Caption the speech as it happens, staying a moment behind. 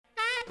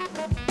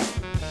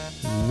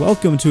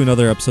Welcome to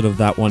another episode of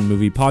That One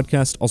Movie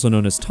Podcast, also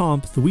known as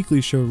Tomp, the weekly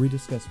show where we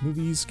discuss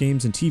movies,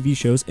 games, and TV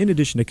shows in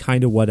addition to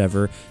kinda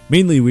whatever.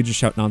 Mainly, we just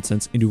shout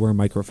nonsense into our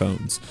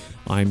microphones.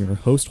 I'm your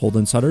host,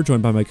 Holden Sutter,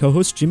 joined by my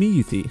co-host, Jimmy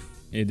Youthy.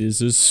 It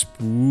is a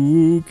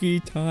spooky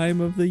time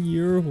of the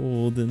year,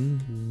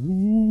 Holden.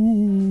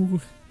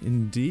 Ooh,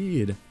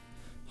 indeed.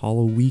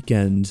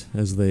 Halloween,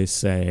 as they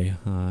say.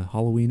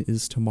 Halloween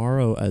is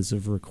tomorrow as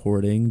of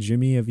recording.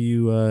 Jimmy, have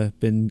you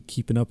been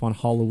keeping up on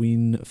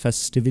Halloween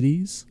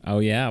festivities? Oh,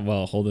 yeah.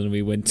 Well, Holden,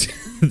 we went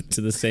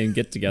to the same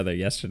get-together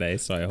yesterday,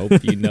 so I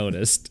hope you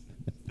noticed.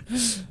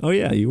 Oh,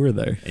 yeah, you were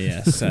there.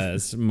 Yes,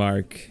 as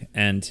Mark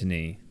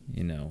Antony,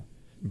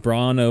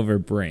 brawn over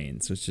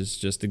brains, which is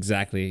just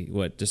exactly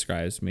what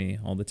describes me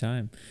all the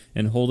time.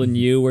 And Holden,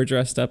 you were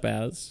dressed up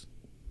as?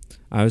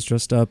 I was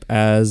dressed up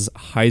as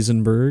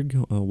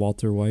Heisenberg,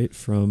 Walter White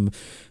from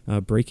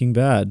Breaking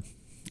Bad.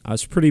 I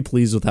was pretty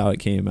pleased with how it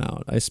came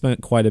out. I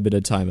spent quite a bit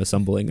of time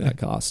assembling that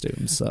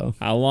costume. So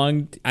how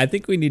long? I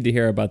think we need to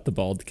hear about the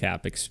bald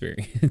cap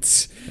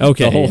experience.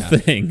 Okay, the whole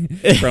thing,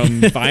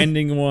 from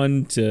finding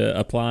one to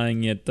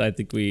applying it. I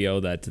think we owe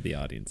that to the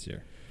audience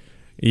here.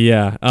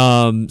 Yeah.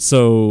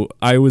 So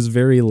I was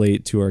very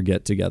late to our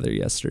get together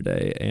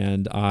yesterday,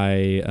 and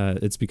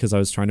it's because I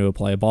was trying to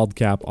apply a bald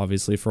cap,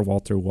 obviously, for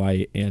Walter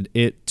White, and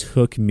it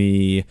took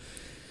me.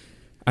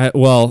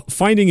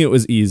 Finding it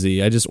was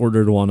easy. I just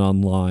ordered one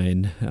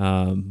online,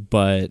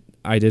 but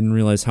I didn't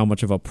realize how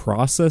much of a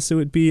process it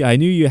would be. I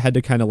knew you had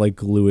to kind of like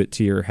glue it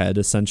to your head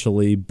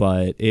essentially,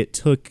 but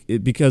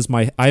because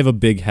I have a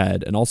big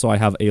head and also I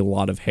have a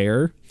lot of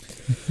hair.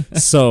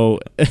 So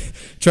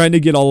trying to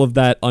get all of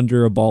that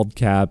under a bald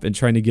cap and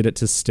trying to get it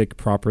to stick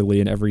properly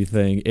and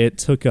everything, it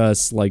took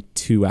us like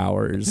 2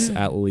 hours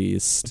at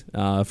least,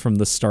 from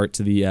the start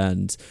to the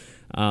end.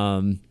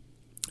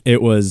 It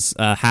was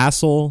a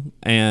hassle,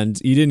 and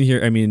you didn't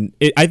hear,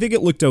 I think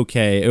it looked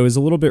okay. It was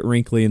a little bit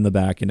wrinkly in the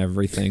back and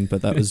everything,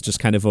 but that was just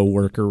kind of a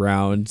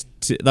workaround.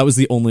 That was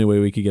the only way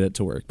we could get it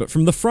to work. But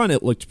from the front,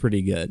 it looked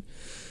pretty good,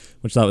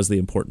 which that was the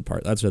important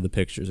part. That's where the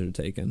pictures are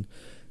taken.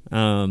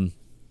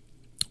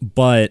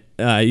 But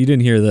you didn't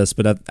hear this,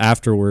 but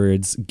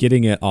afterwards,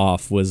 getting it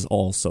off was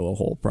also a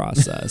whole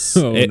process.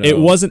 It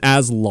wasn't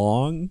as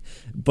long,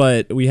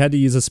 but we had to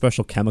use a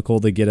special chemical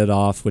to get it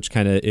off, which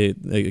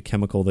a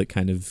chemical that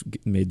kind of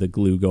made the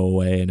glue go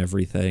away and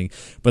everything.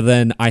 But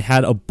then I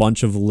had a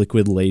bunch of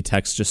liquid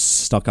latex just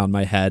stuck on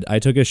my head. I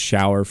took a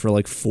shower for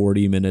like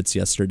 40 minutes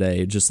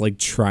yesterday, just like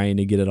trying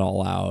to get it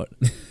all out.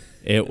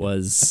 It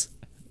was...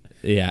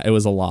 Yeah, it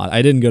was a lot.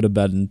 I didn't go to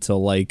bed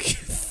until like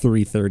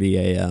 3:30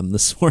 a.m.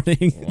 this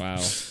morning.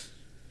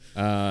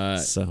 Wow.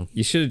 So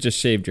you should have just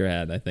shaved your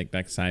head, I think,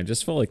 next time.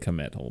 Just fully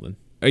commit, Holden.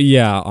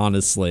 Yeah,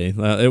 honestly.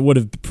 It would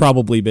have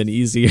probably been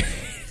easier.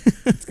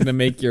 It's going to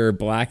make your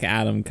Black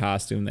Adam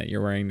costume that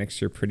you're wearing next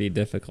year pretty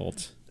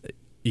difficult.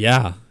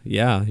 Yeah,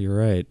 you're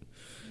right.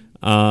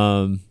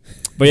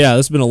 But yeah,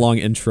 this has been a long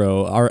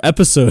intro. Our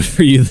episode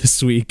for you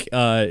this week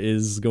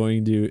is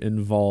going to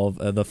involve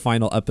the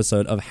final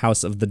episode of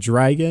House of the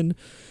Dragon,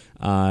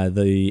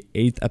 the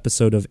 8th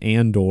episode of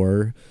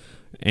Andor,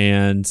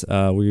 and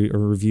we are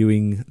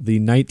reviewing the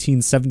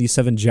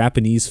 1977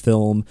 Japanese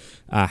film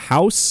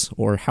House,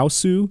 or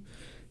Hausu,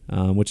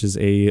 which is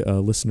a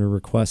listener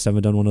request. I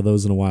haven't done one of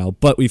those in a while,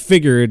 but we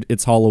figured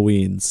it's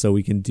Halloween, so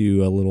we can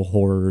do a little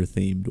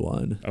horror-themed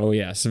one. Oh,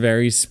 yes,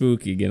 very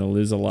spooky. Gonna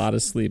lose a lot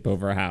of sleep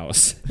over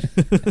House.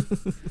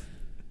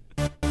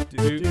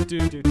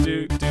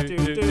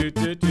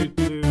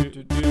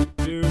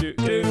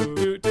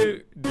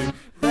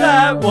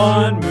 That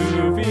One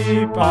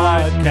Movie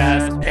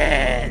Podcast.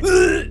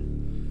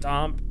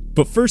 Tom.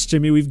 But first,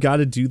 Jimmy, we've got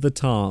to do the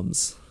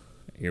toms.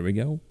 Here we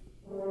go.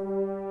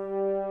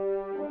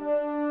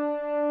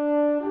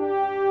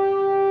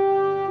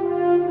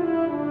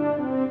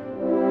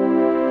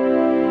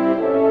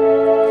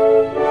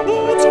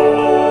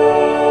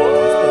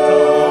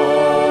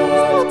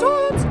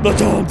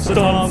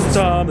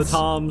 The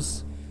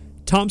Toms.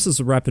 Toms is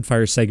a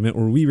rapid-fire segment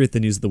where we rate the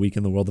news of the week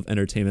in the world of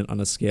entertainment on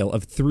a scale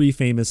of 3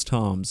 famous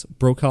Toms: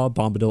 Brokaw,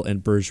 Bombadil,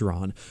 and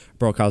Bergeron.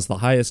 Brokaw's the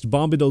highest,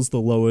 Bombadil's the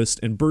lowest,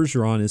 and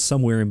Bergeron is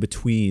somewhere in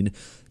between.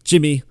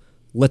 Jimmy,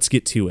 let's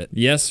get to it.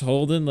 Yes,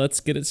 Holden, let's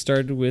get it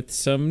started with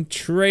some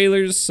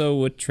trailers. So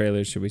what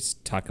trailers should we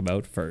talk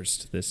about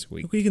first this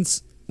week? We can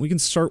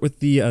start with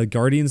the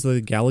Guardians of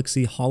the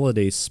Galaxy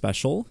Holiday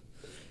Special.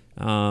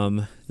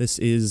 This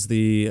is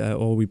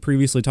we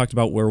previously talked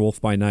about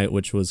Werewolf by Night,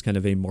 which was kind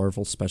of a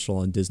Marvel special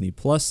on Disney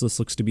Plus. This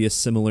looks to be a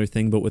similar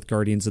thing, but with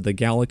Guardians of the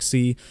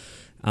Galaxy.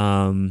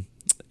 It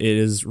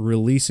is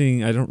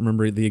releasing, I don't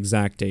remember the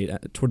exact date,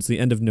 towards the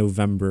end of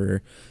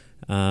November.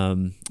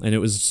 And it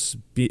was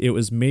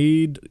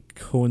made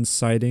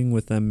coinciding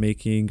with them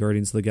making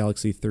Guardians of the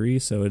Galaxy 3,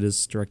 so it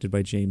is directed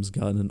by James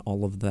Gunn and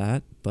all of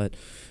that. But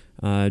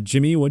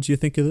Jimmy, what do you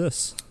think of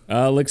this?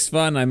 Looks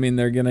fun.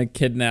 They're gonna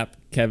kidnap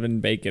Kevin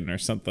Bacon or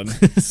something.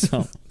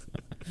 So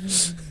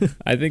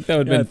I think that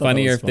would have been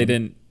funnier if they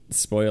didn't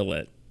spoil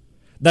it.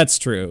 That's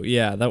true.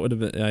 Yeah, that would have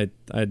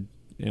been.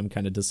 am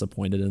kind of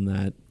disappointed in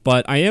that.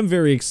 But I am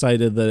very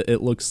excited that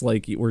it looks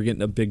like we're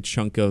getting a big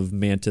chunk of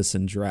Mantis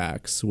and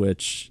Drax,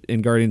 which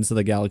in Guardians of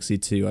the Galaxy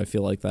 2, I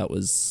feel like that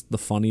was the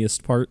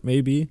funniest part,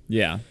 maybe.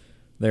 Yeah.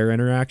 Their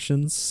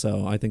interactions.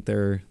 So I think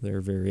they're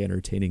a very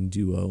entertaining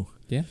duo.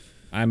 Yeah.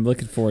 I'm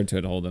looking forward to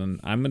it, Holden.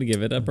 I'm going to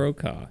give it a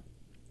Brokaw.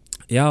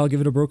 Yeah, I'll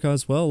give it a Brokaw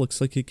as well. Looks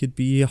like it could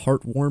be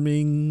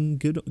heartwarming,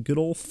 good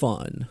old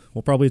fun.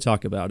 We'll probably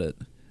talk about it.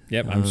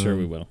 Yep, I'm sure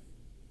we will.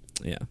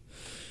 Yeah.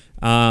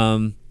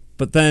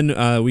 But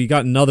then we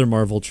got another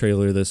Marvel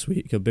trailer this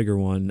week, a bigger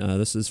one.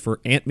 This is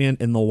for Ant-Man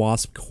and the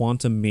Wasp: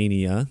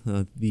 Quantumania,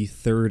 the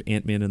third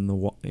Ant-Man and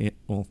the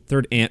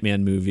third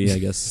Ant-Man movie, I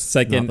guess.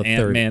 Second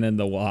Ant-Man and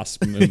the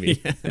Wasp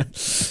movie.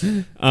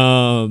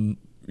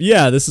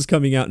 Yeah, this is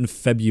coming out in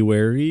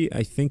February.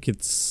 I think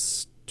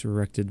it's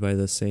directed by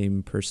the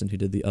same person who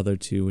did the other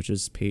two, which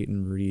is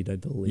Peyton Reed, I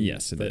believe.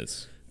 Yes, it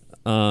is.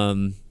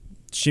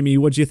 Shimmy,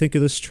 what'd you think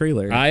of this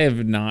trailer? I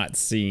have not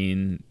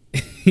seen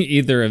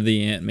either of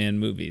the Ant-Man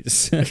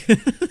movies.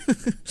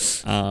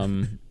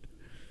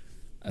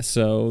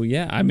 So,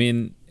 yeah, I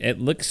mean, it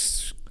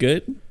looks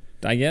good,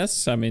 I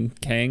guess. I mean,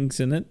 Kang's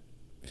in it.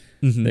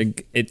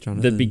 Mm-hmm.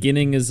 The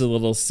beginning is a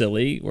little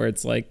silly, where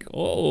it's like,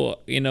 oh,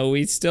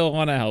 we still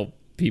want to help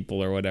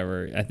people or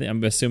whatever.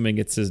 I'm assuming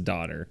it's his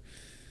daughter.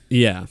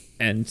 Yeah.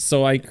 And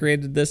so I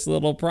created this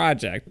little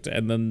project,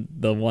 and then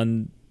the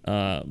one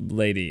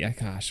lady,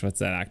 gosh, what's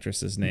that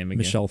actress's name again?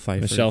 Michelle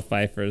Pfeiffer. Michelle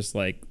Pfeiffer's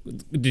like,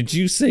 did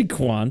you say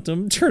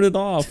quantum? Turn it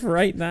off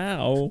right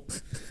now.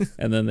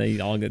 And then they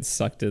all get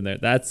sucked in there.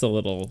 That's a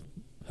little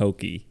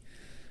hokey.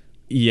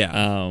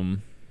 Yeah.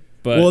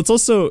 But well, it's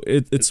also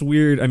it's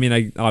weird. I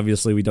mean,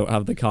 obviously we don't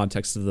have the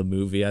context of the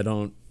movie. I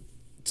don't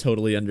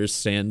totally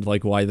understand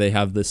like why they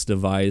have this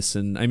device,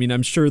 and I mean,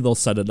 I'm sure they'll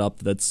set it up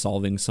that's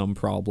solving some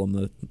problem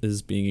that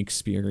is being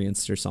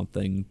experienced or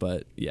something.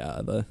 But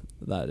yeah,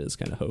 that is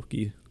kind of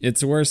hokey.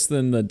 It's worse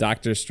than the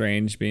Doctor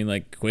Strange being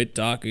like, "Quit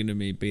talking to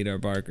me, Peter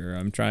Parker.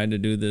 I'm trying to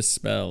do this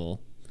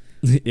spell."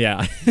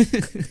 Yeah.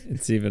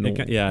 It's even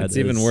it's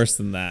even worse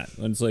than that.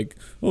 When it's like,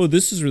 oh,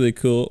 this is really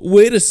cool.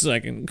 Wait a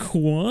second,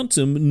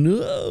 quantum,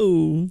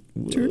 no,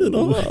 turn it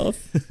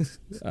off.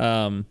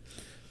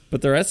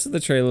 But the rest of the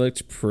trailer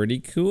looks pretty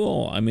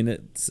cool. I mean,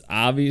 it's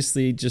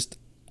obviously just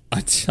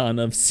a ton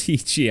of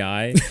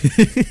CGI.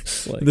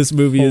 Like, this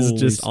movie is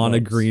just smokes. on a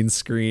green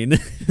screen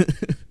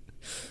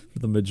for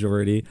the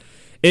majority.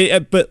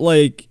 But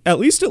like, at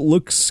least it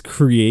looks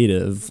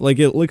creative. Like,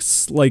 it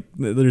looks like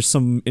there's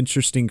some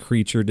interesting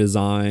creature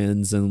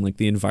designs, and like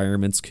the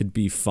environments could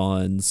be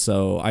fun.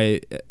 So I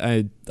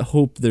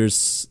hope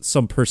there's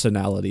some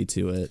personality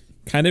to it.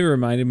 Kind of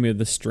reminded me of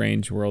the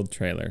Strange World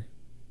trailer.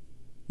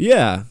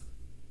 Yeah,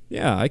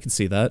 I can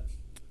see that.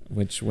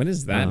 When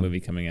is that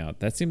movie coming out?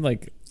 That seemed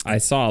like I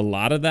saw a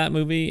lot of that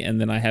movie, and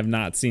then I have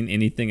not seen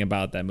anything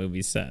about that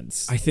movie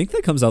since. I think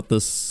that comes out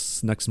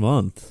this next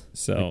month.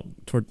 So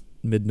like toward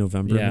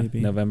mid-November,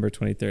 maybe. November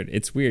 23rd.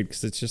 It's weird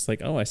because it's just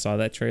like, oh, I saw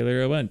that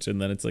trailer a bunch,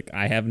 and then it's like,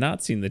 I have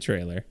not seen the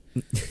trailer.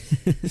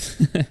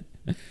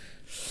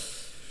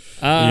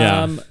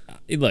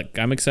 Look,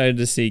 I'm excited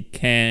to see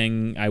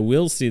Kang. I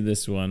will see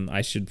this one.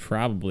 I should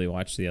probably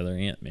watch the other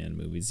Ant-Man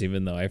movies,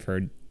 even though I've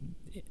heard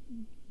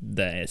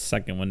the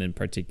second one in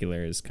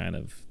particular is kind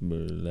of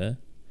bleh.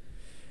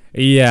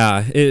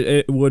 Yeah,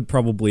 it would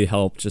probably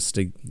help just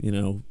to,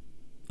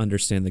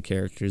 understand the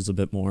characters a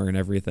bit more and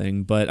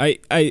everything. But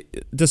I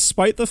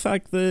despite the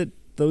fact that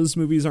those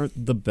movies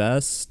aren't the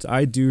best,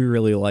 I do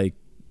really like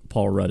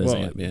Paul Rudd as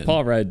Ant-Man.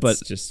 Paul Rudd's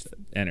just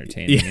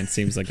entertaining and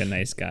seems like a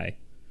nice guy.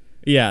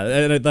 Yeah,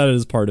 and that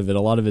is part of it.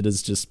 A lot of it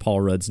is just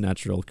Paul Rudd's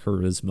natural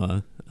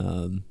charisma.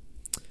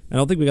 I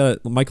don't think we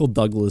got Michael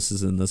Douglas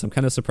is in this. I'm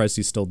kind of surprised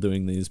he's still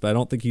doing these, but I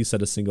don't think he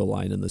said a single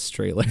line in this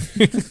trailer.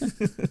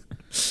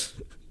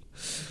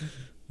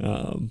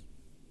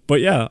 But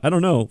yeah, I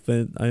don't know.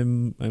 But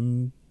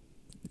I'm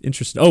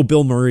interested. Oh,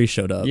 Bill Murray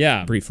showed up.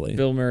 Yeah, briefly.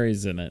 Bill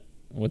Murray's in it.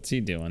 What's he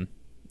doing?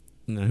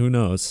 Who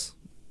knows?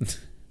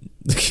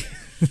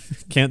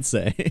 Can't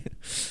say.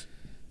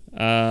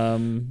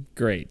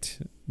 Great.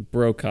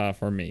 Brokaw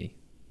for me.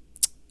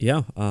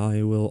 Yeah,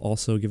 I will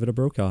also give it a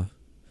Brokaw.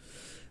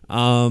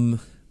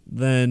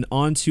 Then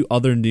on to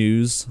other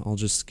news. I'll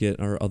just get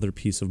our other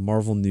piece of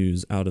Marvel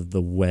news out of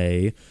the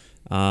way.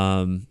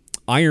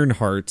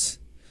 Ironheart,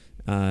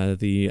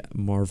 the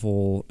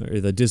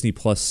Disney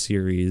Plus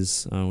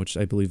series, which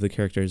I believe the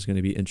character is going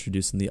to be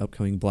introduced in the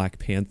upcoming Black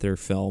Panther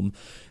film.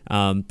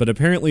 But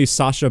apparently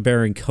Sacha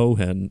Baron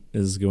Cohen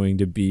is going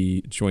to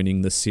be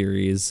joining the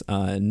series.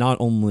 Not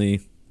only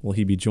will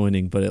he be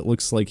joining, but it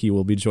looks like he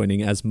will be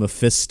joining as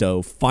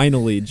Mephisto.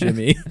 Finally,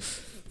 Jimmy.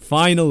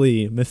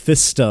 Finally,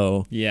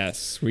 Mephisto.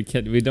 Yes, we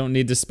don't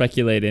need to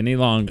speculate any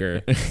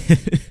longer.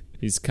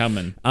 He's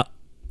coming.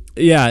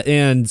 Yeah,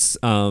 and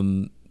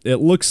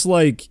it looks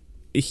like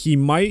he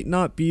might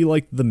not be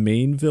like the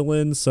main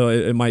villain, so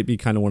it might be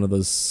kind of one of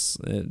those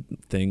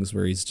things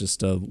where he's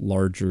just a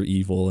larger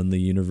evil in the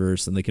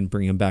universe, and they can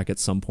bring him back at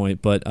some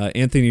point. But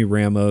Anthony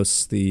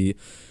Ramos, the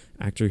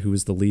actor who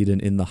was the lead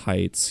in The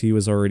Heights. He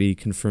was already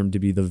confirmed to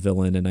be the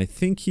villain, and I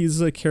think he's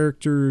a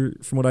character,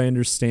 from what I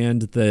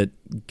understand, that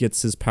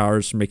gets his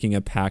powers from making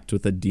a pact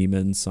with a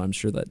demon, so I'm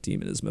sure that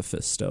demon is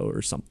Mephisto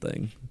or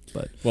something.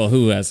 But well,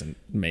 who hasn't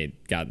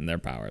gotten their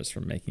powers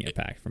from making a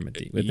pact with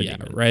a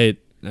demon? Right.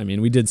 I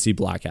mean, we did see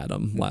Black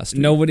Adam last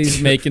week.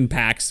 Nobody's making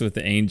pacts with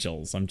the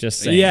angels. I'm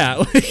just saying. Yeah.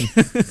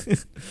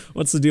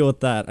 What's the deal with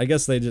that? I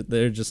guess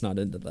they're just not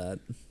into that.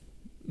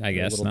 I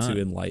guess a little not.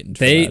 Too enlightened.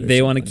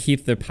 They want to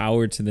keep their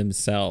power to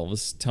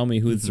themselves. Tell me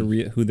who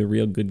the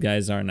real good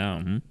guys are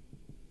now.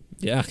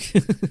 Yeah.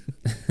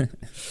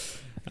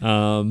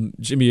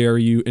 Jimmy, are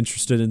you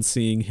interested in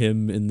seeing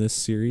him in this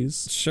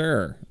series?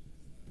 Sure.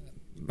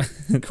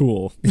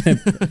 Cool.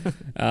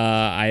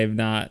 I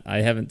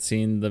haven't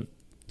seen the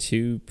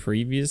 2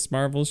 previous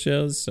Marvel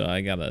shows, so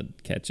I gotta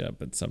catch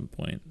up at some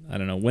point. I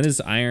don't know, when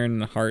is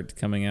Ironheart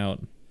coming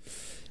out?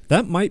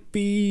 That might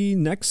be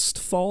next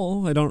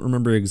fall. I don't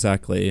remember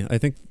exactly. I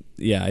think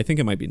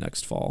it might be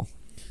next fall.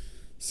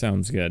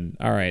 Sounds good.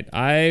 All right,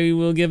 I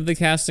will give the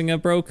casting a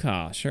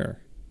Brokaw. Sure.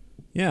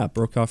 Yeah,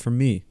 Brokaw from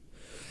me.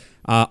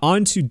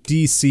 On to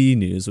DC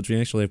news, which we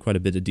actually have quite a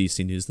bit of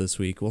DC news this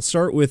week. We'll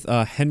start with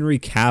Henry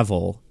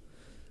Cavill.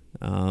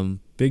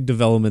 Big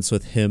developments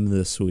with him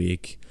this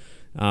week.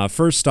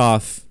 First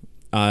off,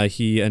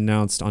 he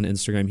announced on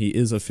Instagram he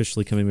is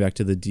officially coming back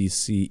to the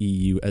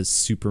DCEU as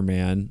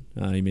Superman.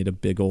 He made a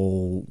big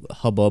ol'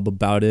 hubbub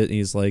about it. And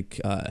he's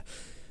like,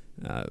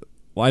 well,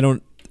 I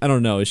don't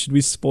know. Should we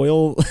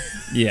spoil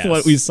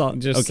what we saw?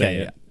 Just say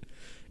it.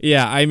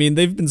 Yeah, I mean,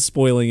 they've been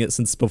spoiling it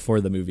since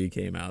before the movie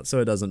came out, so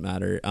it doesn't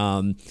matter.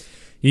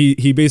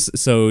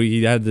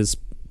 He had this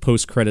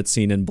post-credit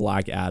scene in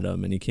Black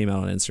Adam, and he came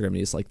out on Instagram and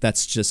he's like,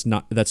 that's just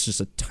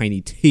a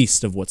tiny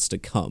taste of what's to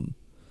come.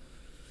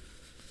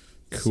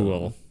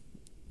 Cool. So,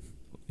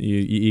 you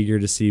eager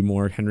to see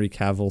more Henry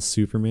Cavill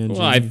Superman? Well,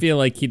 Jimmy? I feel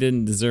like he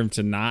didn't deserve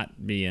to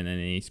not be in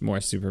any more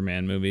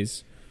Superman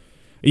movies.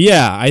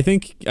 Yeah, I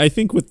think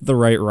with the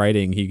right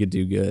writing, he could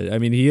do good. I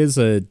mean, he is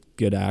a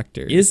good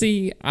actor. Is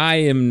he? I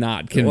am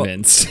not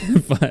convinced.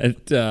 Well,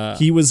 but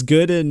he was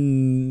good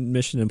in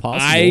Mission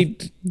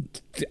Impossible.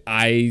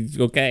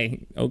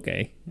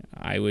 Okay.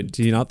 I would.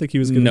 Do you not think he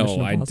was good in Mission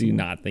Impossible? No, I do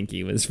not think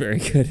he was very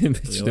good in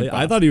Mission Impossible.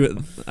 I thought he was.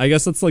 I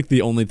guess that's like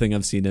the only thing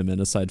I've seen him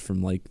in aside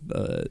from like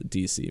the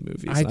DC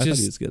movies. I thought he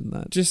was good in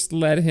that. Just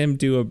let him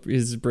do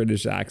his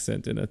British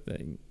accent in a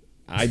thing.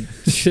 I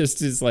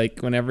just is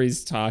like whenever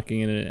he's talking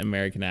in an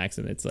American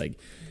accent, it's like,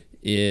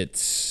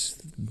 it's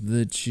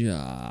the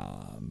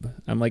job.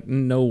 I'm like,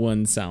 no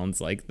one sounds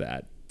like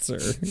that, sir.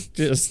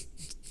 Just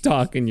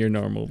talk in your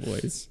normal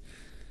voice.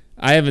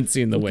 I haven't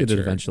seen The Witcher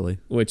eventually,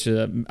 which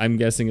I'm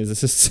guessing is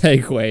a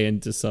segue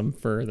into some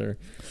further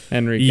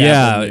Henry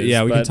Yeah, Cavill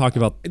news. we can talk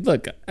about.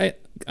 Look,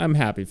 I'm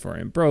happy for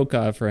him.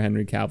 Brokaw for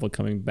Henry Cavill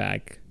coming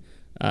back.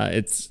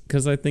 It's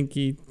because I think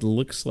he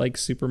looks like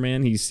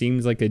Superman. He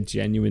seems like a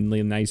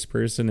genuinely nice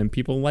person, and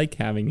people like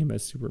having him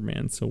as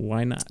Superman. So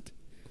why not?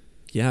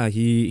 Yeah,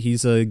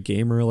 he's a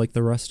gamer like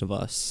the rest of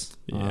us.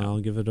 Yeah.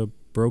 I'll give it a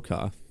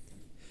Brokaw.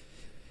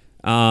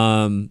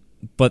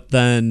 But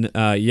then,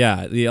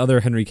 the other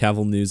Henry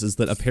Cavill news is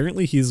that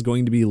apparently he's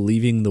going to be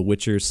leaving the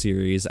Witcher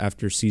series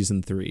after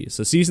season 3.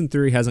 So season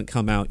 3 hasn't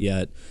come out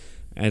yet.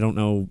 I don't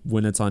know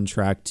when it's on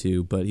track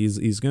to, but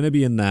he's going to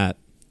be in that.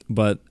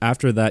 But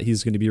after that,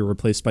 he's going to be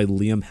replaced by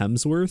Liam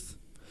Hemsworth,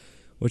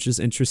 which is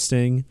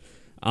interesting.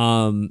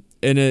 And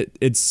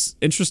it's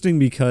interesting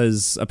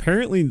because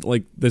apparently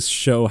like this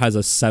show has a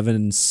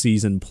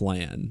 7-season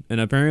plan, and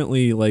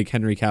apparently like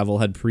Henry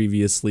Cavill had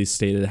previously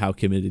stated how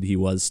committed he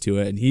was to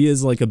it, and he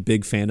is like a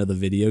big fan of the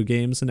video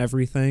games and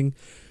everything.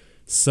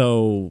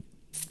 So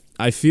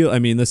I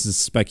mean, this is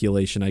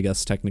speculation, I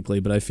guess, technically,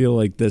 but I feel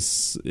like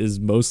this is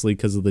mostly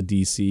because of the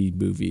DC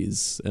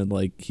movies, and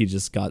like he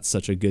just got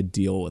such a good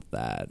deal with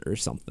that or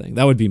something.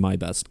 That would be my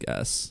best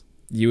guess.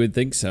 You would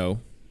think so.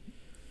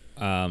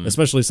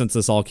 Especially since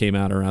this all came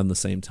out around the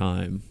same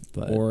time.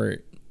 But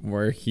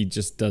or he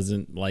just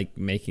doesn't like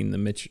making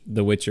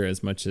the Witcher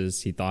as much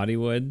as he thought he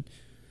would.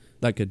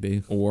 That could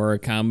be. Or a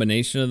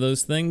combination of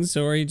those things,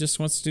 or he just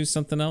wants to do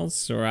something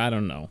else, or I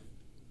don't know.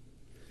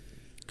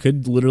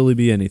 Could literally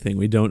be anything.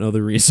 We don't know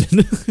the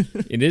reason.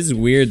 It is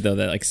weird though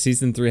that like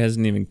season 3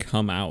 hasn't even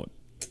come out.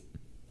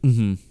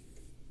 Mm-hmm.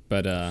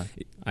 But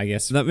I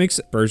guess that makes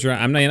Bergeron.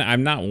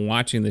 I'm not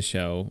watching the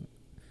show.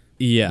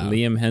 Yeah,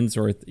 Liam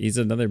Hemsworth. He's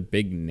another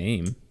big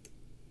name.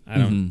 I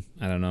don't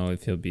know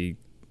if he'll be.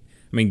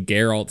 I mean,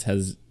 Geralt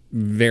has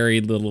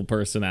very little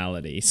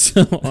personality,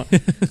 so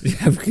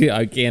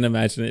I can't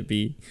imagine it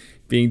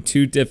being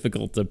too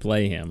difficult to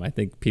play him. I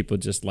think people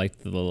just like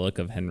the look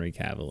of Henry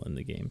Cavill in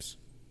the games.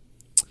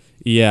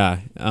 Yeah.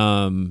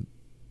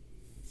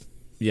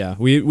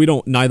 We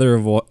don't, neither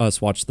of us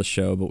watched the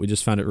show, but we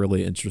just found it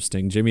really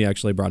interesting. Jimmy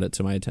actually brought it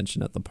to my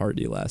attention at the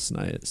party last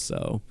night.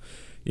 So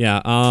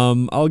yeah,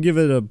 I'll give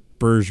it a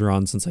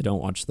Bergeron since I don't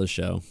watch the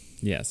show.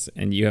 Yes.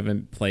 And you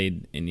haven't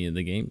played any of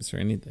the games or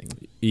anything.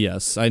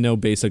 Yes. I know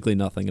basically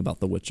nothing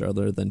about The Witcher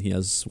other than he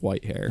has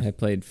white hair. I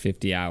played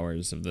 50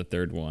 hours of the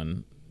third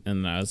one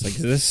and I was like,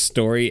 is this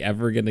story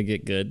ever gonna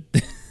get good?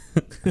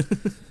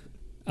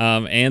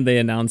 And they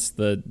announced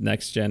the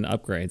next gen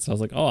upgrade, so I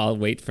was like, oh, I'll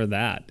wait for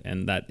that,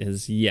 and that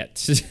is yet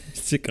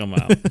to come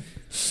out.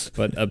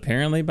 But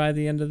apparently by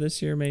the end of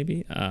this year,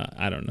 maybe.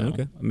 I don't know.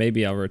 Okay.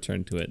 Maybe I'll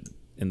return to it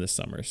in the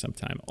summer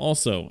sometime.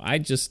 Also, I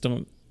just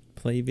don't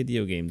play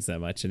video games that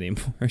much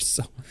anymore,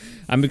 so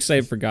I'm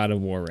excited for God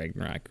of War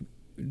Ragnarok.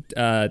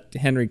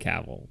 Henry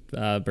Cavill,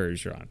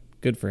 Bergeron,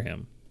 good for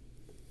him.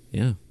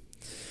 Yeah.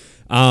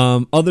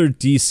 Other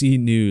DC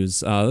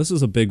news. This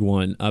is a big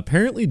one.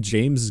 Apparently,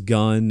 James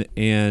Gunn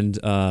and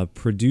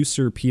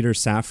producer Peter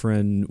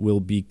Safran will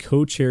be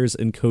co-chairs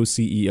and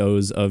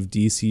co-CEOs of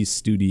DC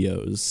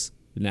Studios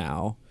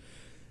now.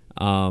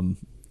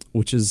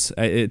 Which is,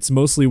 it's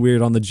mostly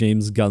weird on the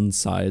James Gunn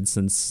side,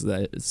 since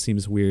it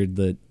seems weird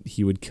that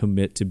he would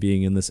commit to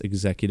being in this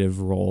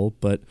executive role.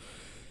 But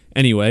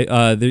anyway,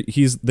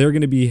 they're going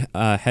to be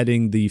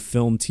heading the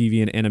film,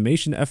 TV, and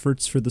animation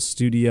efforts for the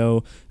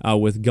studio,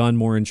 with Gunn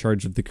more in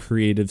charge of the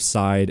creative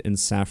side and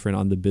Safran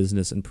on the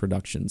business and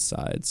production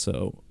side.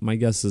 So my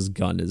guess is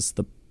Gunn is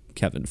the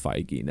Kevin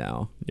Feige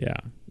now. Yeah.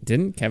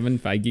 Didn't Kevin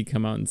Feige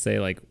come out and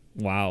say, like,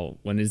 wow,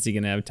 when is he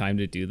going to have time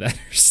to do that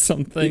or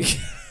something?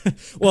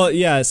 Well,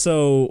 yeah,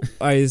 so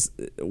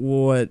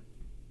what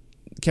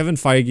Kevin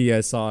Feige,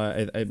 I saw,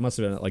 it must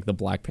have been at like the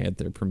Black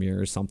Panther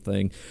premiere or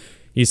something.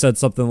 He said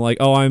something like,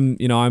 "Oh, I'm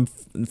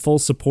in full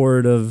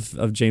support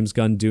of James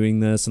Gunn doing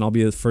this, and I'll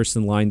be the first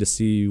in line to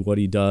see what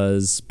he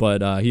does.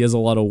 But he has a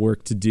lot of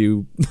work to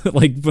do,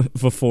 like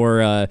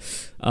before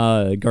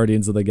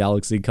Guardians of the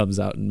Galaxy comes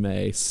out in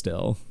May.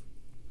 Still,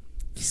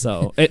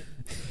 so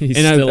he's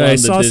still on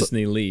the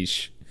Disney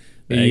leash.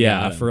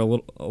 Yeah, for a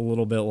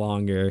little bit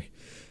longer."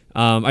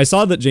 I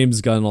saw that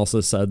James Gunn also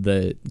said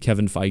that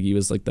Kevin Feige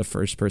was like the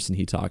first person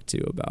he talked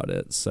to about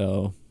it.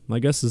 So my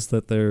guess is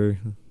that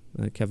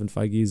Kevin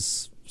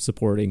Feige's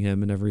supporting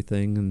him and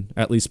everything, and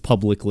at least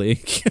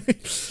publicly.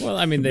 Well,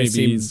 I mean, they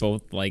seem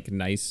both like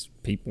nice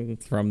people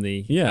from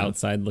the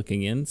outside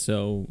looking in,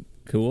 so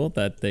cool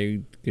that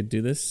they could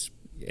do this.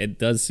 It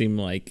does seem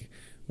like,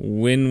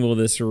 when will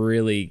this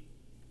really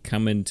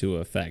come into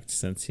effect,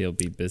 since he'll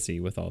be busy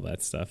with all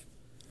that stuff?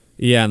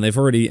 Yeah, and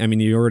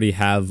you already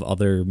have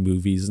other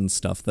movies and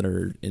stuff that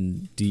are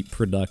in deep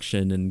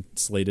production and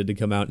slated to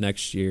come out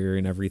next year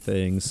and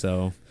everything,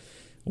 so...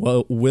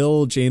 Well,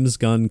 will James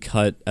Gunn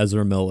cut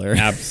Ezra Miller?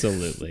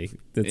 Absolutely.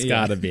 It's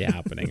got to be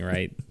happening,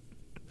 right?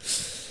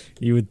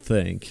 You would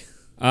think.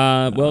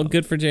 Well,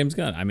 good for James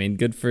Gunn.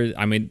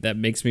 That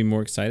makes me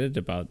more excited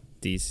about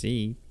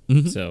DC.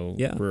 Mm-hmm. So,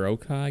 yeah.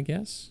 Brokaw, I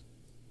guess?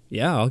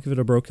 Yeah, I'll give it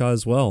a Brokaw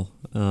as well.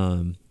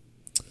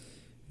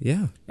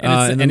 Yeah.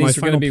 And he's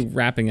going to be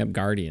wrapping up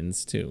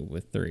Guardians, too,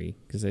 with 3,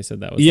 because they said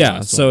that was the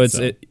last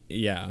one,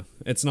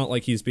 it's not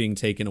like he's being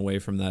taken away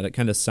from that. It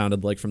kind of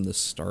sounded like from the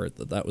start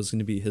that was going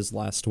to be his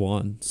last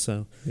one.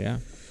 So yeah.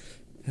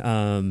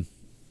 Other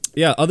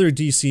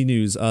DC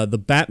news. The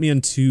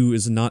Batman 2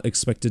 is not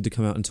expected to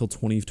come out until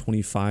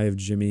 2025,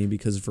 Jimmy,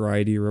 because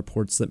Variety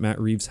reports that Matt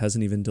Reeves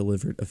hasn't even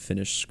delivered a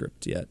finished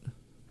script yet.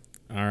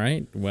 All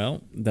right.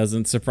 Well,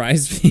 doesn't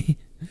surprise me.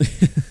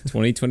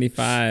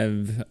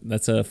 2025,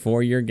 that's a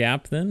 4-year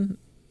gap then?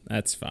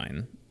 That's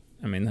fine.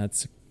 I mean,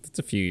 that's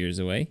a few years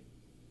away.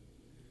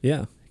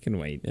 Yeah. I can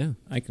wait. Yeah.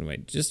 I can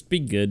wait. Just be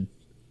good.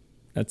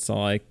 That's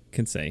all I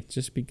can say.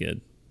 Just be good.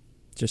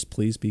 Just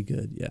please be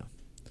good. Yeah.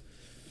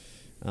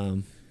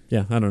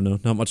 Yeah, I don't know.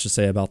 Not much to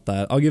say about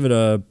that. I'll give it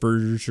a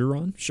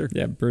Bergeron. Sure.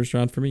 Yeah,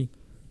 Bergeron for me.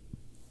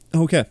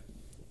 Okay.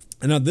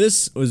 And now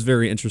this was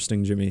very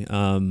interesting, Jimmy.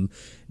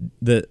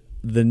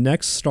 The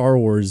next Star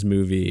Wars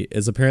movie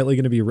is apparently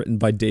going to be written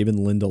by Damon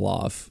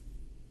Lindelof.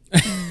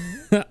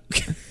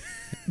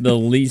 The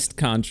least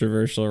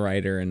controversial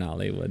writer in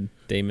Hollywood,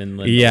 Damon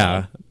Lindelof.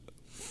 Yeah.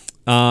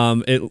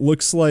 It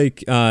looks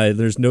like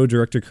there's no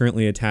director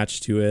currently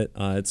attached to it.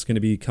 It's going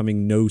to be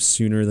coming no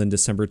sooner than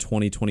December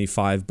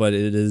 2025, but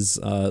it is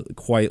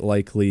quite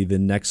likely the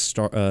next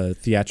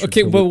theatrical.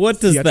 Okay, but what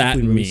does that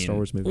mean? Star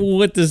Wars movie.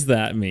 What does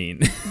that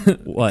mean?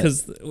 What?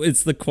 Because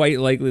it's the quite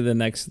likely the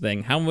next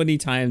thing. How many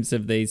times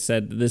have they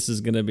said this is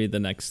going to be the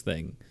next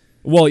thing?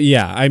 Well,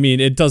 yeah. I mean,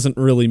 it doesn't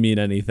really mean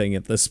anything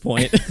at this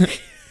point.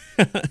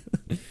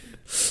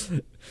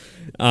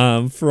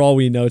 For all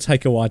we know,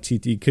 Taika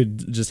Waititi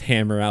could just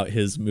hammer out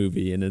his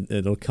movie and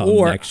it'll come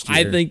next year.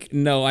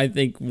 I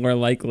think more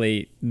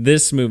likely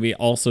this movie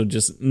also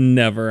just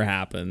never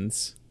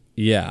happens.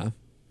 Yeah.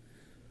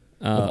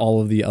 Of all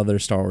of the other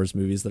Star Wars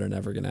movies that are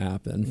never going to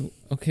happen.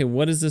 Okay,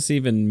 what does this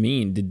even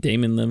mean? Did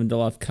Damon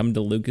Lindelof come to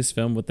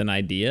Lucasfilm with an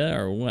idea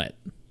or what?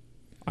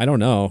 I don't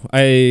know.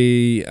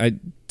 I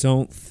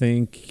don't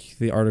think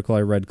the article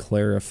I read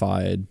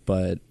clarified,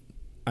 but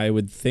I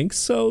would think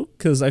so,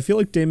 because I feel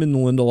like Damon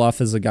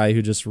Lindelof is a guy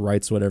who just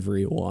writes whatever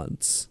he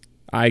wants.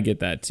 I get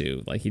that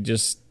too. Like, he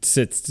just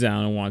sits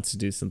down and wants to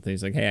do something.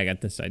 He's like, hey, I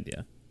got this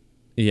idea.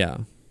 Yeah.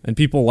 And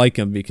people like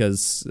him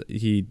because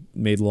he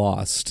made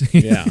Lost.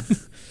 Yeah.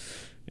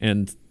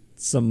 And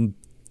some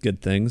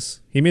good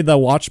things. He made that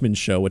Watchmen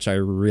show, which I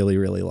really,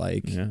 really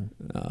like. Yeah.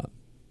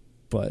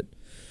 But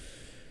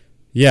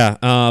Yeah,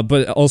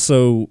 but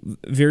also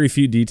very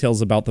few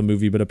details about the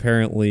movie, but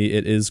apparently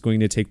it is going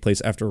to take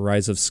place after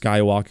Rise of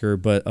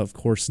Skywalker, but of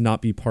course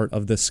not be part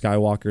of the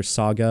Skywalker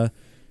saga.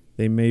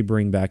 They may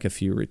bring back a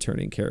few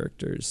returning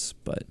characters,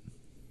 but...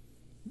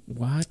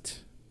 What?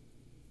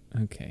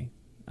 Okay.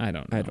 I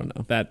don't know.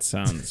 know. That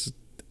sounds...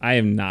 I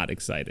am not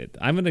excited.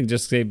 I'm going to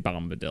just say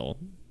Bombadil.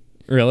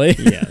 Really?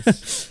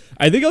 Yes.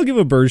 I think I'll give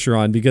a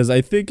Bergeron because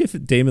I think if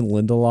Damon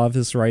Lindelof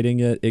is writing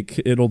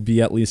it'll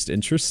be at least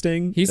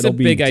interesting. He's It'll a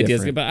be big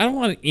ideas guy, different. but I don't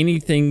want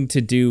anything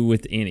to do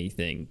with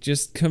anything.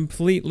 Just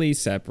completely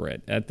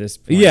separate at this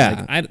point.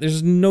 Yeah. Like,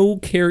 there's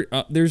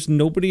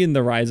nobody in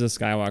the Rise of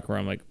Skywalker where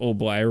I'm like, oh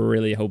boy, I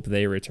really hope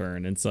they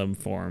return in some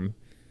form.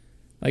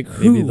 Like,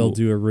 who? Maybe they'll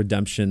do a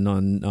redemption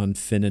on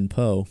Finn and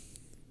Poe.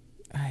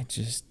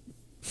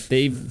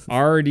 They've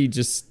already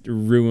just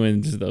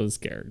ruined those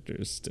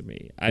characters to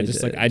me. I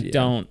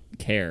don't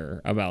care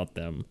about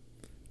them.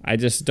 I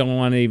just don't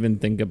want to even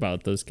think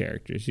about those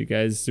characters. You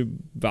guys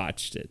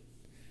botched it.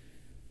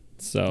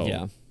 So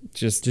Yeah.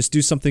 just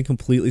do something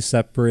completely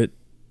separate,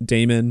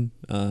 Damon.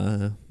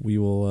 We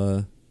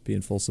will be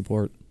in full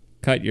support.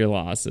 cut your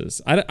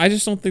losses. I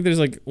just don't think there's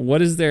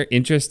what is there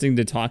interesting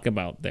to talk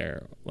about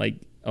there? Like,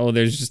 oh,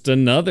 there's just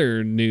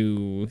another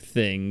new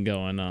thing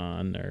going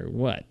on or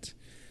what?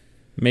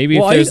 Maybe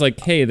if there's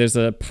hey, there's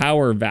a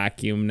power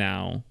vacuum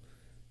now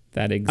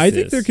that exists. I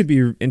think there could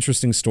be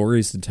interesting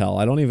stories to tell.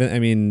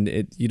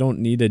 You don't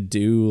need to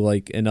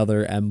do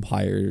another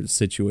Empire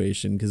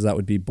situation because that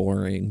would be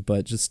boring,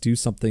 but just do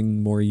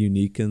something more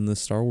unique in the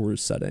Star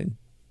Wars setting.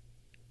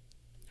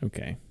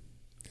 Okay.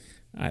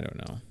 I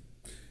don't know.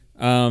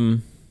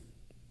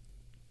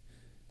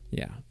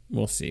 Yeah,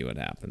 we'll see what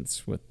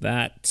happens with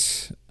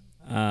that.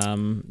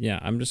 Yeah,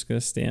 I'm just going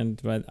to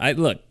stand by.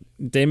 Look,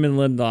 Damon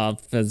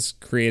Lindelof has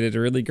created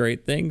really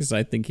great things.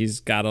 I think he's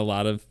got a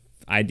lot of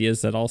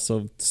ideas that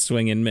also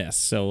swing and miss,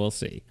 so we'll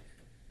see.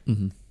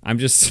 Mm-hmm. I'm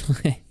just,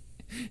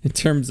 in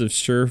terms of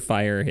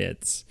surefire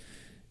hits,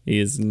 he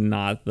is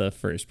not the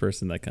first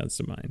person that comes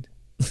to mind.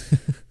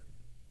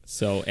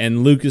 So,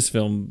 and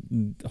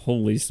Lucasfilm,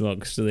 holy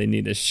smokes, do they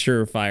need a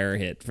surefire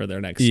hit for their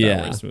next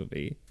Star Wars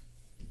movie?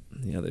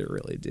 Yeah, they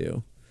really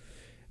do.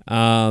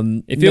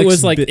 If it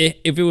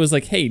was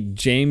like, hey,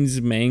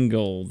 James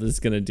Mangold is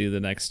gonna do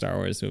the next Star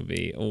Wars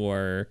movie,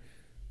 or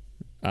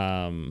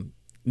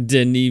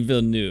Denis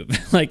Villeneuve,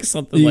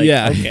 something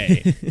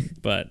okay,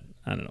 but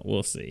I don't know.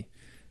 We'll see.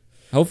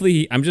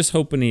 Hopefully, I'm just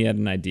hoping he had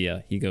an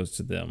idea. He goes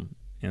to them,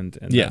 and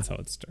that's how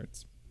it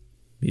starts.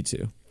 Me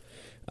too.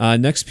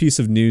 Next piece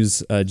of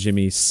news,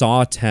 Jimmy,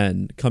 Saw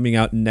 10 coming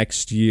out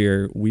next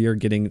year. We are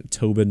getting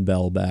Tobin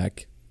Bell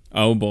back.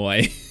 Oh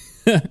boy.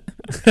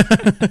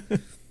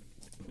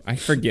 I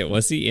forget.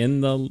 Was he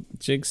in the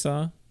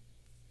Jigsaw?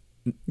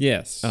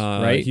 Yes.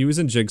 Right? He was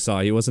in Jigsaw.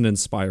 He wasn't in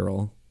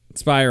Spiral.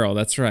 Spiral,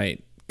 that's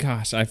right.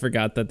 Gosh, I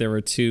forgot that there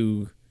were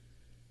two.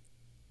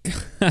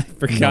 I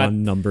forgot.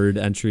 Non-numbered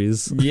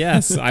entries.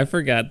 Yes, I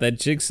forgot that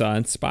Jigsaw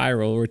and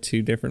Spiral were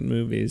two different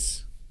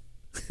movies.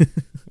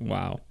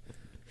 Wow.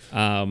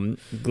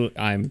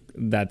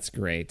 That's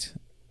great.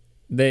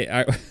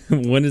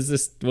 When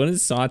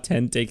is Saw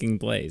 10 taking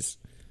place?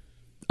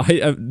 I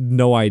have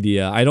no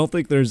idea. I don't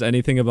think there's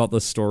anything about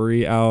the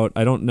story out.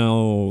 I don't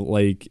know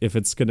if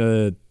it's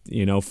gonna,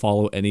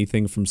 follow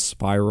anything from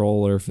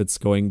Spiral or if it's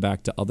going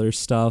back to other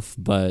stuff,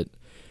 but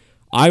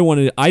I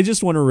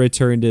just want to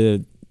return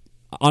to,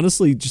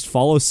 honestly, just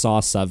follow Saw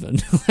 7.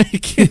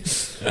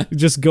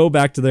 Just go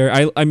back to there.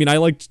 I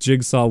liked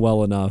Jigsaw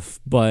well enough,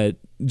 but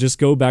just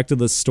go back to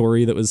the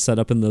story that was set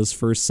up in those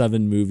first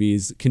 7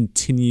 movies,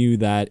 continue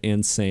that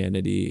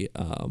insanity.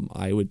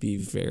 I would be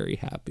very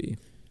happy.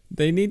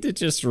 They need to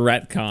just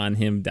retcon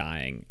him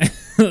dying.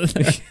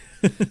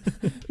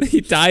 He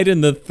died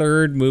in the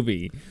 3rd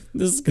movie.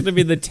 This is going to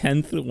be the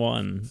 10th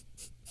one.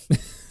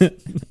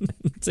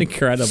 It's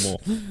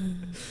incredible.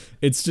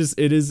 It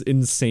is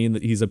insane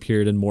that he's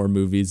appeared in more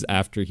movies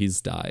after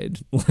he's died.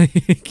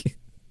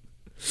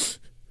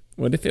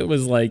 What if it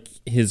was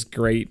his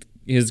great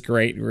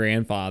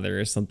grandfather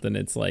or something?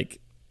 It's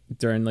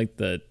during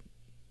the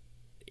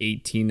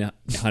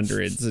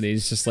 1800s and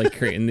he's just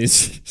creating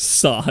these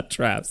saw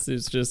traps.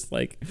 It's just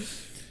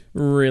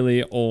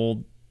really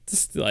old,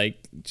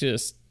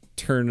 just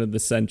turn of the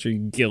century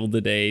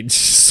Gilded Age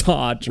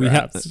saw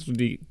traps.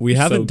 We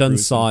haven't done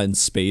gruesome. Saw in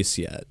space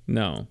yet.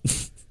 No.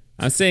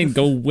 I'm saying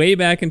go way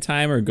back in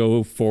time or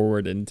go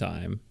forward in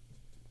time.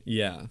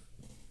 Yeah.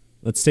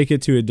 Let's take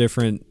it to a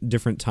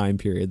different time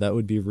period. That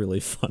would be really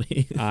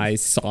funny. I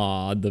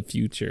saw the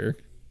future.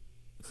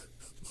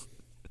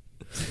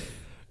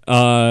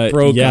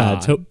 Brokaw,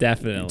 yeah,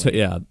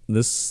 definitely.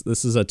 This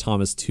is a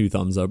Thomas 2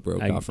 thumbs up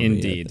Brokaw for me.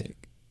 Indeed.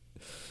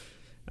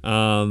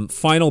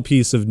 Final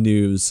piece of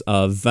news: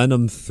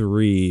 Venom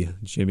 3,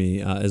 Jimmy,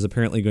 is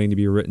apparently going to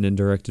be written and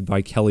directed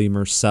by Kelly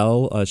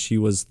Marcel. She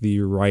was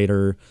the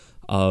writer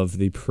of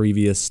the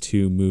previous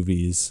 2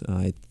 movies.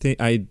 I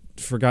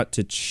forgot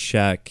to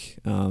check.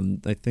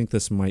 I think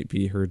this might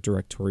be her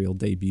directorial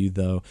debut,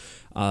 though.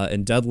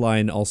 And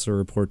Deadline also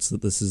reports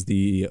that this is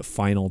the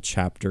final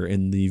chapter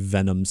in the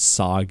Venom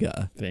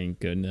saga. Thank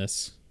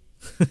goodness.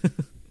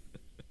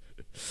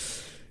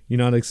 You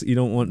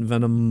don't want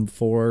Venom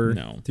 4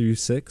 through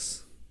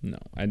 6? No,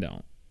 I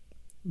don't.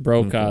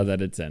 Brokaw Okay.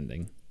 that it's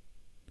ending.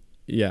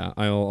 Yeah,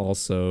 I'll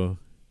also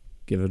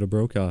give it a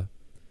Brokaw.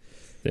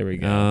 There we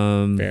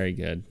go. Very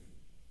good.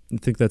 I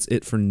think that's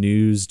it for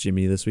news,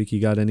 Jimmy. This week,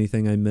 you got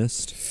anything I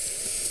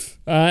missed?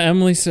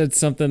 Emily said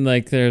something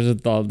like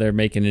they're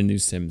making a new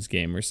Sims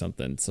game or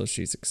something, so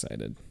she's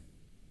excited.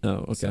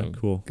 Oh, okay, So,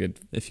 cool. Good.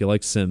 If you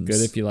like Sims.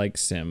 Good if you like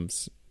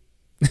Sims.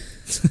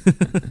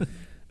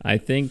 I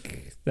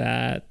think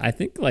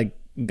like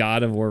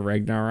God of War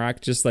Ragnarok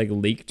just like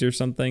leaked or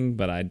something,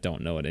 but I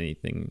don't know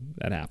anything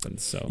that happened.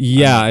 So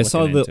yeah, I'm I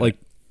saw looking that into like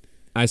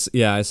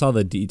it. I saw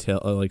the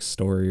detail like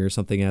story or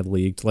something had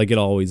leaked, like it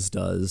always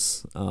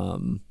does,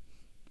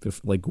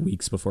 like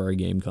weeks before a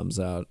game comes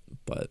out.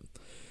 But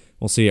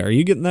we'll see. Are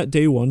you getting that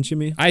day one,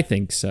 Jimmy? I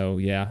think so.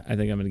 Yeah, I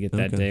think I'm gonna get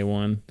that Okay. day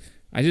one.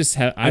 I just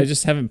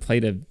haven't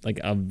played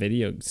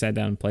sat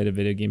down and played a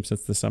video game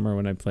since the summer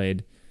when I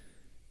played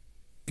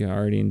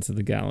Guardians of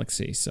the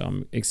Galaxy. So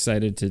I'm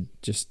excited to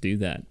just do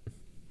that.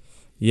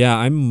 Yeah,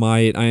 I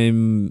might. I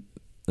mean,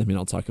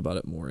 I'll talk about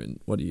it more in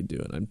What Are You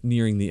Doing? I'm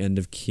nearing the end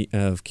of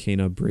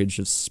Kena Bridge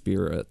of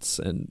Spirits,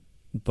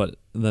 but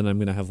then I'm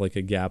gonna have like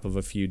a gap of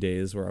a few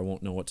days where I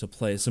won't know what to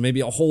play. So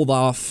maybe I'll hold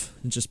off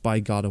and just buy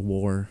God of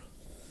War.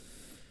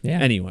 Yeah.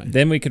 Anyway,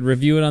 Then we could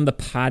review it on the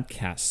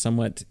podcast,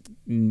 somewhat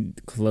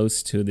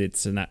close to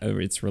its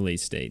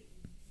release date.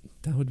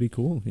 that would be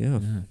cool. Yeah.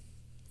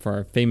 For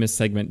our famous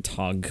segment,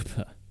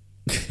 Togpa.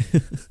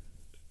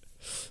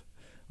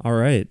 All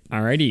right.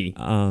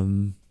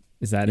 Alrighty.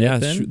 Is that Yeah. it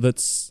then?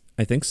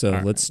 I think so.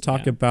 All Let's right,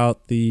 talk yeah.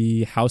 about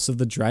the House of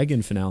the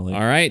Dragon finale.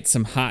 All right,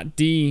 some hot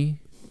D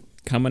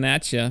coming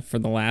at you for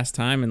the last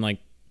time in like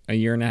a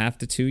year and a half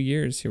to 2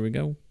 years. Here we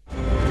go.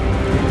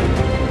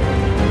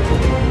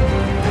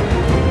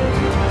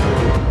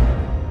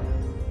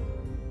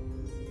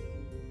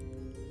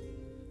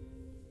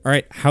 All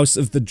right, House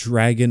of the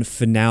Dragon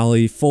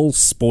finale, full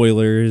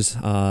spoilers.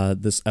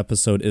 This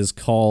episode is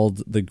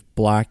called The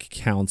Black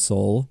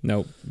Council.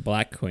 No,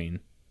 Black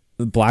Queen.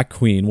 Black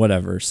Queen,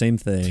 whatever, same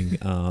thing.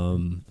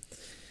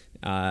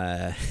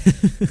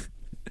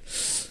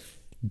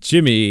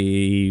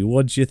 Jimmy,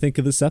 what'd you think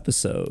of this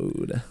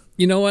episode?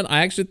 You know what? I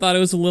actually thought it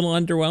was a little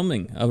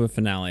underwhelming of a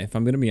finale, if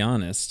I'm going to be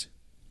honest.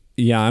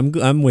 Yeah,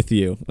 I'm with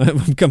you.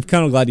 I'm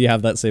kind of glad you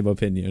have that same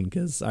opinion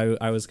because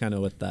I was kind of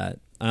with that.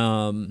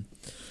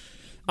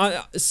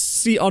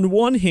 See, on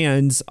one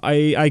hand,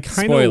 I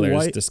kind of Spoilers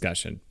like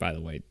discussion, by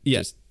the way. Yeah,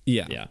 Just,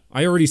 yeah.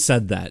 I already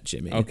said that,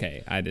 Jimmy.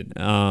 okay, I did.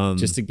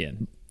 Just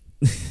again.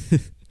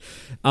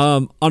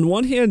 On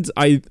one hand,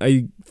 I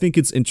think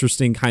it's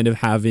interesting kind of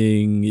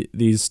having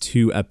these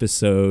two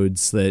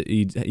episodes that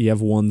you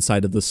have one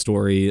side of the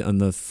story on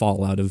the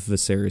fallout of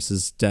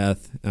Viserys'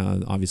 death.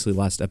 Obviously,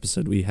 last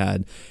episode we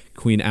had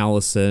Queen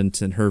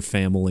Alicent and her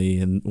family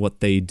and what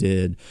they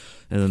did.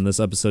 And then this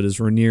episode is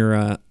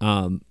Rhaenyra.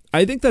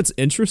 I think that's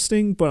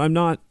interesting, but I'm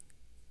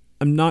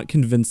not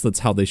convinced that's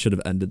how they should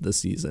have ended the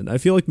season. I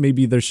feel like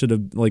maybe this should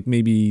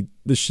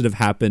have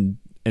happened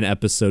an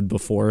episode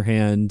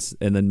beforehand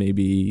and then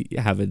maybe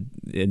have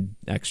an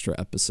extra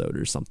episode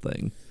or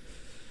something.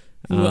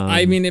 Well,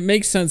 I mean, it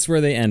makes sense where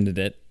they ended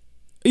it.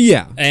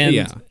 Yeah. And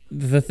yeah.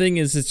 the thing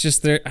is, it's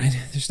just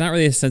there's not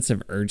really a sense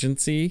of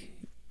urgency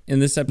in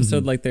this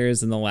episode like there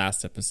is in the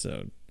last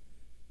episode.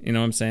 You know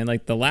what I'm saying?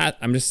 Like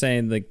I'm just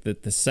saying like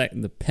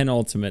the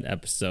penultimate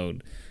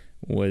episode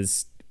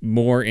was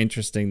more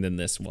interesting than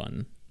this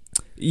one.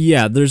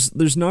 Yeah,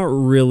 there's not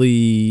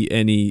really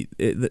any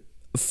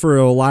for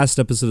a last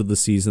episode of the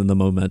season, the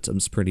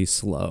momentum's pretty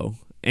slow.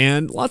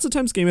 And lots of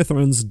times Game of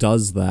Thrones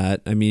does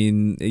that. I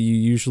mean, you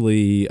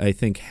usually, I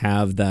think,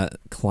 have that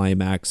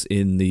climax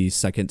in the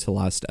second to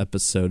last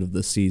episode of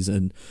the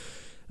season.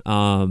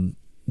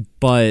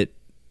 But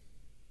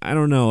I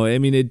don't know. I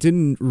mean, it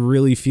didn't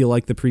really feel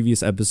like the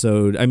previous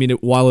episode. I mean,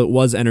 while it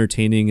was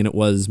entertaining and it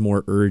was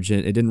more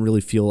urgent, it didn't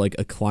really feel like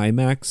a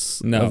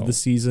climax of the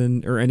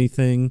season or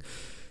anything.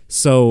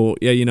 So,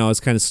 yeah, I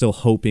was kind of still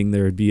hoping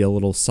there would be a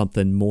little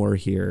something more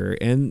here.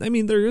 And, I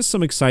mean, there is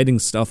some exciting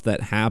stuff that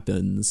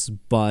happens,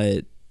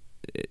 but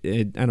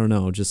I don't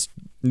know, just...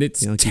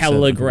 It's like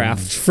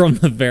telegraphed from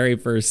the very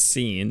first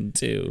scene,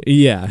 too.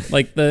 Yeah.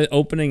 Like, the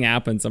opening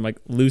happens, I'm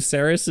like,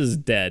 Lucerys is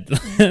dead.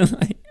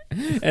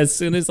 As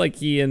soon as, like,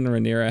 he and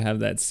Rhaenyra have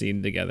that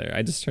scene together,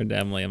 I just turned to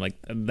Emily, I'm like,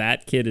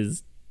 that kid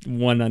is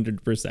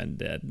 100%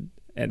 dead.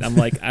 And I'm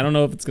like, I don't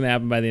know if it's going to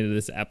happen by the end of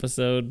this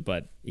episode,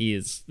 but he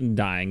is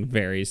dying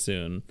very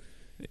soon.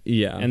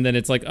 Yeah. And then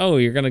it's like, oh,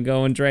 you're going to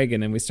go in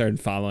Dragon. And we started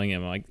following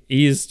him. I'm like,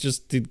 he's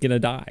just going to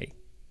die.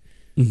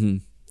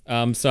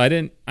 Mm-hmm.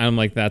 So I'm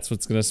like, that's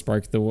what's going to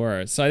spark the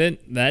war. So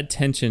that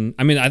tension,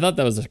 I mean, I thought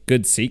that was a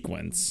good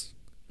sequence.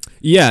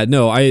 Yeah,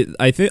 no,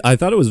 I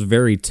thought it was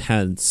very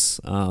tense.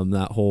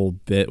 That whole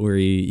bit where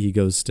he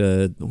goes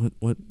to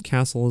what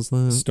castle is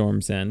that?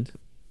 Storm's End.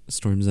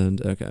 Storm's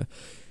End. Okay.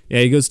 Yeah,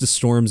 he goes to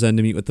Storm's End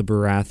to meet with the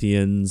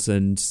Baratheons,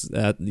 and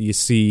you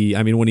see,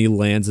 I mean, when he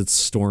lands, it's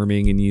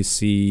storming, and you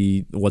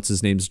see what's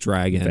his name's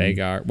dragon,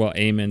 Vagar. Well,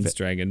 Aemon's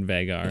dragon,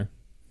 Vagar.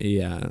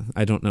 Yeah,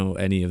 I don't know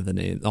any of the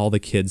names. All the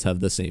kids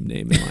have the same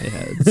name in my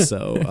head,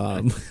 so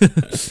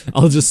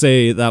I'll just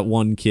say that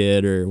one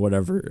kid or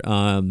whatever.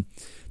 The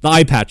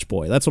Eye Patch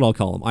Boy. That's what I'll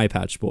call him, Eye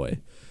Patch Boy.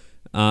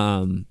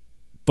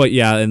 But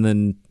yeah, and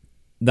then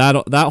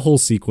that whole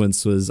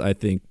sequence was, I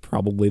think,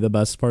 probably the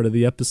best part of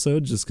the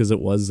episode, just because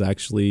it was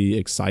actually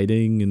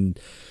exciting and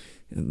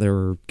there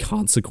were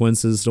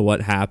consequences to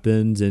what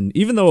happened, and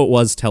even though it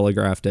was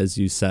telegraphed, as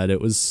you said,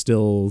 it was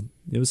still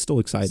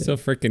exciting. So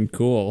freaking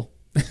cool.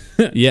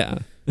 Yeah.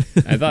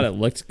 I thought it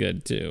looked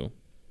good too.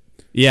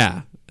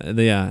 Yeah.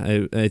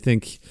 I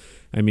think,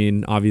 I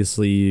mean,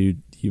 obviously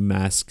you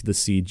mask the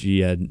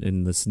CG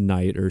in this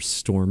night or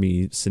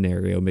stormy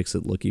scenario makes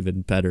it look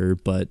even better,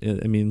 but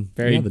I mean,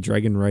 the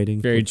dragon riding,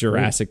 very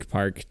Jurassic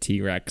Park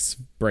T-Rex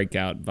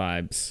breakout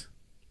vibes.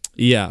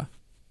 Yeah,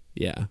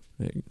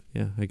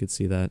 I could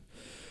see that.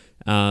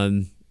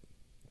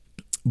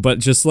 But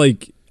just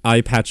like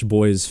Eye Patch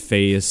Boy's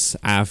face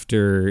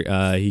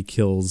after he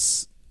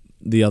kills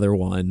the other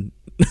one,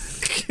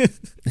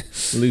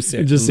 Luke,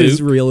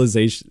 his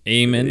realization.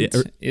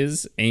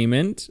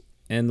 Aemond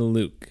and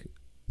Luke.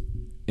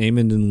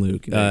 Aemond and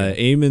Luke.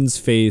 Aemond's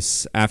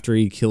face after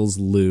he kills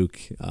Luke,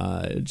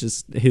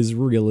 just his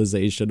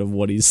realization of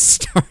what he's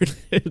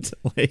started.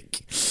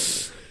 Like,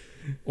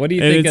 what do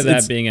you think of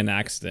that being an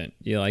accident?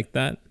 You like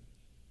that?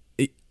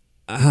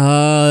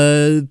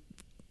 I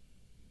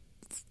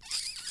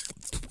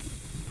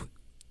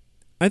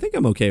think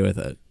I'm okay with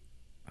it.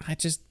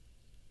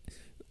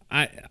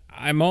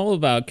 I'm all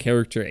about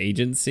character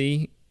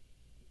agency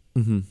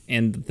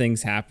and the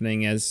things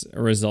happening as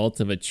a result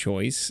of a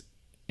choice.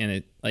 And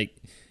it, like,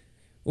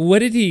 what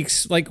did he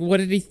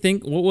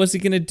think? What was he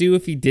going to do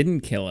if he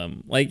didn't kill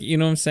him? Like, you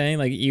know what I'm saying?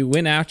 Like, you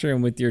went after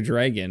him with your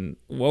dragon.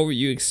 What were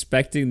you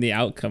expecting the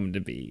outcome to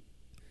be?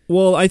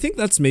 Well, I think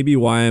that's maybe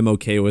why I'm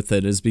okay with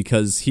it, is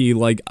because he,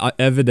 like,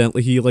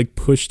 evidently he, like,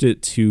 pushed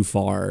it too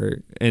far,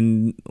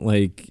 and,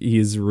 like,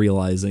 he's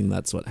realizing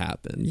that's what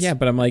happened. Yeah,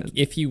 but I'm like,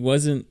 if he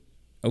wasn't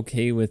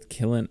okay with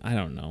killing, I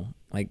don't know.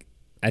 Like,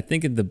 I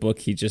think in the book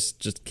he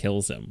just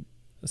kills him.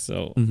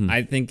 So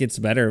I think it's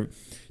better.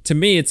 To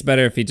me, it's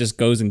better if he just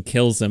goes and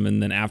kills him,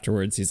 and then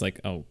afterwards he's like,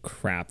 "Oh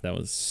crap, that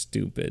was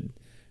stupid."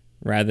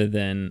 Rather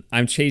than,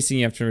 I'm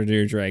chasing after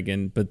your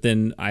dragon, but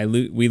then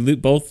we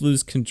both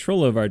lose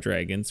control of our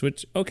dragons.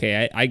 Which,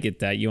 okay, I get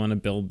that. You want to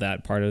build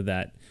that part of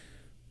that,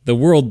 the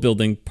world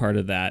building part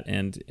of that,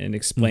 and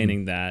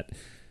explaining that,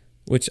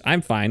 which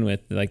I'm fine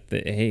with. Like,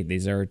 hey,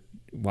 these are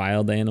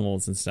wild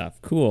animals and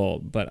stuff, cool.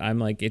 But I'm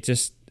like,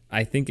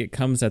 I think it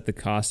comes at the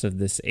cost of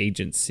this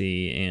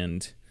agency,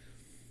 and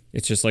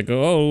it's just like,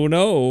 oh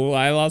no,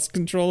 I lost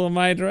control of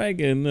my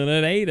dragon and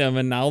it ate him,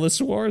 and now this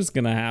war is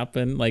gonna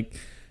happen. Like,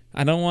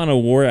 I don't want a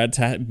war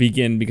to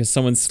begin because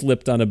someone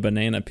slipped on a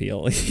banana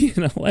peel. You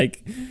know,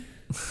 like,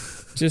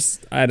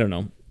 just, I don't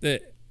know.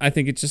 I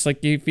think it's just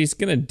like, if he's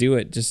gonna do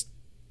it, just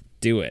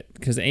do it,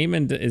 because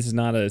Aemond is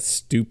not a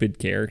stupid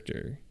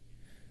character.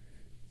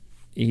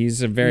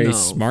 He's a very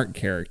smart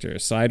character,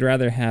 so I'd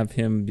rather have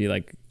him be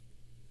like,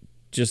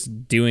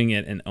 just doing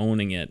it and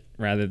owning it,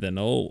 rather than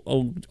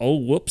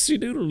whoopsie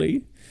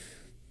doodly,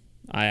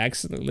 I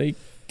accidentally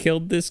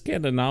killed this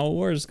kid and now a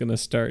war is gonna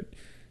start.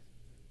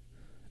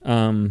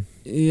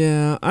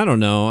 Yeah, I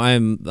don't know.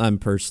 I'm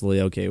personally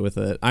okay with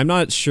it. I'm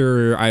not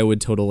sure I would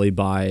totally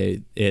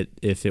buy it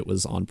if it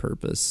was on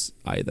purpose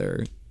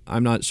either.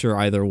 I'm not sure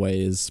either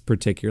way is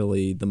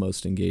particularly the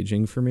most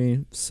engaging for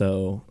me.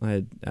 So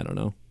I don't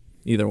know.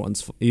 Either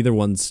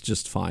one's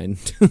just fine.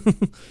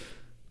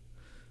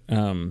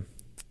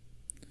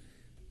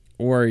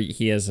 Or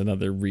he has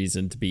another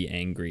reason to be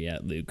angry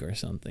at Luke or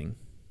something.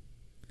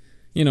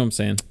 You know what I'm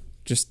saying?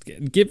 Just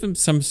give him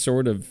some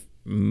sort of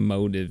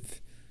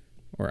motive,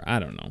 or I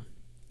don't know,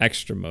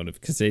 extra motive.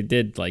 Because they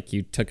did, like,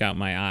 you took out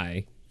my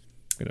eye.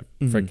 Gonna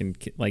freaking,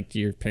 like,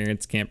 your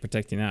parents can't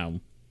protect you now.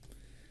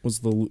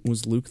 Was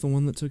Luke the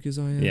one that took his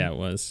eye out? Yeah, it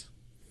was.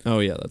 Oh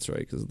yeah, that's right,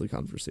 because of the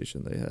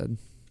conversation they had.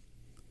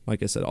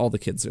 Like I said, all the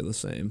kids are the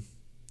same,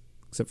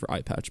 except for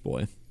Eye Patch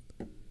Boy.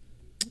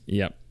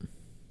 Yep.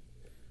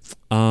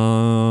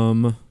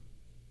 I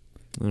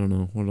don't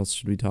know. What else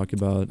should we talk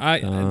about?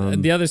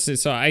 The other,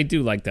 so I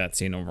do like that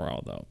scene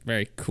overall, though.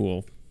 Very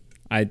cool.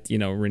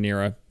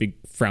 Rhaenyra,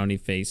 big frowny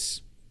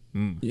face.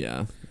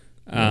 Yeah.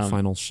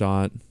 Final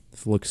shot.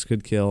 If looks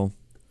could kill.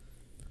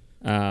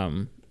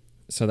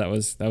 So that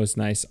was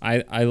nice.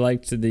 I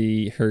liked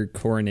her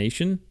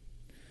coronation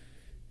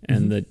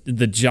and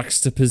the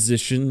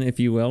juxtaposition, if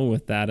you will,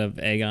 with that of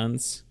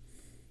Aegon's.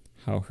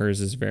 How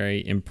hers is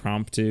very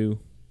impromptu,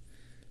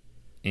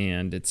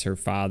 and it's her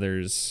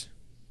father's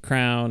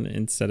crown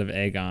instead of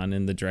Aegon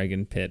in the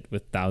dragon pit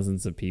with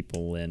thousands of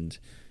people, and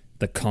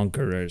the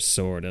conqueror's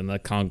sword and the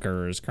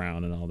conqueror's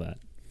crown and all that.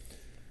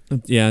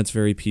 Yeah, it's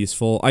very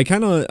peaceful. I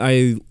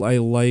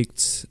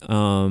liked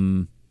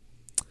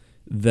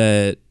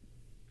that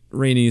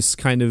Rhaenys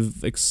kind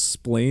of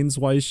explains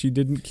why she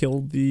didn't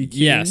kill the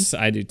king. Yes,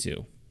 I do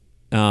too.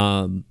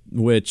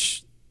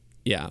 Which,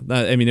 yeah,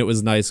 it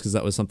was nice because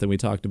that was something we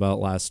talked about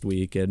last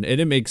week, and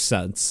it makes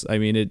sense. I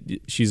mean,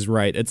 she's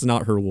right. It's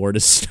not her war to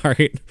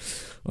start.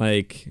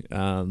 Like,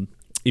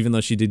 even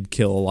though she did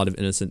kill a lot of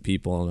innocent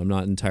people, and I'm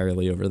not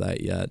entirely over that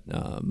yet.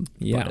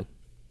 Yeah.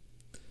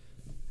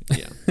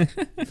 Yeah.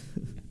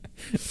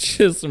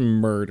 Just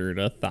murdered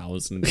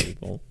 1,000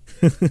 people.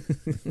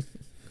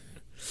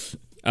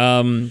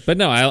 But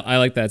no, I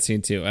like that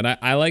scene too. And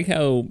I like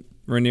how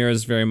Rhaenyra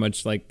is very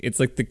much like, it's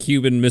like the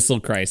Cuban Missile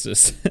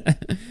Crisis.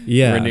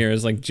 Yeah. Rhaenyra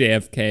is like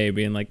JFK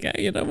being like, yeah,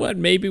 you know what?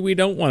 Maybe we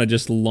don't want to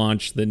just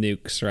launch the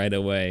nukes right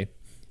away.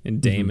 And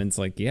Daemon's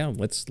like, yeah,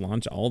 let's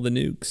launch all the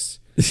nukes.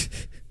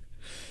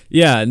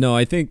 Yeah, no,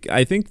 I think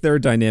their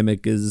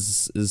dynamic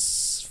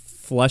is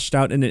fleshed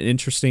out in an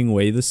interesting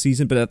way this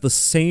season, but at the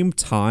same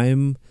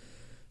time,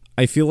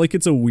 I feel like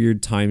it's a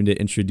weird time to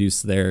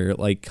introduce their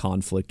like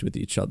conflict with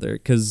each other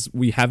because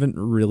we haven't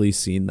really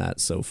seen that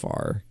so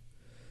far.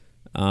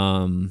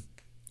 And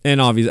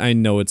obviously, I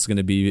know it's going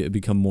to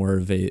become more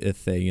of a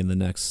thing in the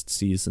next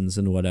seasons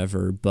and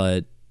whatever,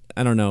 but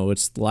I don't know.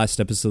 It's the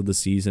last episode of the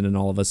season, and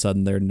all of a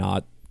sudden they're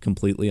not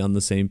completely on the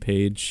same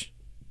page.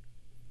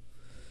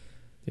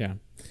 Yeah.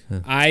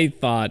 I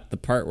thought the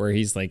part where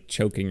he's like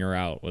choking her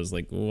out was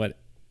like, what?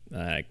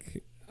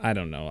 I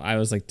don't know. I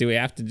was like, do we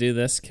have to do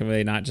this? Can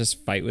we not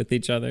just fight with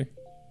each other?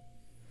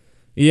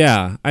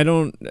 Yeah,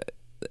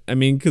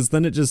 because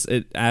then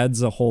it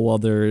adds a whole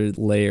other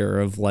layer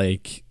of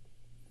like,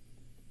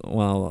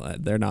 well,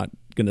 they're not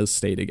going to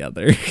stay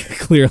together,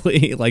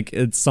 clearly. Like,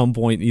 at some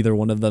point, either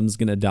one of them's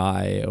going to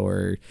die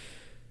or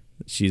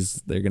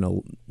they're going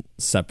to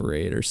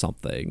separate or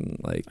something.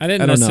 Like, I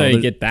didn't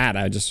necessarily get that.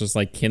 I just was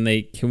like, can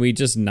we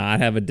just not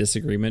have a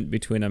disagreement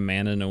between a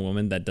man and a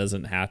woman that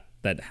doesn't have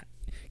that?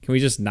 Can we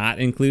just not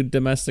include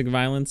domestic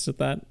violence with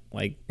that?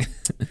 Like, it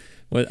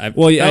felt like it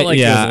was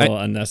a little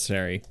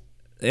unnecessary.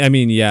 I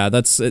mean, yeah,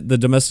 that's the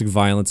domestic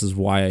violence is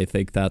why I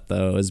think that,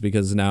 though, is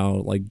because now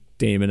like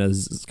Daemon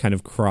has kind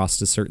of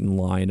crossed a certain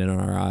line in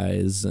our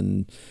eyes,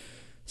 and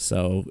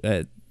so.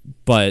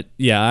 But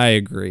yeah, I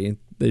agree.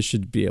 They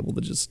should be able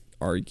to just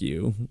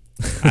argue.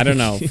 I don't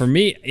know. For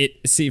me,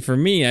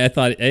 I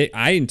thought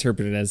I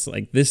interpreted it as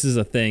like this is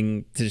a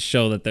thing to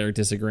show that they're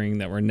disagreeing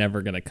that we're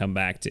never going to come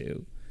back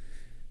to.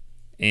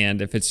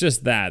 And if it's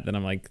just that, then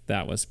I'm like,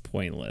 that was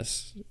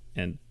pointless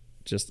and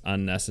just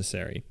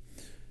unnecessary.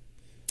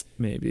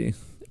 Maybe.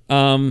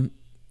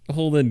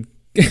 Holden,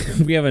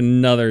 we have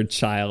another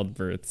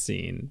childbirth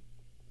scene.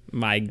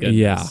 My goodness.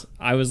 Yeah.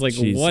 I was like,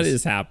 Jesus. What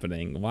is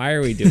happening? Why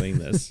are we doing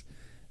this?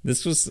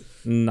 This was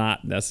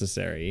not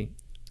necessary.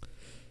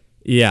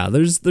 Yeah,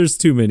 there's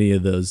too many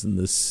of those in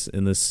this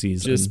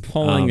season. Just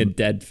pulling a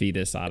dead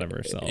fetus out of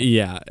herself.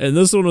 Yeah, and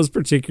this one was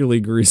particularly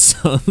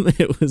gruesome.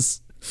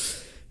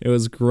 It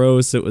was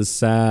gross. It was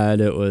sad.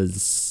 It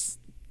was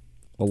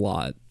a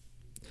lot.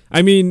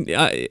 I mean,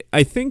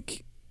 I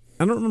think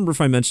I don't remember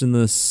if I mentioned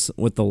this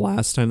with the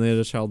last time they had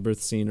a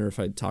childbirth scene or if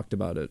I talked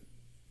about it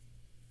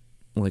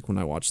like when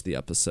I watched the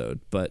episode,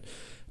 but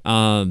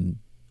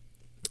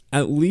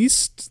at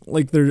least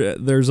like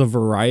there's a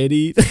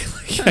variety.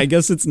 I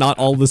guess it's not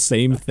all the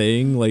same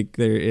thing. Like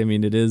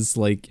it is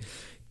like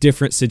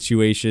different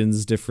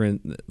situations,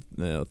 different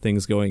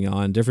things going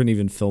on, different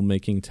even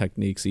filmmaking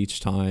techniques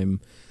each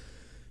time.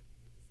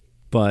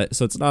 But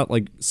so it's not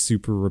like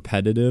super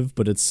repetitive,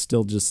 but it's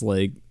still just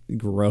like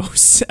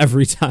gross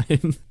every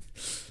time.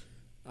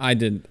 I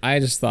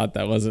just thought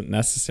that wasn't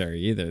necessary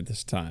either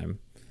this time.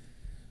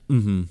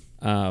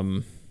 Mm-hmm.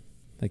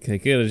 Like they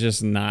could have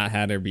just not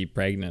had her be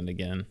pregnant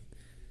again.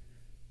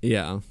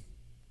 Yeah.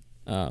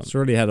 She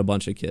already had a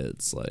bunch of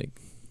kids, like,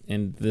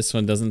 and this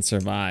one doesn't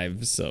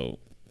survive. So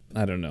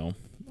I don't know.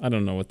 I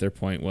don't know what their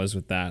point was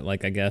with that.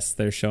 Like, I guess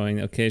they're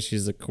showing, okay,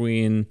 she's a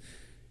queen.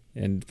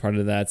 And part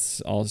of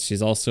that's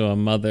she's also a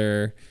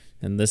mother,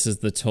 and this is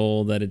the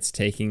toll that it's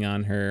taking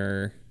on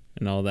her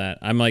and all that.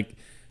 I'm like,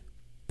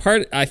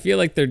 I feel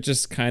like they're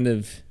just kind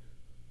of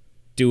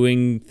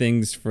doing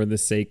things for the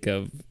sake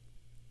of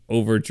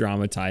over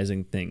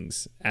dramatizing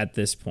things at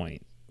this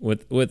point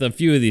with a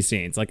few of these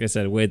scenes. Like I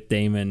said, with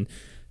Daemon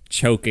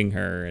choking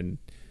her and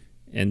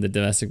the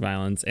domestic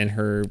violence and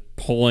her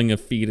pulling a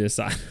fetus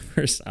out of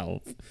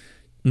herself,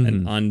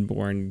 an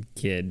unborn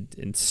kid,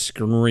 and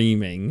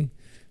screaming.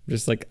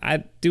 Just like,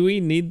 do we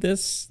need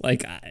this?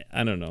 Like,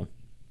 I don't know.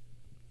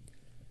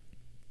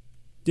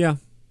 Yeah,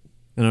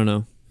 I don't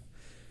know.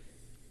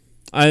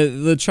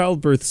 The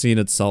childbirth scene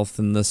itself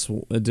in this,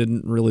 it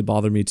didn't really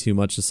bother me too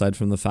much, aside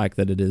from the fact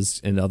that it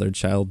is another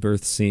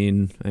childbirth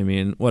scene. I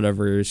mean,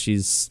 whatever.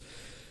 It's,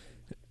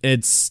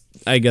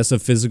 I guess, a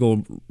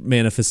physical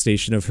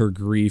manifestation of her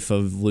grief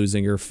of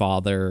losing her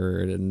father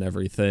and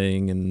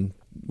everything, and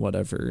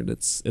whatever.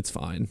 It's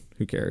fine.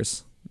 Who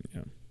cares?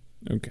 Yeah.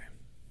 Okay.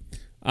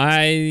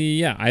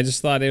 I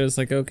just thought it was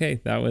like,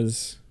 okay,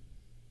 that's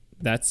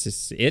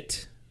just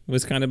it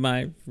was kind of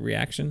my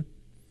reaction.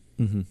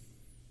 Mm-hmm.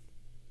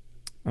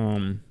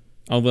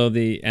 Although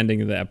the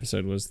ending of the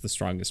episode was the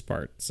strongest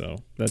part, so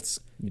that's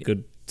a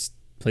good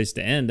place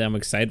to end. I'm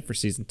excited for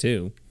season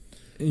 2.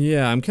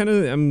 Yeah, I'm kind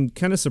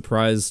of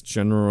surprised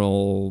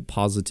general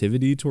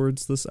positivity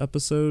towards this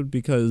episode,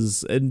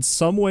 because in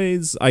some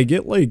ways I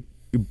get like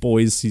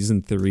Boys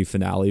season 3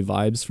 finale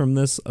vibes from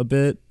this a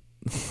bit.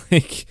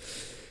 Like,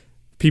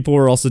 people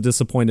were also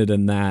disappointed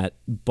in that,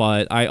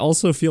 but I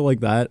also feel like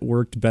that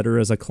worked better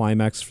as a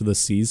climax for the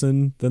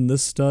season than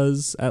this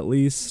does, at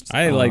least.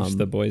 I liked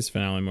the Boys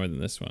finale more than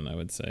this one, I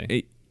would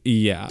say.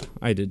 Yeah,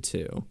 I did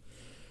too.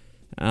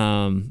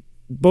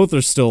 Both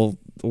are still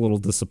a little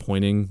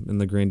disappointing in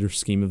the grander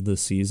scheme of the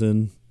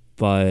season,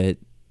 but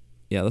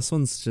yeah, this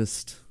one's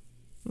just,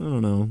 I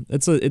don't know.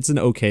 It's an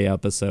okay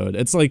episode.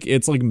 It's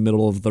like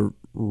middle of the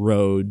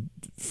road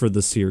for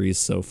the series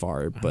so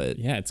far, but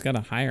yeah, it's got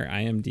a higher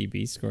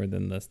IMDb score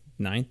than the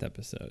 9th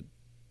episode.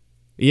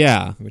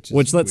 Yeah, which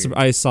that's weird.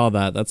 I saw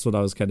that. That's what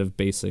I was kind of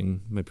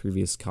basing my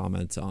previous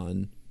comment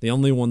on. The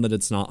only one that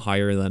it's not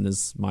higher than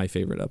is my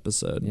favorite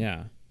episode.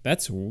 Yeah,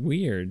 that's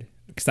weird.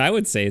 Because I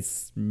would say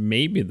it's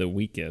maybe the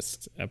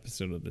weakest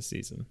episode of the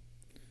season.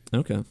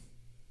 Okay.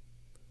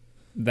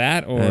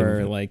 That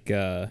or like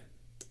the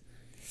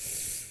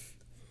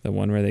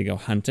one where they go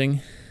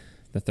hunting,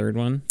 the third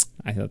one.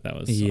 I thought that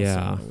was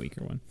also a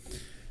weaker one.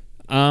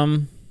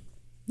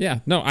 Yeah,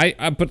 no,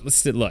 but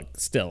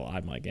still,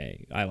 I'm like,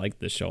 hey, I like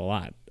this show a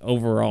lot.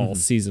 Overall,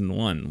 season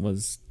 1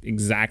 was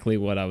exactly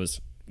what I was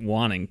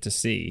wanting to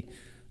see.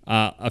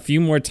 A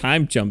few more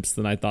time jumps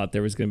than I thought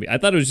there was going to be. I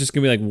thought it was just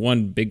going to be like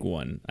one big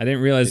one. I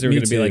didn't realize there were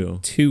going to be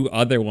like 2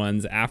 other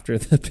ones after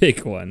the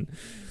big one.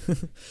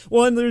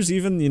 Well, and there's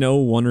even,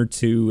 1 or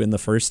 2 in the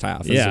first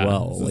half as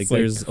well. So like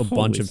there's a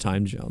bunch of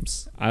time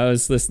jumps. I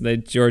was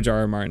listening. George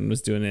R.R. Martin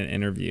was doing an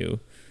interview,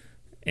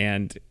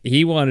 and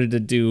he wanted to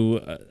do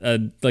a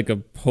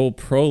whole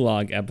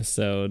prologue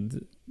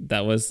episode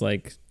that was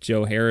like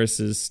Joe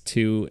Harris's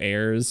 2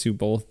 heirs who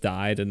both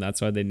died, and that's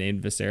why they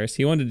named Viserys.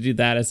 He wanted to do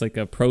that as like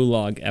a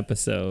prologue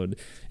episode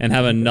and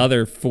have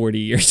another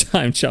 40-year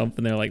time jump,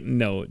 and they're like,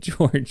 no,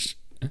 George.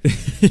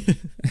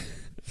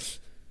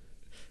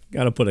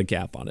 Got to put a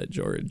cap on it,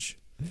 George.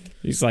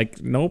 He's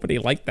like, nobody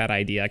liked that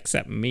idea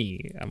except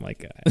me. I'm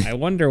like, I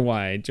wonder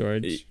why,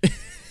 George.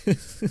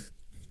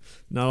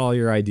 Not all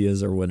your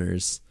ideas are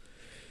winners.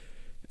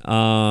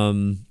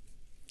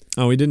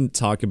 Oh, we didn't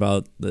talk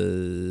about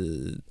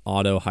the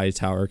Otto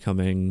Hightower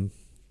coming.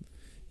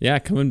 Yeah,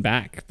 coming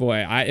back.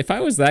 Boy, if I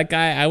was that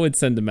guy, I would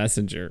send a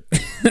messenger.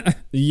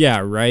 Yeah,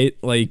 right?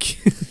 Like,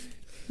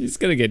 he's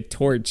going to get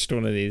torched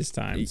one of these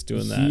times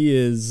doing that. He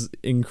is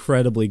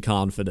incredibly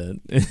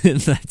confident in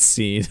that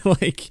scene.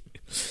 Like,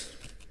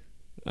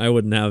 I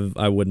wouldn't have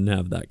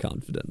that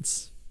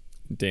confidence.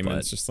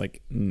 Damon's just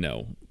like,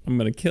 no, I'm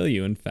going to kill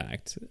you, in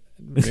fact.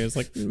 He was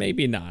like,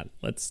 maybe not.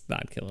 Let's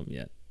not kill him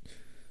yet.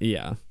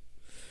 Yeah.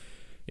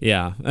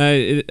 Yeah,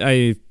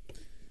 I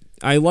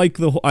like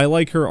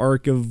her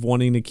arc of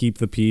wanting to keep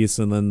the peace,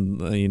 and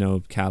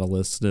then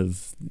catalyst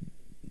of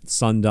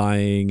son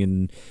dying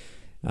and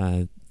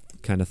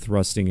kind of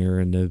thrusting her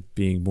into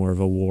being more of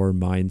a war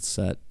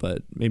mindset.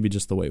 But maybe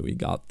just the way we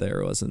got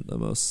there wasn't the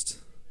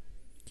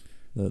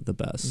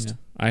best. Yeah.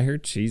 I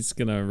heard she's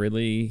gonna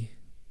really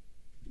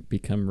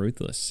become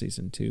ruthless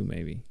season 2,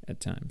 maybe at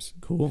times.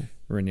 Cool.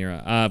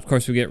 Rhaenyra. Of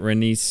course, we get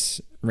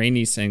Rhaenys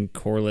and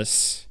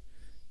Corlys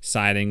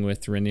siding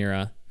with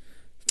Rhaenyra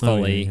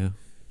fully,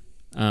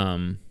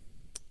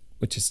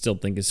 which I still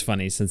think is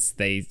funny, since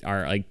they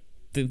are like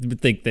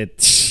think that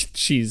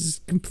she's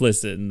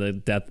complicit in the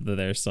death of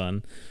their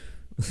son.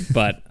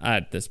 But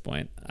at this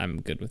point, I'm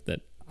good with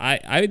it.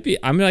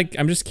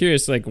 I'm just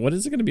curious, like, what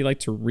is it going to be like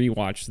to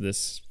rewatch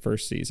this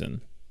first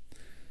season?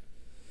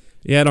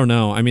 Yeah, I don't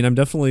know. I mean, I'm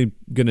definitely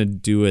gonna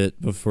do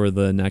it before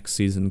the next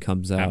season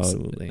comes out.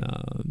 Absolutely.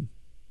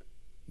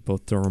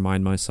 Both to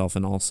remind myself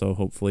and also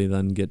hopefully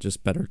then get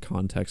just better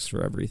context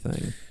for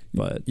everything.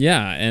 But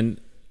yeah, and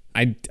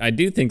I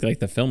do think like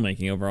the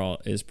filmmaking overall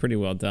is pretty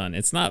well done.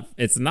 It's not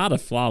a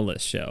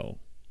flawless show.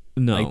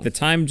 No. Like, the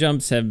time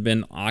jumps have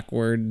been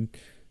awkward.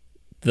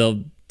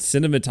 The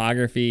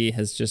cinematography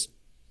has just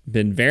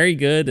been very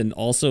good and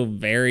also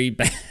very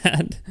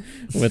bad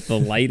with the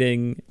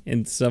lighting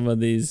in some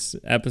of these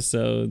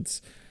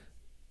episodes.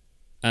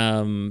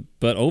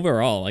 But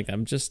overall, like,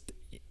 I'm just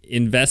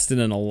invested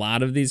in a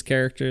lot of these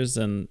characters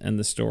and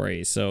the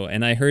story. So,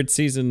 and I heard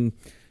season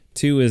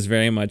 2 is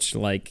very much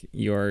like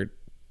your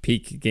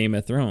peak Game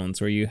of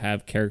Thrones, where you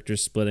have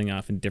characters splitting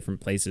off in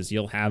different places.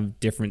 You'll have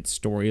different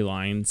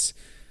storylines.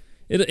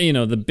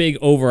 The big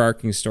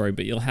overarching story,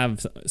 but you'll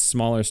have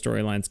smaller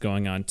storylines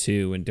going on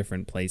too in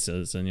different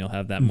places, and you'll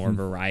have that more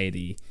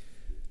variety.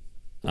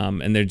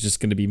 And they're just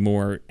going to be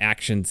more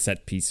action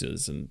set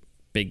pieces and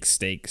big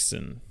stakes.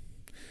 And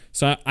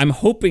so I'm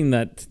hoping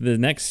that the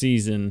next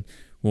season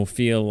will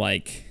feel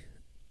like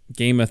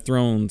Game of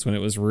Thrones when it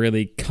was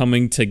really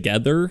coming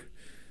together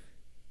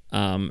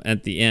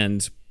at the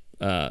end,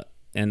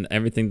 and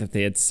everything that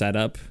they had set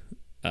up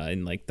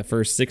in like the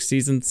first 6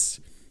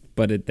 seasons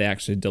but they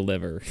actually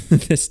deliver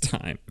this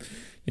time,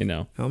 you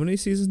know. How many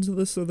seasons of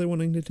this are they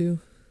wanting to do?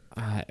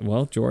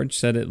 Well, George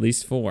said at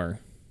least 4.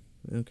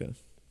 Okay.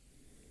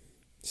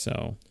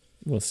 So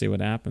we'll see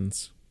what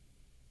happens.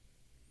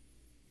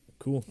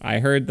 Cool. I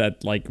heard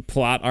that like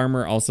plot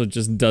armor also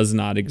just does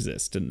not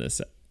exist in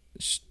this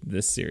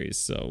series,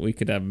 so we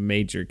could have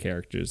major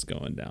characters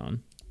going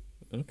down.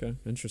 Okay,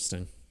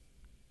 interesting.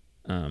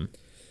 Um,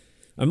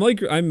 I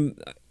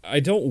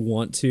don't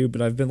want to,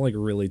 but I've been like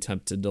really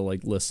tempted to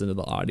like listen to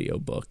the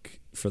audiobook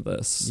for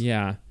this.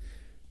 yeah.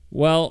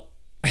 Well,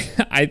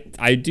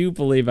 I do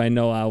believe I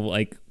know how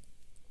like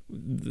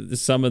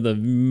some of the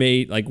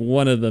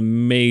one of the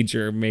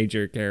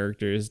major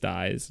characters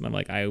dies, and I'm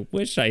like, I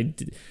wish I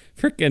did.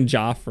 Frickin'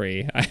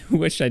 Joffrey, I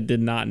wish I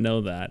did not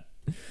know that.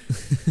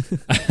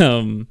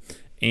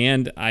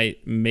 And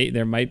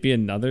there might be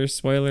another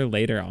spoiler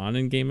later on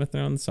in Game of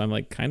Thrones, so I'm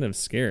like kind of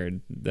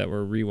scared that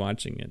we're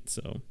rewatching it.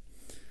 So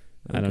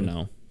I don't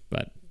know,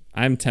 but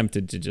I'm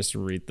tempted to just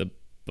read the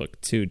book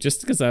too,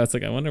 just because I was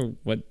like, I wonder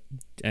what.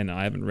 And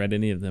I haven't read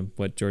any of them.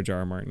 What George R.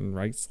 R. Martin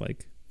writes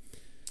like.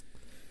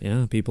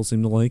 Yeah, people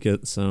seem to like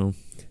it. So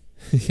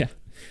yeah,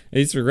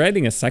 he's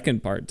writing a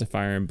second part to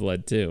Fire and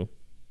Blood too.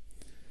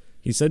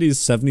 He said he's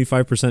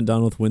 75%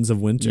 done with Winds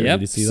of Winter. Yep,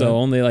 Did you see so that?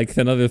 only like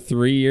another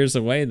 3 years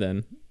away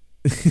then.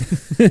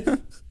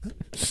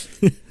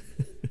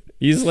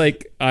 He's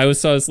like, I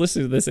was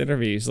listening to this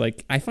interview. He's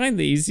like, I find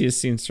the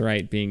easiest scenes to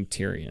write being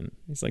Tyrion.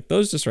 He's like,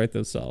 those just write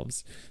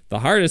themselves. The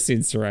hardest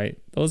scenes to write,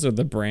 those are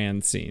the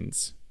Bran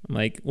scenes. I'm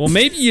like, well,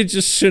 maybe you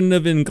just shouldn't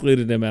have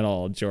included him at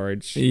all,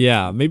 George.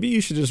 Yeah, maybe you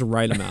should just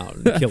write him out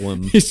and kill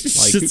him. You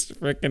should just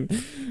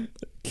freaking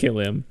kill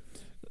him.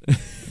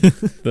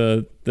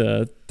 The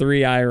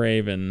 3-eye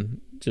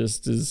Raven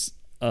just is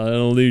an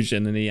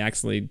illusion, and he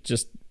actually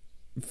just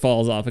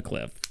falls off a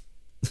cliff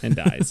and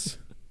dies.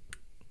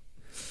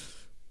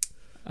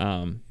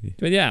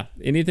 But yeah,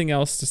 anything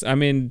else?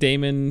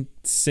 Damon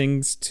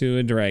sings to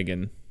a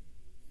dragon.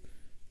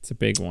 It's a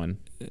big one.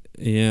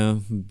 Yeah,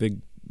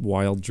 big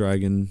wild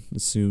dragon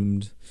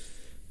assumed.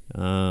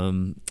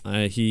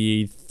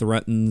 He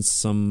threatens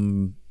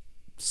some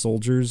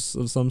soldiers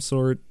of some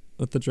sort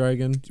with the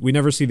dragon. We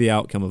never see the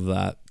outcome of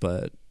that,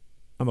 but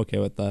I'm okay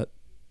with that.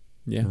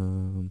 Yeah.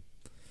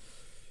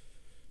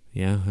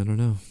 Yeah, I don't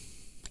know.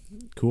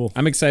 Cool.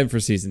 I'm excited for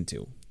season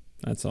 2.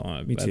 That's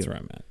all. That's too. where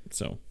I'm at.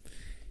 So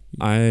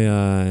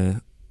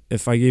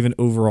if I gave an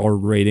overall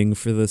rating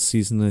for this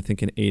season, I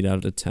think an 8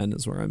 out of 10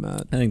 is where I'm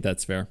at. I think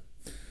that's fair.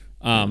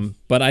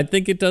 But I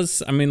think it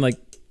does. I mean, like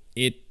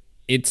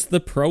it's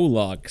the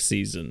prologue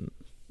season,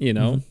 you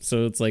know? Mm-hmm.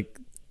 So it's like,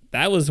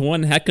 that was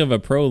one heck of a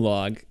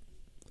prologue.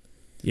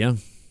 Yeah.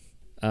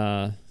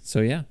 So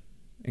yeah,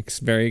 it's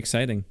very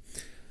exciting.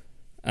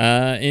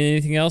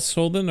 Anything else,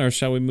 Holden, or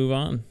shall we move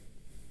on?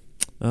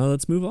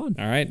 Let's move on.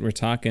 All right, we're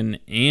talking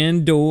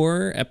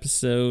Andor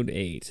episode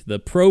 8, the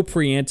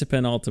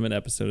pre-antepenultimate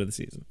episode of the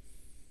season.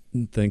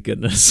 Thank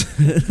goodness.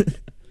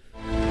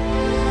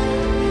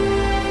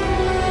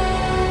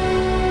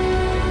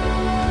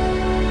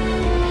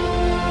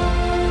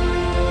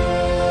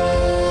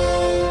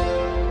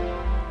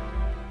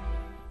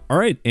 All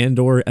right,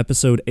 Andor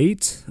episode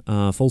 8.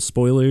 Full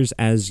spoilers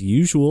as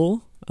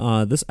usual.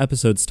 This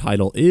episode's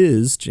title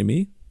is,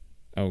 Jimmy.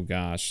 Oh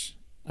gosh.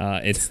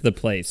 It's the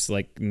place,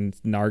 like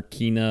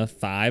Narkina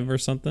 5 or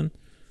something.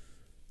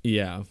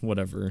 Yeah,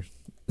 whatever.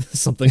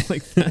 Something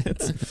like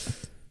that.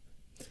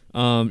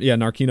 Yeah,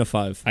 Narkina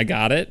 5. I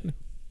got it.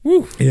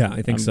 Woo. Yeah,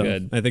 I think so.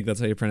 Good. I think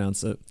that's how you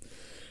pronounce it.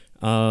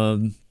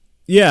 So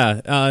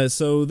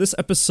this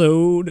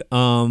episode,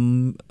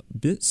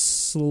 bit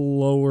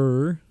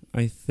slower,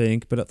 I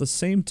think, but at the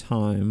same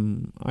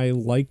time, I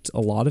liked a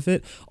lot of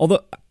it.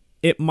 Although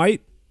it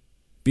might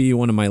be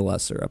one of my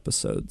lesser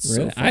episodes.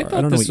 Really? So far. I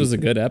thought this was a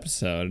good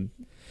episode.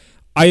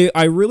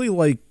 I really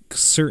like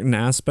certain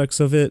aspects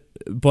of it,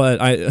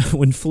 but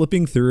when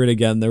flipping through it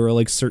again, there were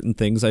like certain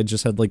things I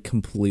just had like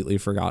completely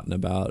forgotten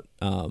about.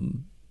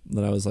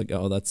 That I was like,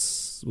 oh,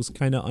 was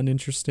kind of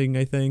uninteresting,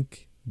 I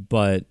think.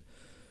 But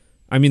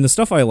I mean, the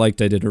stuff I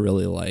liked, I didn't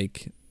really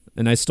like,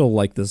 and I still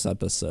like this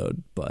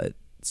episode, but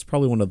it's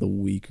probably one of the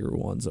weaker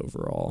ones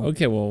overall.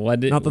 Okay, well,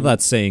 not that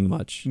that's saying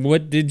much.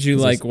 What did you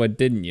like? What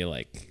didn't you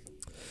like?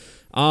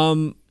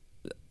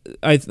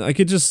 I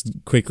could just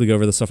quickly go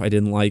over the stuff I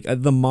didn't like.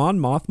 The Mon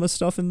Mothma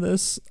stuff in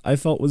this, I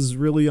felt was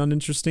really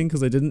uninteresting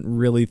because I didn't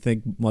really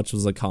think much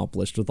was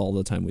accomplished with all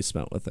the time we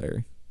spent with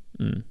her.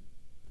 Mm.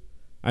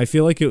 I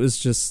feel like it was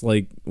just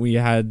like we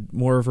had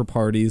more of her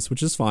parties,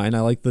 which is fine.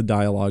 I like the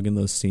dialogue in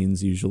those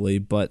scenes usually,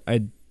 but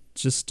I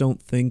just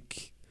don't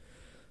think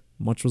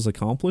much was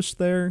accomplished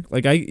there.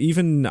 Like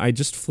I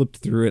just flipped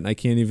through it and I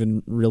can't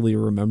even really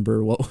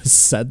remember what was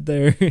said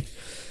there.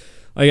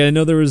 Like I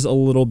know there was a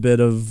little bit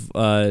of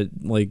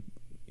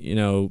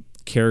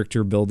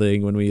character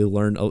building when we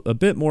learned a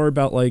bit more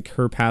about like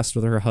her past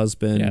with her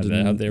husband.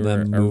 Yeah, and they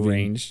were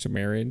arranged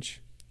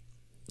marriage.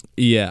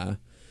 Yeah.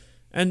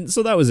 And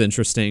so that was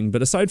interesting.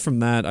 But aside from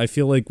that, I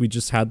feel like we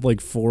just had like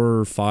 4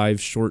 or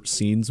 5 short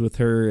scenes with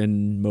her,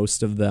 and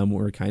most of them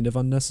were kind of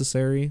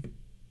unnecessary.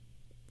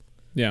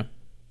 Yeah.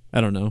 I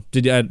don't know.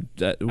 Did you? I think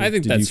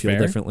did that's you feel fair.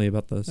 differently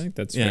about this? I think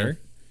that's fair.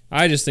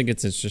 I just think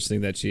it's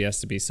interesting that she has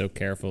to be so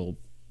careful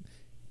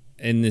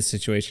in these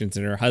situations,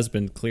 and her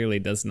husband clearly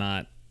does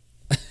not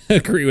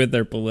agree with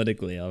her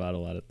politically about a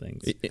lot of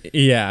things.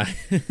 Yeah.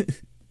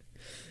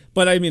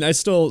 But I mean,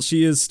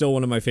 she is still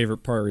one of my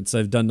favorite parts.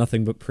 I've done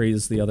nothing but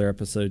praise the other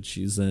episodes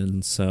she's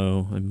in,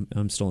 so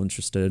I'm still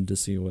interested to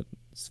see what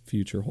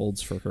future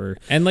holds for her.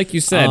 And like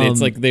you said,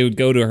 it's like they would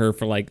go to her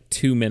for like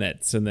 2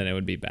 minutes and then it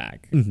would be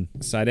back.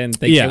 Mm-hmm. So I didn't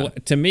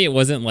think, to me, it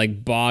wasn't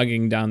like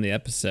bogging down the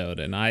episode.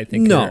 And I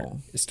think her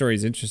story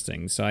is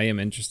interesting. So I am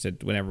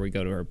interested whenever we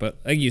go to her. But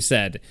like you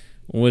said,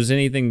 was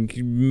anything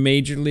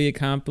majorly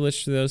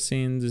accomplished through those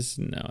scenes?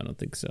 No, I don't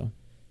think so.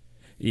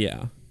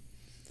 Yeah.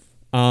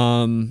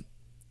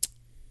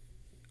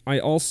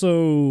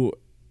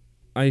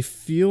 I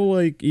feel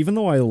like even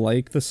though I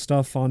like the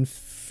stuff on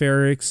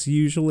Ferrix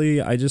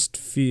usually, I just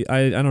feel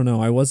I don't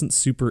know, I wasn't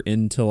super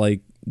into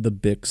like the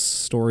Bix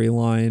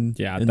storyline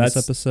in this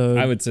episode.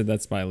 I would say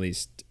that's my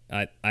least.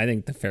 I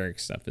think the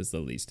Ferrix stuff is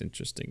the least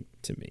interesting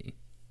to me.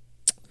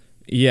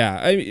 Yeah,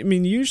 I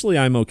mean usually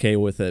I'm okay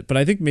with it, but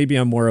I think maybe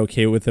I'm more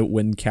okay with it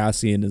when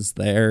Cassian is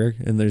there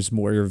and there's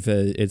more of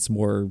it's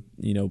more,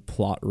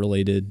 plot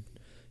related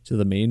to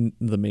the main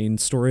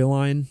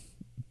storyline.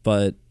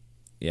 But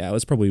yeah, it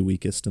was probably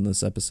weakest in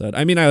this episode.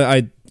 I mean,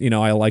 I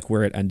like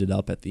where it ended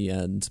up at the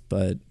end,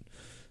 but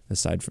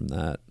aside from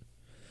that,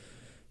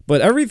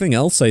 but everything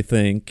else I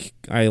think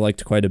I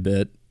liked quite a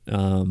bit.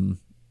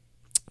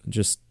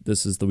 Just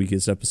this is the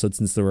weakest episode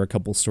since there were a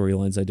couple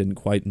storylines I didn't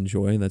quite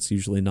enjoy. That's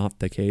usually not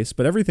the case,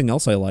 but everything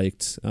else I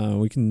liked.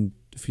 We can,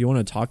 if you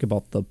want to talk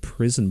about the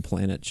prison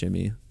planet,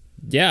 Jimmy.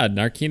 Yeah,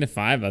 Narkina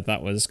 5 I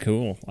thought was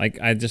cool. Like,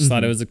 I just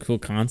thought it was a cool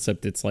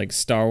concept. It's like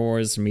Star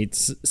Wars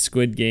meets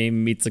Squid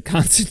Game meets a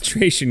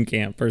concentration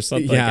camp or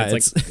something. Yeah,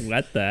 it's like,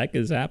 what the heck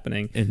is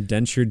happening?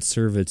 Indentured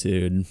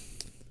servitude.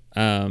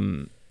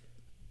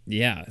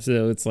 Yeah,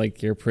 so it's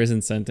like your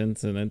prison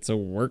sentence and it's a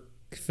work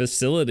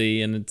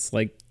facility and it's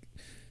like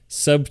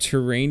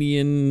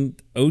subterranean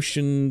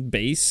ocean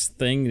base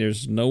thing.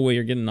 There's no way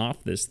you're getting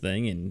off this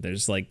thing, and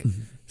there's like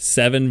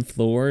 7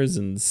 floors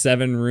and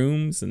 7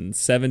 rooms and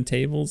 7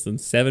 tables and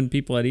 7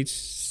 people at each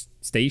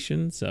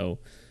station. So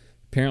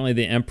apparently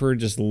the Emperor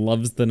just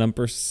loves the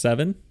number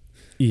 7.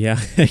 Yeah,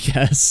 I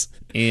guess.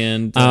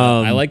 And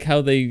I like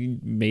how they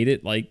made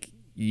it like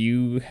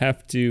you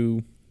have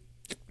to,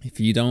 if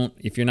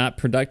you're not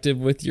productive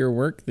with your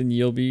work, then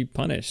you'll be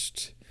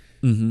punished.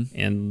 Mm-hmm.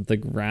 And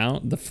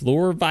the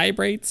floor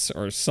vibrates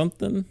or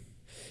something.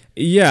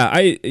 Yeah,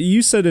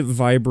 you said it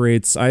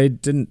vibrates. I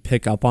didn't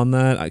pick up on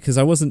that because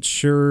I wasn't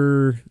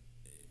sure.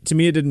 To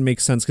me, it didn't make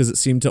sense because it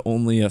seemed to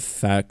only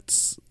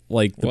affect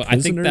like the prisoners.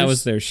 I think that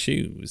was their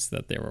shoes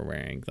that they were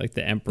wearing. Like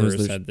the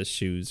Emperors had the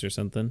shoes or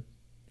something.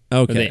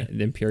 Okay, or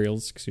the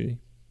Imperials, excuse me.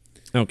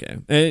 Okay,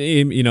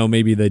 and,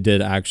 maybe they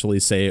did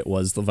actually say it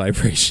was the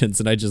vibrations,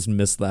 and I just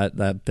missed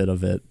that bit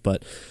of it.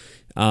 But,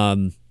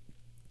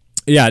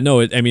 yeah, no,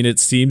 it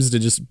seems to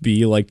just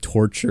be like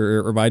torture.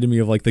 It reminded me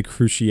of like the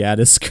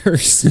Cruciatus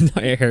curse in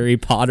Harry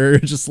Potter,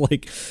 just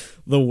like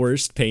the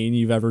worst pain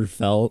you've ever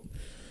felt.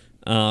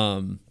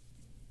 But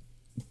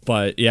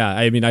yeah,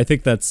 I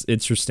think that's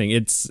interesting.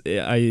 It's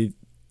a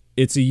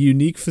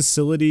unique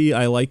facility.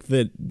 I like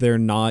that they're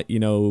not,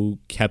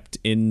 kept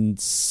in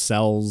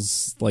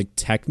cells like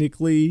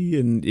technically,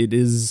 and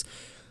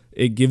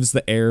it gives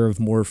the air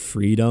of more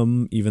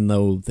freedom, even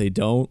though they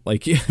don't.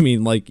 Like,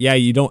 yeah,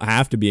 you don't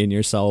have to be in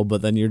your cell,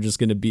 but then you're just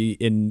going to be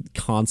in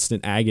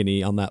constant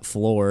agony on that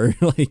floor.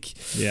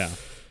 Like, yeah.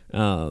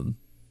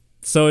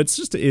 So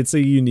it's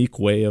a unique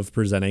way of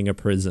presenting a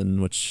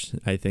prison, which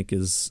I think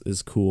is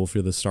cool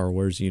for the Star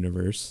Wars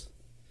universe.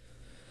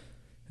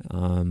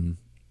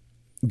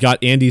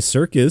 Got Andy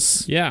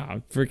Serkis. Yeah,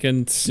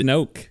 freaking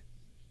Snoke,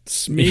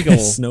 Smeagol,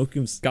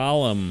 Snoke,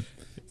 Gollum,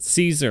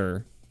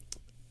 Caesar.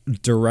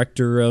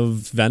 Director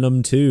of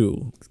Venom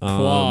 2.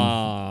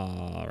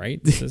 Claw, right?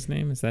 Is his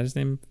name? Is that his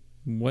name?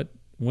 What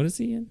is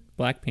he in?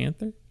 Black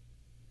Panther?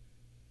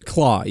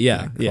 Claw,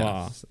 yeah.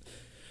 Claw.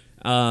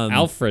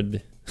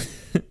 Alfred.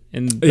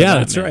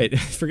 That's right. I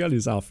forgot he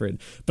was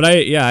Alfred. But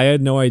I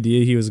had no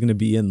idea he was going to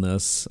be in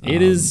this.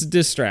 It is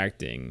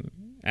distracting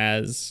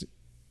as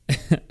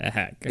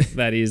heck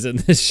that he's in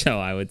this show,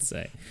 I would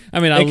say. I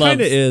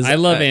love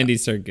Andy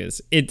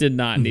Serkis. It did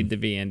not need to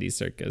be Andy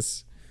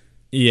Serkis.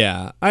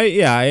 Yeah, I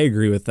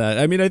agree with that.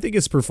 I think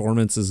his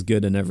performance is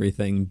good and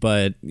everything,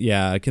 but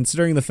yeah,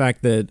 considering the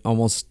fact that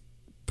almost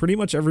pretty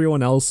much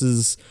everyone else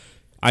is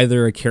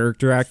either a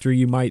character actor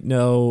you might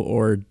know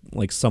or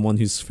like someone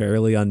who's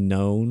fairly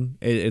unknown,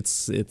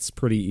 it's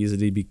pretty easy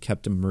to be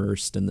kept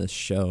immersed in this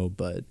show.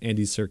 But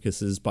Andy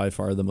Serkis is by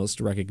far the most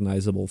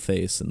recognizable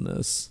face in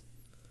this.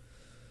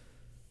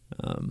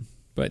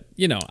 But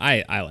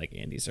I like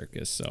Andy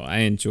Serkis, so I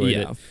enjoyed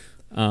it.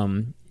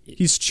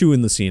 He's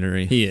chewing the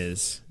scenery. He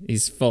is.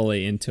 He's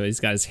fully into it. He's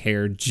got his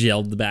hair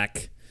gelled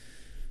back.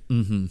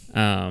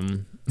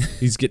 Mm-hmm.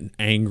 He's getting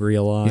angry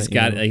a lot. He's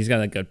got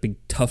like a big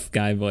tough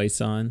guy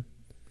voice on.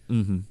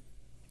 Mm-hmm.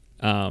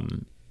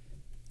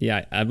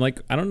 Yeah, I'm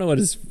like, I don't know what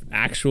his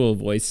actual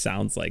voice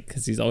sounds like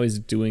because he's always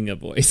doing a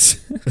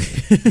voice.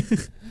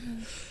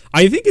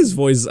 I think his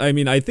voice,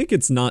 I think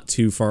it's not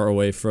too far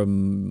away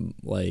from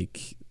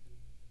like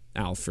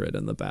Alfred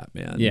and the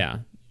Batman. Yeah.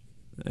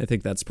 I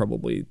think that's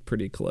probably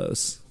pretty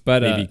close.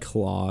 But maybe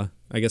Claw.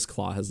 I guess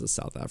Claw has a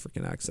South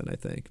African accent, I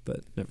think, but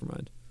never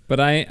mind. But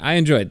I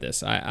enjoyed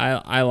this.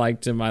 I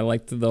liked him. I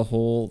liked the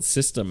whole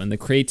system and the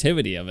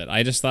creativity of it.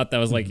 I just thought that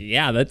was like,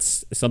 yeah,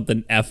 that's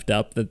something effed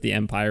up that the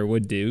Empire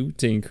would do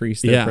to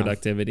increase their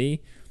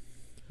productivity.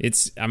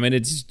 It's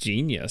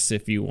genius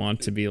if you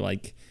want to be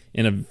like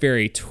in a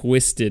very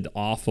twisted,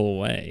 awful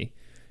way.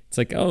 It's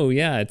like, oh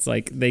yeah, it's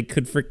like they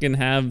could freaking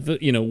have,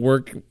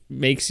 work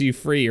makes you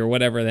free or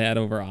whatever they had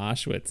over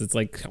Auschwitz. It's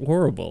like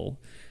horrible.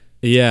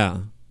 Yeah.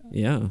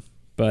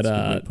 But that's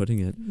a good way of putting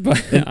it.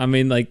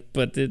 But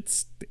but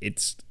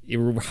it's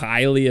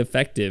highly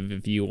effective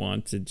if you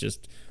want to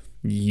just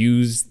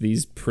use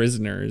these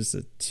prisoners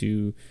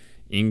to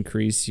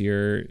increase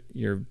your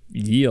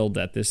yield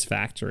at this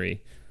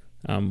factory.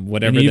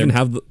 Whatever and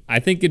even I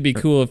think it'd be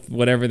cool if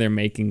whatever they're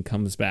making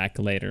comes back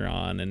later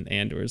on and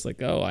Andor's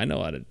like, oh, I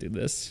know how to do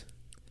this.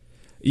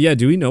 Yeah,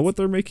 do we know what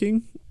they're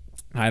making?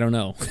 I don't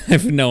know. I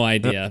have no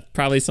idea.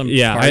 Probably some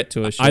part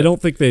to a ship. I don't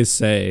think they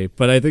say,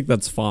 but I think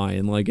that's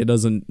fine. Like, it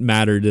doesn't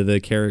matter to the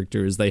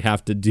characters. They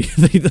have to do,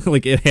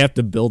 they have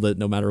to build it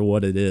no matter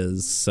what it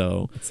is.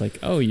 So it's like,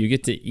 oh, you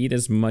get to eat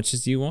as much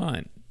as you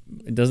want.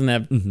 It doesn't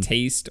have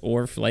taste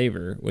or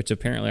flavor, which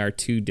apparently are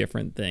two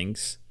different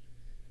things.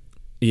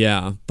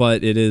 Yeah,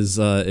 but it is,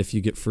 if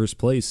you get first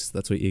place,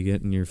 that's what you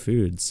get in your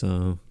food.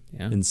 So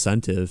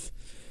incentive.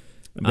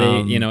 They,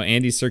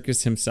 Andy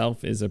Serkis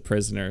himself is a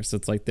prisoner, so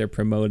it's like they're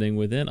promoting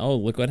within. Oh,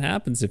 look what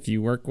happens if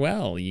you work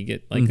well. You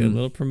get like a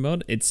little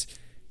promote. It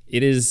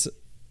is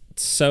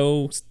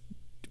so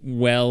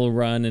well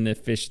run and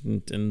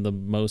efficient in the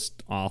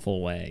most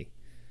awful way.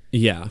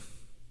 Yeah.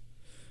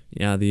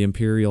 Yeah, the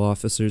Imperial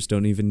officers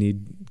don't even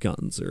need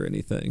guns or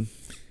anything.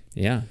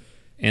 Yeah.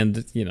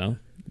 And,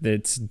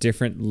 it's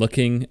different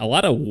looking. A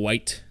lot of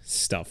white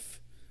stuff.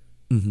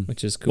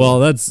 Which is cool. Well,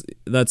 that's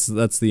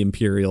the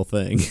Imperial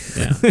thing.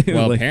 Yeah.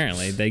 Well,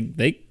 apparently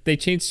they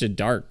changed to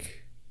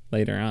dark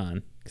later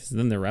on because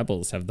then the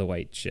rebels have the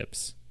white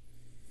ships.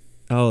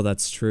 Oh,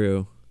 that's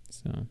true.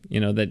 So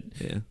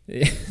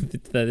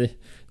the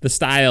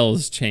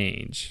styles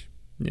change.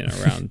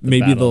 Around.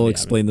 Maybe they'll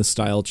explain the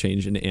style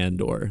change in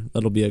Andor.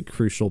 That'll be a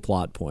crucial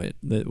plot point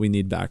that we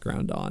need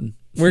background on.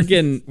 We're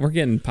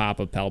getting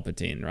Papa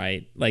Palpatine,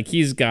 right? Like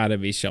he's got to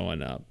be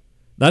showing up.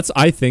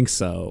 I think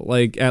so.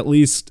 Like at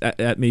least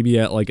at maybe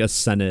at like a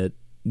Senate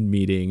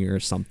meeting or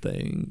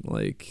something.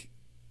 Like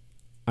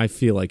I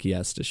feel like he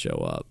has to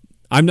show up.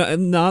 I'm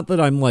not that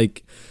I'm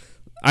like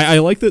I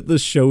like that the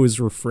show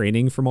is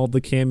refraining from all the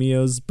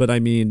cameos, but I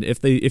mean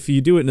if you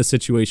do it in a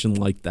situation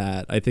like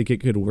that, I think it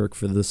could work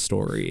for the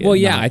story. Well,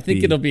 yeah, I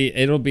think it'll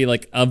be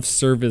like of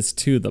service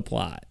to the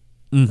plot,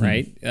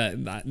 right?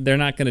 They're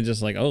not going to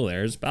just like, oh,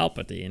 there's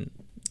Palpatine.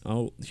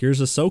 Oh,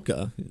 here's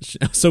Ahsoka.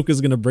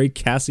 Ahsoka's going to break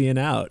Cassian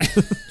out.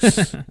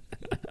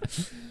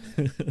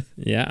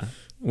 Yeah.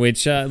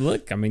 Which,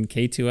 look, I mean,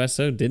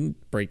 K2SO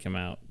didn't break him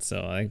out.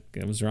 So I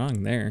was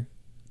wrong there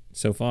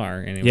so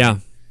far. Anyway. Yeah.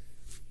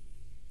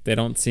 They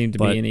don't seem to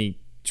be any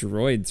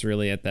droids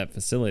really at that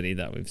facility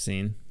that we've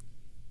seen.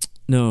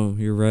 No,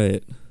 you're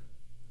right.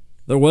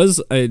 There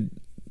was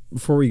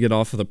before we get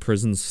off of the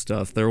prison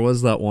stuff, there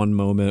was that one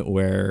moment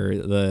where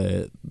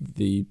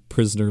the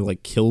prisoner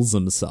like kills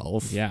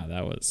himself. Yeah,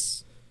 that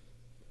was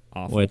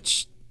awful.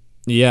 That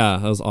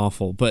was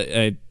awful. But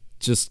it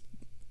just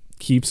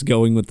keeps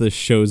going with the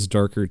show's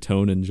darker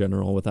tone in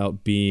general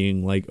without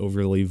being like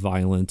overly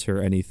violent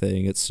or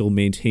anything. It still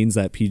maintains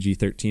that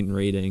PG-13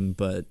 rating,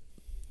 but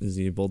is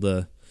able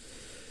to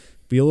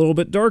be a little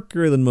bit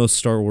darker than most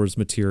Star Wars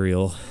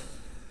material.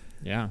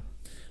 Yeah.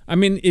 I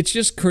mean, it's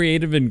just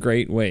creative in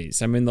great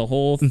ways. I mean, the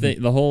whole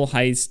thing, the whole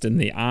heist and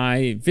the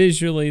eye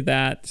visually,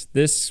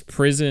 this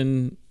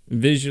prison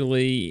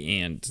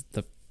visually and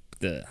the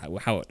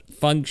how it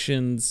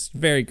functions,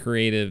 very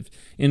creative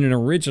in an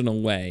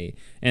original way,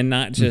 and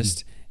not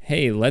just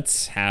hey,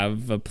 let's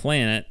have a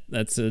planet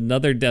that's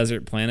another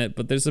desert planet,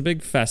 but there's a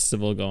big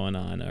festival going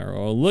on, or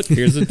oh, look,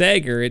 here's a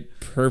dagger, it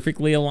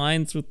perfectly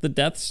aligns with the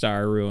Death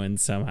Star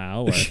ruins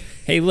somehow, or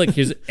hey, look,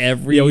 here's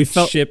every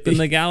ship in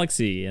the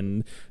galaxy,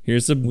 and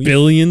here's a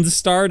billion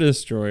Star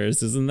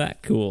Destroyers. Isn't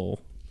that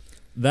cool?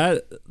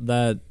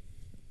 That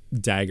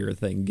dagger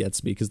thing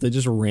gets me because they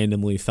just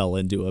randomly fell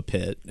into a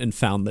pit and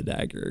found the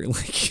dagger.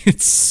 Like,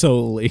 it's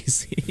so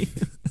lazy.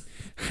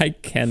 I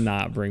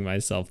cannot bring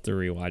myself to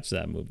rewatch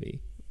that movie.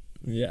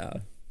 Yeah.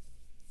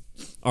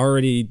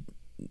 Already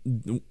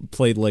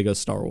played Lego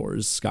Star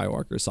Wars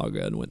Skywalker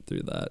Saga and went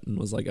through that and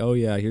was like, oh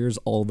yeah, here's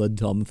all the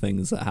dumb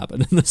things that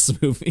happen in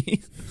this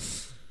movie.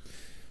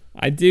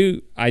 I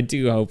do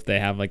hope they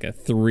have like a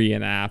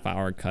 3.5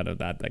 hour cut of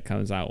that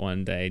comes out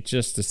one day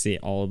just to see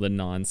all the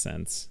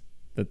nonsense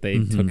that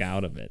they took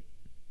out of it.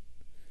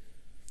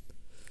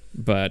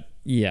 But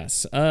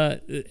Yes.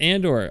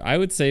 Andor, I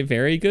would say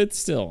very good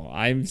still.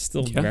 I'm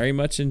still very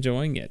much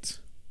enjoying it.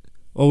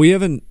 Well, we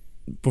haven't,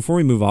 before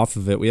we move off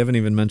of it, we haven't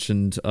even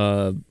mentioned,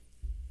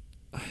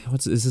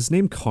 is his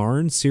name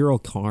Karn? Cyril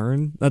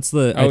Karn? That's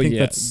the, I think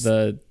that's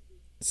the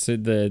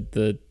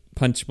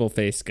punchable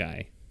face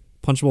guy.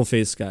 Punchable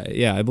face guy.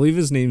 Yeah, I believe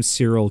his name's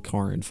Cyril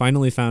Karn.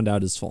 Finally found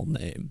out his full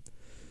name.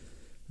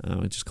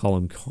 I just call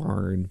him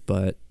Karn,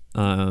 but,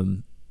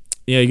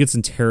 he gets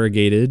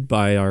interrogated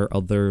by our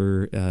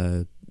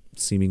other,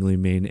 seemingly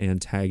main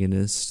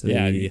antagonist.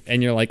 Yeah,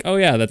 and you're like, oh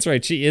yeah, that's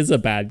right. She is a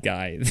bad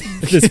guy.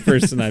 This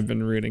person I've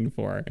been rooting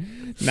for.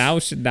 Now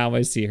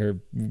I see her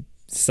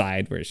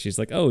side where she's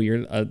like, oh,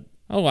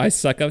 I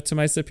suck up to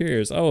my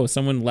superiors. Oh,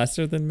 someone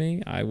lesser than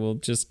me, I will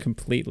just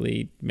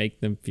completely make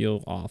them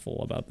feel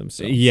awful about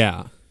themselves.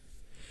 Yeah.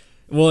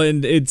 Well,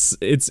 and it's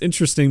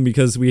interesting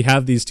because we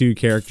have these two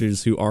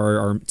characters who are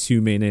our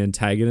two main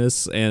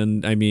antagonists,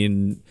 and I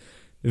mean,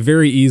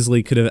 very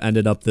easily could have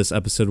ended up this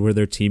episode where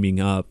they're teaming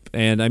up.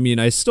 And I mean,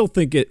 I still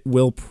think it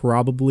will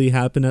probably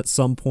happen at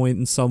some point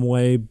in some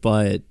way,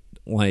 but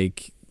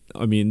like,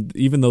 I mean,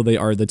 even though they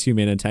are the two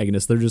main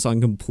antagonists, they're just on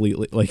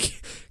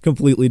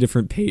completely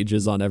different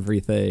pages on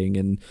everything.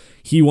 And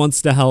he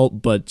wants to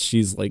help, but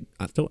she's like,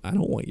 I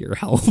don't want your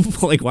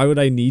help. Like, why would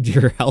I need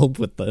your help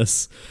with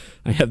this?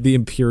 I have the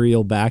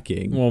Imperial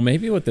backing. Well,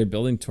 maybe what they're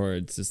building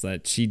towards is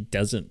that she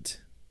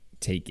doesn't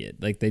take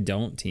it. Like, they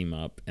don't team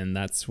up, and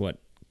that's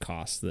what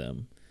cost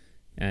them.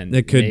 And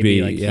it could maybe,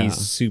 be like, yeah. He's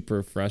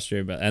super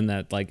frustrated, and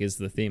that like is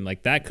the theme.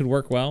 Like, that could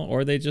work well,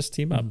 or they just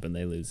team up and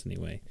they lose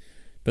anyway.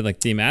 But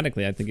like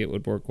thematically, I think it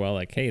would work well.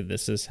 Like, hey,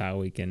 this is how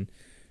we can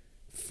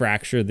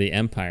fracture the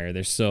Empire.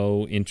 They're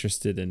so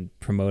interested in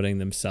promoting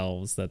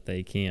themselves that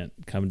they can't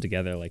come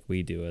together like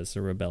we do as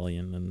a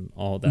rebellion and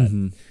all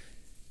that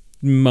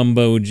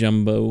mumbo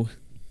jumbo.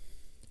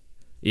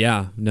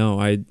 Yeah,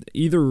 no,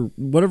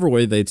 whatever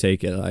way they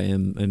take it,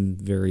 I'm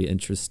very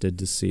interested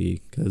to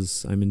see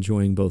because I'm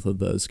enjoying both of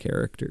those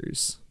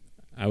characters.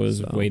 I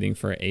was waiting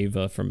for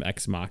Ava from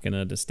Ex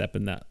Machina to step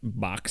in that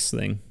box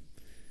thing.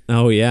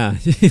 Oh yeah,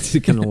 it's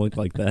gonna look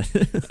like that.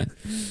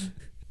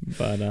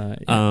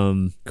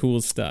 But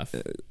cool stuff.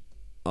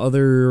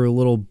 Other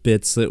little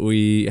bits that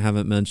we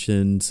haven't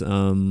mentioned.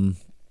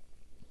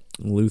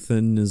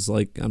 Luthen is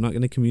like, I'm not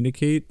gonna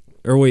communicate.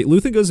 Or wait,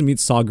 Luthen goes and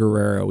meets Saw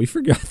Gerrera. We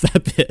forgot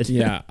that bit.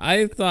 Yeah,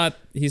 I thought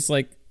he's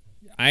like,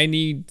 I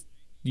need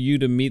you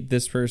to meet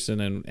this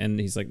person, and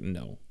he's like,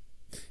 no.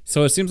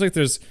 So it seems like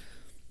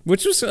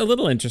which was a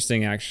little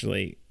interesting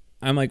actually.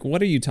 I'm like,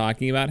 what are you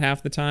talking about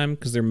half the time?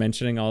 Because they're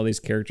mentioning all these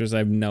characters. I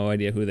have no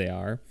idea who they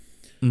are.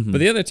 But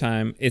the other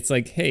time, it's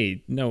like,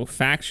 hey, no,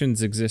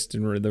 factions exist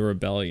in the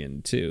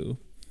rebellion too.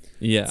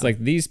 Yeah. It's like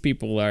these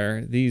people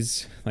are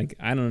these, like,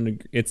 I don't know.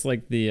 It's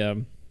like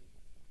the,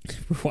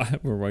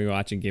 we're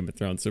watching Game of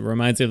Thrones. So it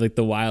reminds me of like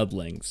the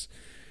wildlings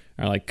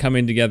are like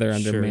coming together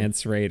under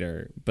Mance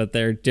Rayder, but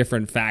they're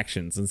different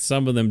factions and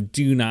some of them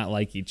do not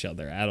like each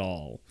other at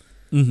all.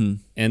 And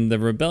the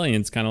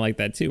rebellion's kind of like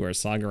that too, where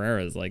Saw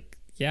Gerrera is like,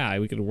 yeah,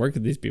 we could work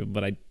with these people,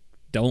 but I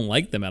don't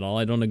like them at all.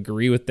 I don't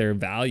agree with their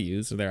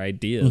values or their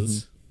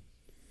ideas.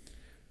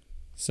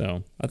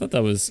 So I thought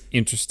that was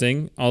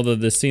interesting. Although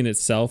the scene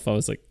itself, I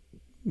was like,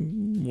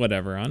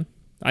 whatever on.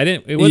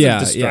 It wasn't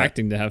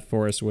distracting to have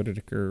Forrest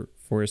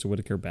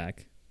Whitaker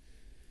back.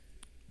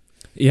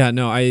 Yeah,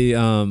 no, I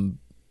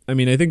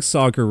mean, I think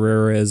Saw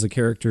Gerrera is a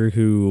character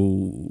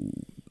who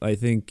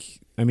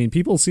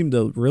people seem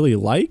to really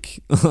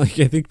like. Like,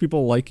 I think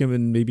people like him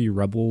in maybe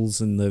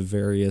Rebels and the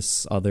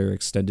various other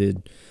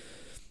extended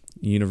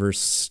universe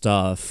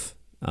stuff.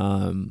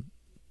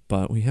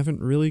 But we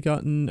haven't really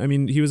gotten... I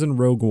mean, he was in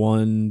Rogue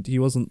One. He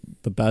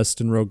wasn't the best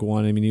in Rogue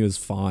One. I mean, he was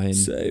fine.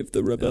 Save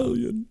the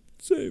rebellion.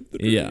 Save the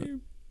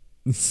dream.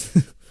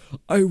 Yeah.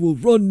 I will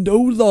run no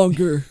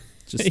longer.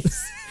 Just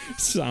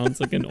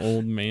sounds like an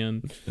old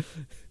man.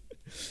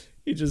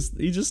 He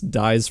just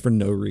dies for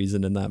no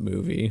reason in that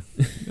movie.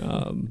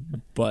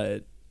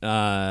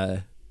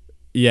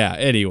 Yeah,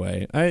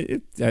 anyway,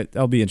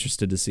 I'll be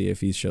interested to see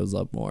if he shows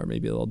up more.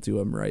 Maybe they'll do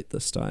him right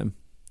this time.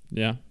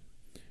 Yeah.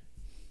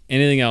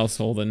 Anything else,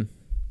 Holden?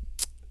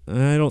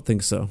 I don't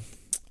think so.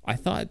 I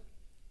thought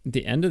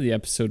the end of the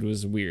episode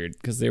was weird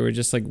because they were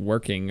just like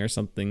working or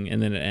something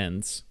and then it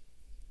ends.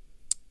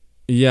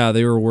 Yeah,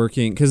 they were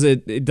working because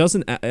it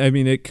doesn't. I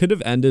mean, it could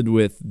have ended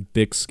with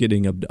Bix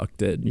getting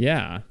abducted.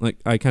 Yeah, like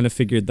I kind of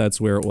figured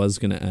that's where it was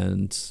going to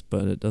end,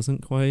 but it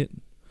doesn't quite.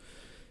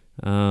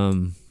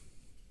 Yeah,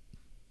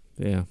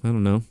 I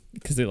don't know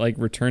because it like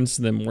returns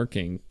to them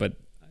working, but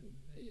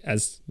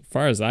as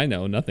far as I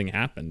know, nothing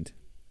happened.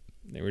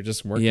 They were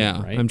just working.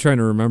 Yeah, right? I'm trying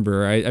to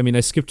remember. I mean,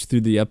 I skipped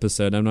through the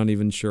episode. I'm not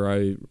even sure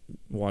I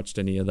watched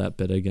any of that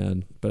bit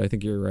again. But I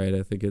think you're right.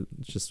 I think it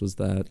just was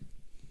that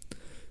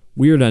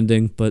weird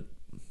ending, but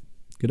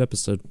good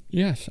episode.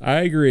 Yes, I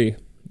agree.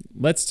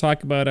 Let's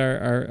talk about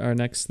our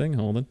next thing,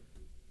 Holden.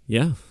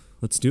 Yeah,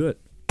 let's do it.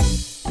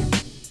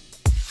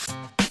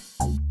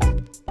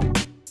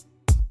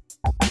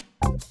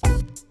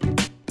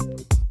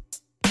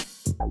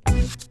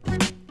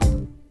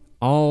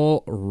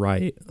 All right.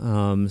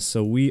 right.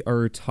 So we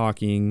are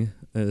talking.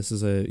 This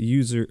is a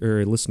user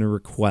or a listener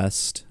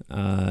request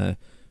from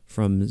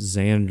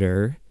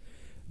Xander.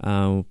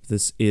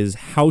 This is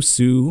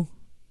Hausu.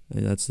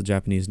 That's the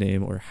Japanese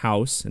name, or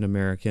House in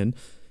American,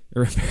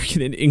 or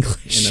American in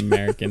English. In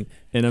American.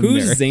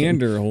 Who's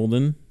Xander,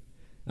 Holden?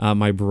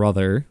 My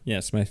brother.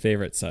 Yes, my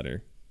favorite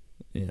Sutter.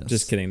 Yes.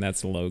 Just kidding.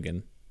 That's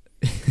Logan.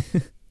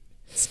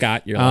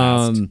 Scott, you're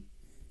last.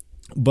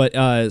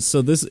 But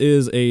so this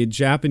is a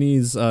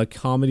Japanese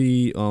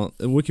comedy.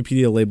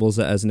 Wikipedia labels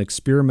it as an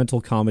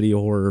experimental comedy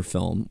horror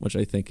film, which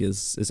I think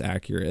is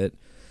accurate.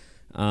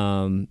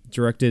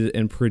 Directed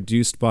and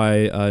produced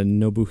by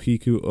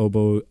Nobuhiko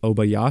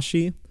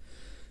Obayashi.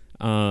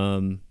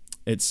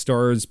 It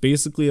stars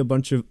basically a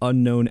bunch of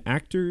unknown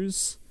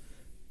actors,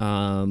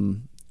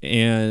 and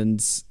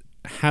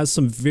has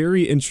some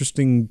very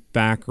interesting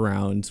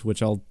background,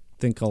 which I'll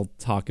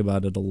talk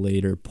about at a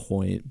later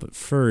point. But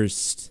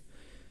first,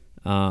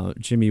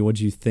 Jimmy, what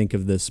do you think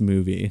of this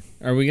movie?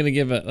 Are we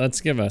gonna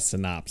let's give a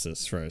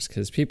synopsis first,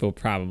 because people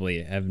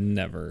probably have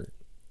never.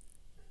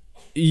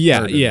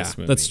 Yeah,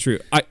 that's true.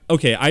 I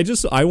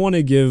want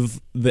to give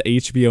the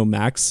HBO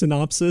Max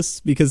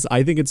synopsis because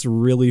I think it's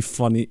really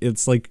funny.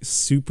 It's like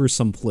super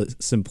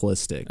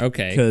simplistic.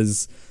 Okay.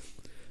 Because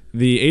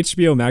the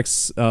HBO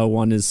Max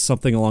one is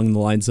something along the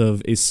lines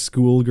of a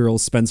schoolgirl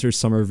spends her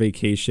summer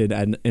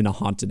vacation in a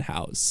haunted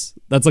house.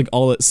 That's like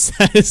all it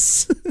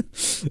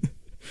says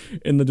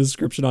in the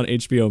description on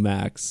HBO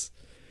Max.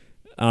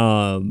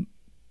 And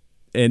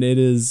it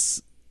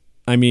is,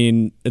 I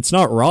mean, it's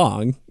not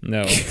wrong.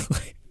 No.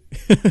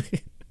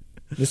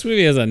 This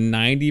movie has a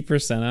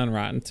 90% on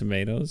Rotten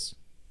Tomatoes.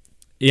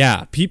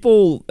 Yeah,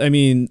 people, I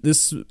mean,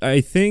 I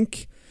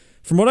think,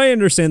 from what I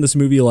understand, this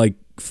movie like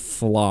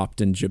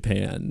flopped in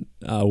Japan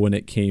when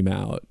it came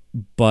out,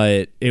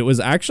 but it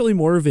was actually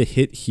more of a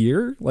hit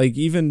here, like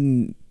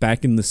even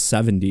back in the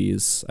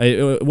 70s.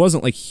 It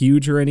wasn't like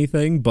huge or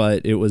anything,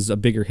 but it was a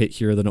bigger hit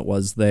here than it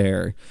was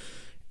there.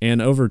 And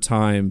over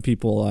time,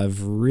 people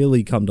have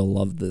really come to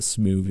love this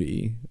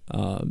movie,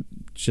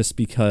 just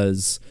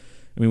because,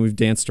 I mean, we've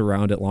danced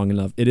around it long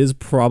enough. It is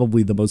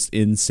probably the most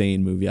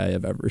insane movie I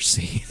have ever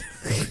seen.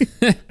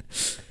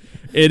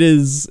 It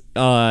is,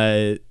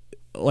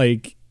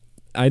 like,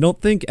 I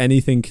don't think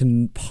anything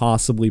can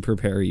possibly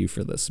prepare you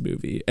for this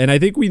movie. And I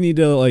think we need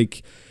to,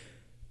 like,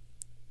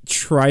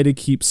 try to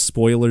keep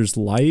spoilers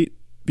light,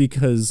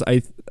 because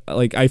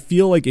I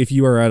feel like if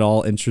you are at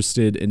all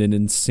interested in an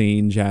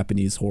insane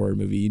Japanese horror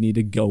movie, you need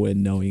to go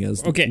in knowing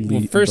as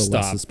first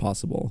less off, as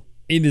possible.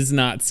 It is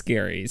not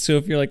scary. So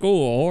if you're like, oh,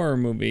 a horror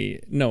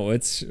movie, no,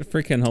 it's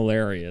freaking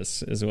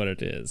hilarious is what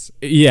it is.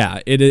 Yeah,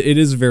 it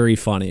is very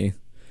funny.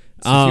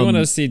 So if you want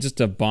to see just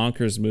a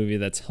bonkers movie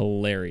that's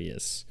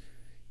hilarious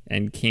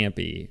and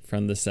campy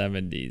from the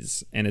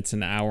 70s, and it's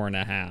an hour and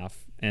a half,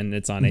 and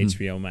it's on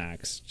HBO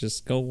Max,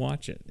 just go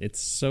watch it. It's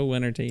so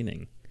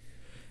entertaining.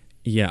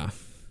 Yeah,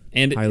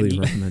 and highly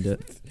recommend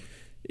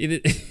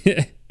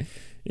it.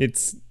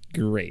 It's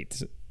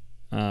great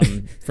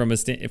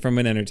from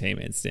an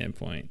entertainment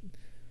standpoint.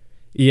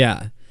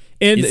 Yeah,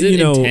 and is it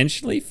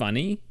intentionally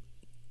funny?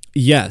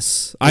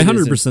 Yes, I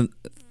 100%.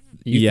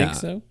 You think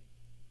so?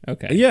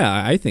 Okay.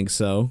 Yeah, I think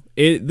so.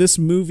 This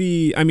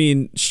movie, I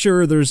mean,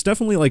 sure, there's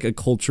definitely like a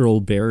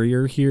cultural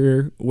barrier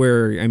here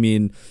where, I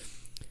mean,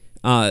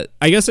 I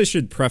guess I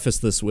should preface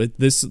this with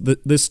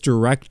this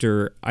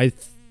director. I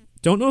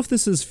don't know if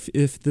this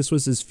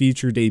was his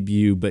feature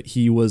debut, but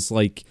he was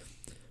like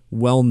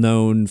well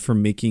known for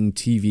making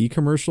TV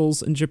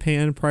commercials in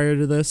Japan prior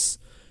to this.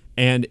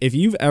 And if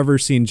you've ever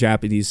seen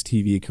Japanese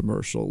TV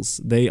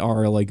commercials, they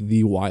are like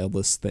the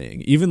wildest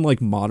thing, even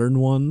like modern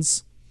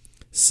ones.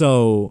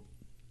 So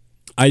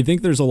I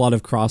think there's a lot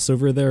of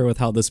crossover there with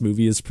how this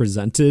movie is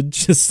presented,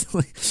 just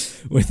like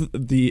with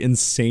the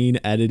insane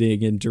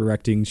editing and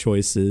directing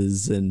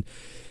choices.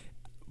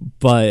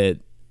 But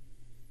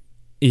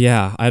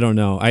yeah, I don't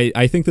know.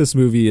 I think this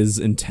movie is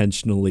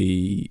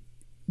intentionally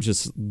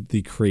just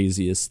the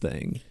craziest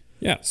thing.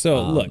 Yeah.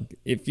 So look,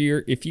 if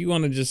you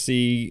want to just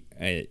see,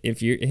 hey,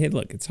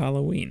 look, it's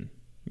Halloween,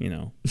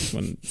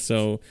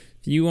 so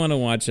if you want to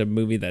watch a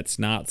movie that's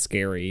not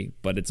scary,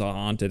 but it's a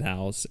haunted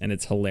house and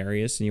it's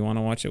hilarious, and you want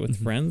to watch it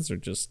with friends or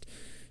just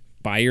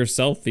by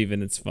yourself,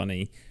 even it's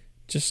funny,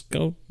 just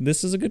go.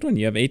 This is a good one.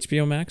 You have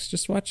HBO Max,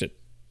 just watch it.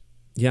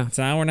 Yeah, it's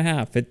an hour and a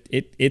half.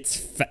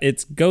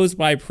 It goes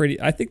by pretty.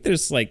 I think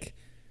there's like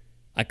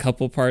a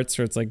couple parts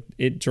where it's like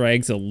it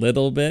drags a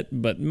little bit,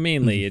 but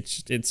mainly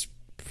it's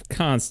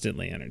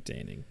constantly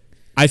entertaining.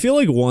 I feel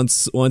like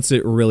once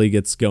it really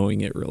gets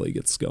going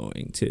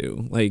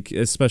too, like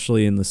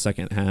especially in the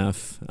second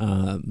half.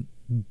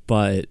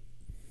 But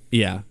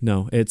yeah,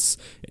 no, it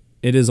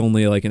is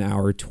only like an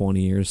hour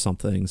 20 or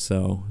something,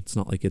 so it's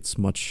not like it's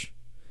much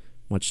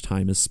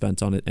time is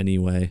spent on it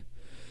anyway.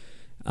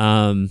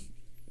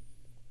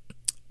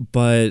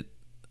 But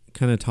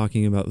kind of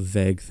talking about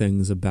vague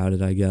things about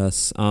it, I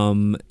guess.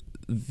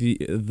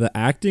 The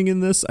acting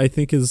in this, I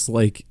think, is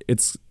like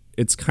it's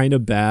kind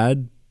of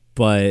bad,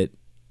 but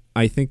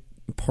I think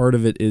part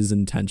of it is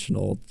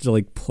intentional, to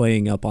like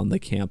playing up on the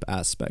camp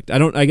aspect.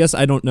 I guess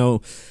I don't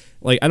know.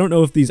 Like, I don't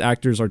know if these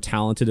actors are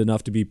talented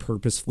enough to be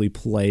purposefully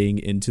playing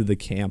into the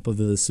camp of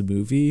this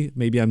movie.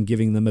 Maybe I'm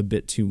giving them a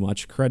bit too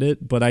much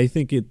credit, but I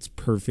think it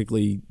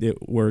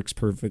works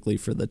perfectly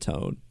for the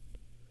tone.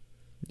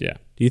 Yeah.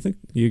 Do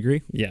you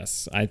agree?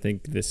 Yes, I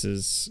think this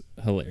is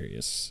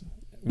hilarious.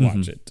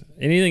 Watch it.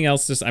 Anything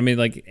else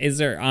is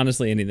there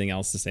honestly anything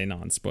else to say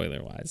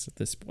non-spoiler wise at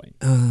this point?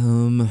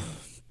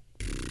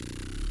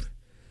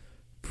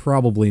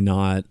 Probably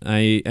not.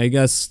 I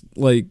guess,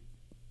 like,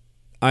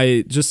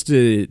 just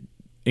to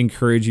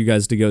encourage you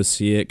guys to go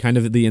see it. Kind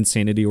of the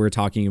insanity we're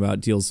talking about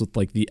deals with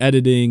like the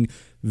editing,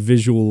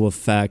 visual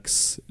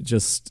effects,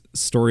 just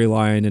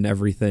storyline and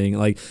everything.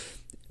 Like,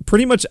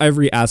 pretty much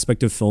every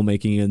aspect of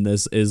filmmaking in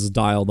this is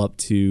dialed up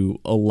to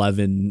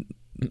 11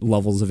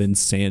 levels of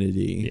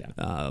insanity.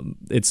 Yeah.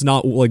 It's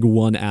not like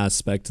one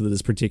aspect that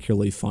is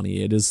particularly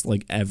funny. It is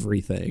like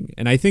everything.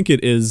 And I think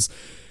it is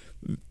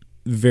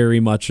very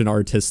much an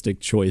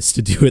artistic choice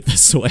to do it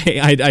this way.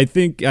 I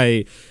think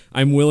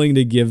I'm willing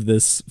to give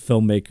this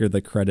filmmaker the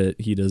credit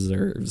he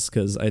deserves,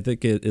 because I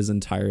think it is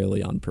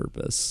entirely on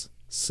purpose.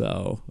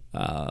 So,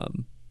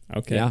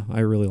 okay. Yeah,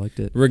 I really liked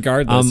it.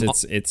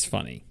 Regardless, it's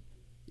funny.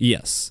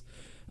 Yes.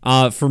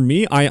 For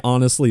me, I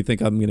honestly think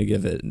I'm going to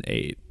give it an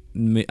 8.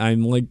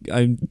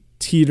 I'm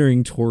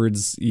teetering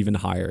towards even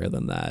higher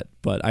than that,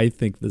 but I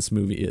think this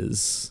movie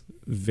is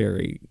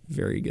very,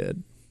 very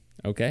good.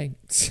 Okay.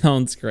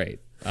 Sounds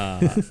great.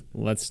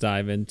 Let's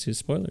dive into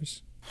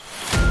spoilers.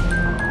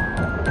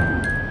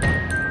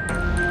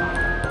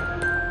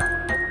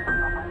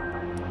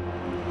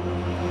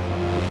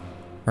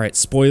 All right,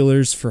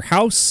 spoilers for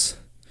House.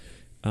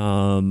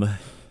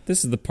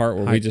 This is the part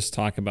where we just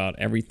talk about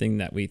everything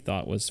that we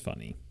thought was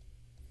funny.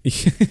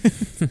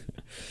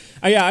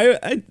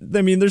 I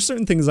mean, there's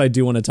certain things I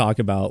do want to talk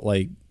about,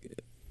 like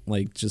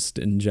just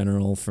in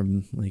general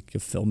from like a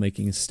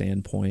filmmaking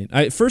standpoint.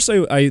 I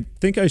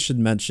think I should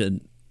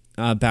mention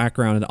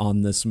background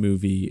on this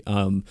movie.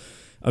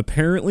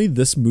 Apparently,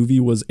 this movie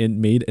was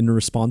made in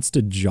response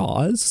to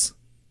Jaws.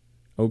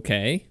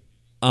 Okay.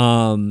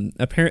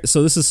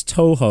 So this is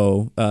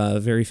Toho, a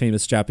very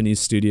famous Japanese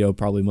studio,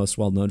 probably most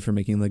well known for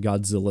making the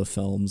Godzilla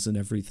films and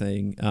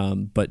everything.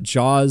 But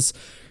Jaws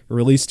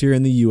released here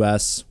in the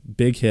US,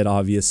 big hit,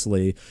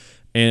 obviously.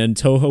 And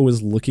Toho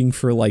was looking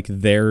for like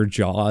their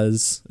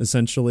Jaws,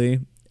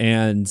 essentially.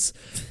 And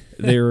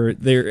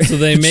they're so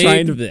they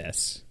made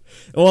this.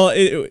 Well,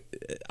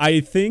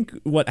 I think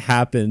what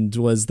happened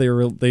was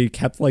they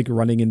kept like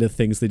running into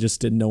things they just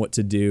didn't know what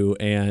to do,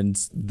 and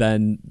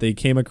then they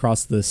came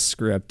across this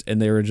script and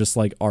they were just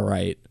like, all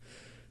right.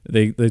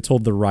 They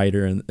told the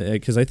writer, and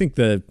because I think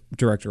the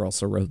director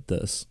also wrote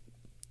this,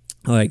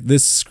 like,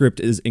 this script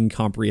is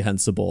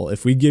incomprehensible.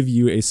 If we give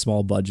you a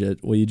small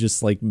budget, will you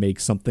just like make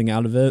something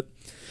out of it?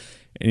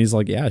 And he's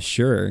like, yeah,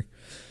 sure.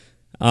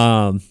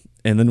 And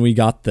then we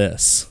got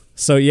this.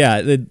 So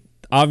yeah,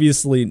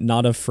 obviously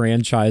not a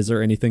franchise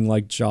or anything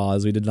like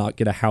Jaws. We did not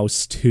get a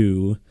House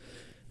 2.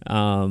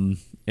 And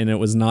it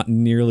was not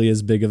nearly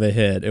as big of a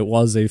hit. It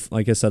was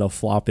like I said, a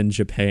flop in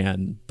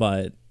Japan,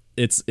 but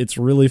it's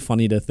really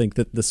funny to think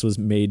that this was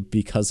made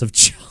because of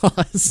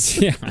Jaws.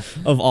 Yeah.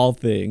 Of all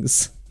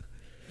things.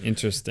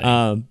 Interesting.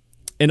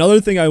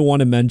 Another thing I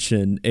want to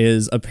mention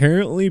is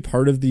apparently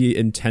part of the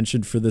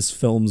intention for this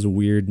film's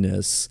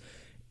weirdness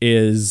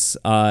is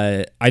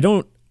I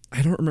don't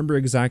remember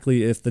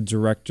exactly if the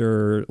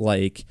director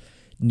like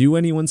knew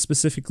anyone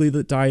specifically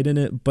that died in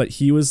it, but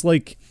he was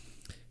like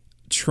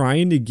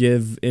trying to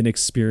give an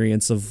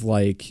experience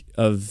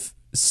of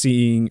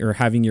seeing or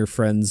having your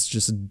friends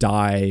just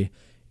die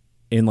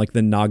in like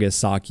the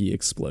Nagasaki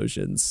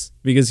explosions,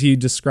 because he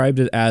described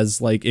it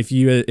as like if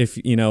you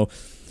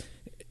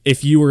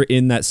were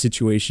in that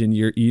situation,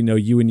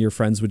 you and your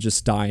friends would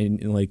just die,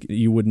 and like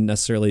you wouldn't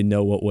necessarily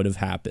know what would have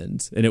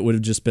happened, and it would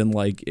have just been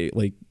like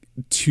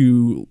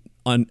too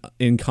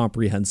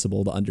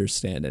incomprehensible to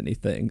understand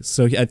anything.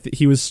 So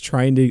he was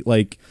trying to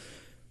like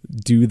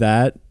do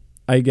that.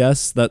 I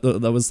guess that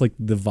was like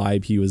the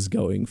vibe he was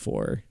going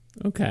for.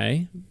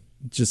 Okay.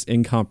 Just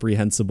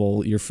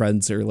incomprehensible. Your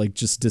friends are like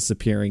just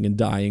disappearing and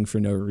dying for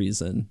no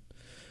reason.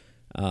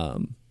 I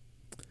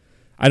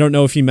don't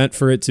know if he meant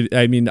for it to.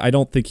 I mean, I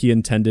don't think he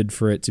intended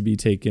for it to be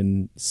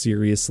taken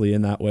seriously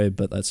in that way,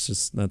 but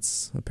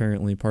that's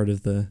apparently part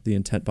of the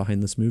intent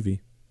behind this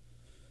movie.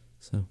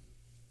 So,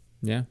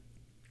 yeah.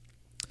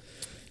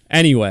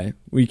 Anyway,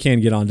 we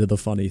can get on to the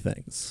funny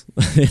things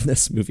in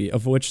this movie,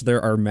 of which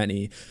there are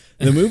many.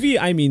 The movie,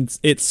 I mean,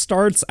 it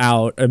starts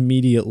out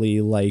immediately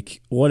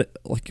like what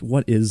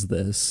is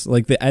this?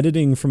 Like, the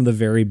editing from the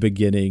very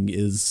beginning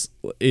is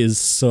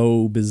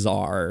so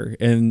bizarre,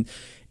 and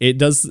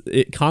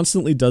it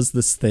constantly does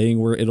this thing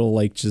where it'll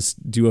like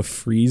just do a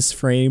freeze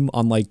frame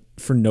on like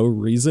for no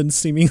reason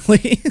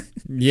seemingly.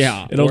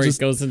 Yeah, or it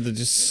goes into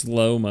just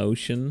slow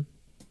motion.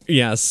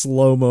 Yeah,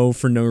 slow-mo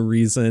for no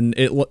reason.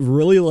 It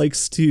really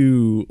likes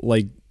to,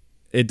 like,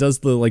 it does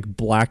the, like,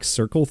 black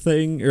circle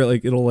thing, or,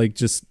 like, it'll, like,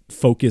 just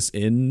focus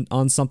in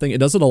on something. It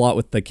does it a lot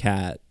with the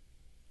cat.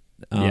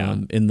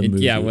 in the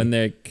movie. Yeah, when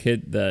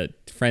the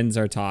friends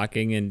are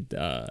talking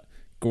and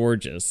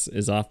Gorgeous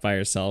is off by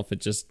herself,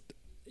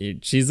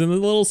 she's in a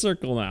little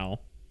circle now.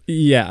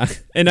 Yeah,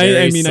 and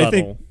I mean,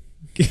 subtle.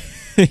 I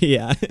think,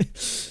 yeah,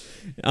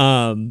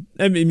 I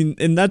mean,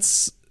 and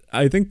that's,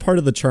 I think part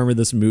of the charm of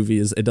this movie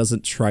is it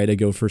doesn't try to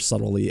go for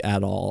subtlety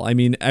at all. I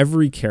mean,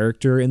 every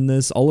character in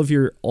this, all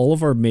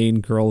of our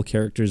main girl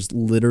characters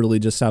literally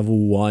just have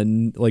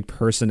one like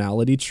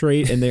personality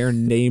trait, and they are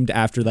named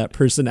after that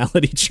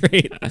personality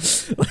trait.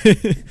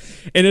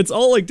 And it's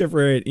all like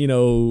different,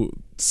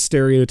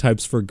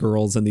 stereotypes for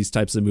girls in these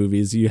types of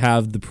movies. You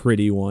have the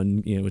pretty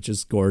one, which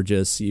is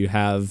Gorgeous. You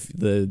have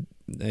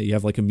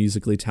like a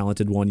musically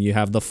talented one. You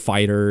have the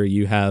fighter.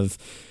 You have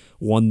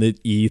one that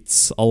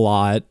eats a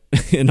lot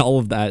and all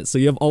of that. So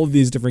you have all of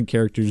these different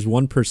characters,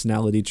 one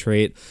personality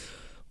trait.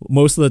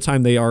 Most of the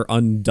time they are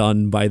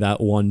undone by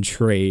that one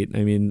trait.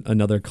 I mean,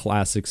 another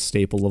classic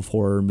staple of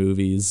horror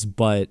movies,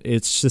 but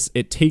it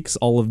takes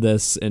all of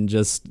this and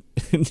just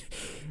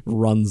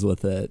runs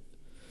with it.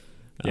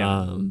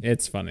 Yeah,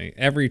 it's funny.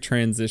 Every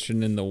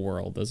transition in the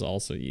world is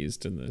also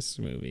used in this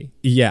movie.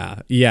 Yeah,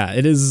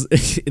 it is.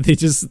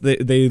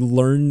 They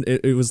learn.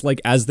 It was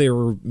like as they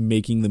were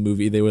making the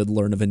movie, they would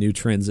learn of a new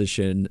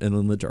transition, and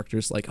then the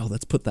director's like, "Oh,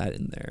 let's put that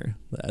in there."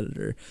 The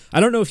editor. I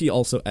don't know if he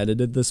also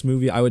edited this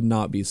movie. I would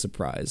not be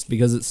surprised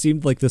because it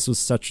seemed like this was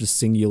such a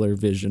singular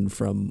vision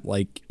from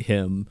like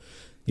him.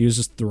 He was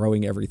just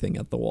throwing everything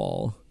at the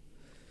wall.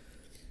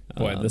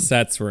 Boy, the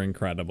sets were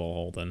incredible,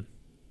 Holden.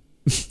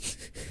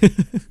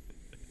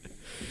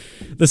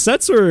 The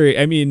sets were,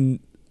 I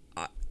mean,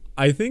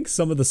 I think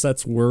some of the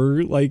sets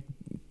were like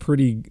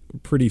pretty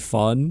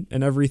fun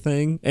and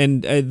everything.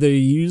 And they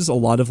use a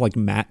lot of like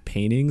matte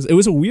paintings. It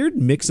was a weird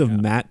mix of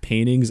matte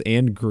paintings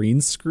and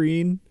green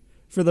screen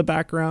for the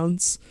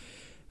backgrounds.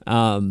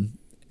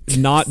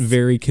 Not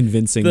very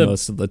convincing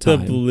most of the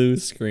time. The blue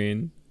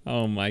screen.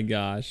 Oh my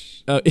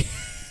gosh.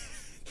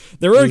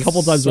 There were a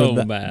couple times so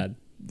where bad.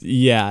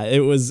 Yeah, it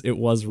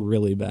was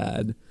really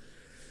bad.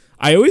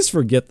 I always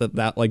forget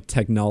that like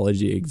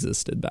technology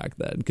existed back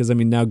then, because I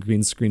mean now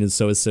green screen is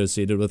so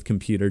associated with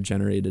computer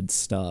generated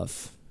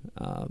stuff.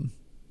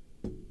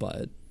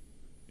 But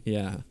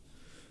yeah,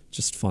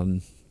 just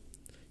fun.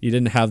 You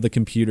didn't have the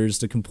computers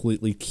to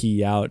completely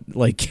key out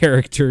like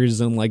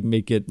characters and like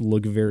make it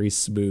look very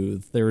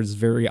smooth. There was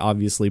very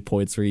obviously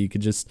points where you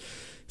could just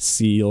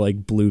see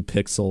like blue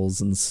pixels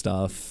and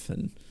stuff.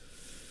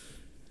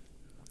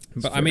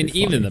 But I mean,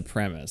 even the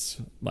premise,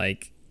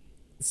 like,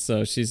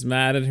 so she's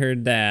mad at her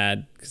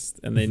dad,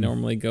 and they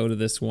normally go to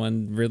this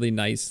one really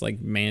nice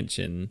like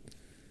mansion,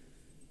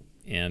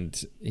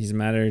 and he's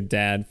mad at her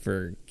dad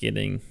for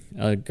getting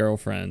a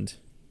girlfriend,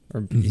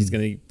 or he's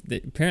gonna,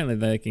 apparently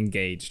they're like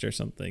engaged or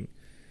something,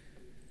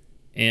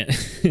 and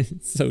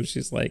so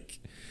she's like,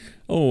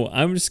 oh,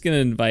 I'm just gonna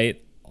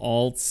invite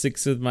all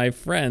 6 of my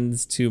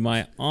friends to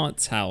my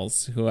aunt's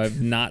house, who I've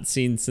not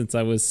seen since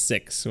I was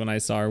 6 when I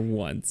saw her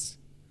once.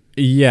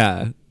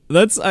 Yeah,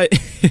 that's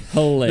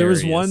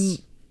hilarious.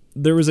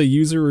 There was a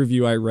user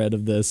review I read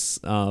of this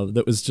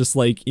that was just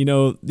like,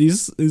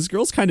 these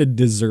girls kind of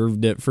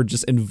deserved it for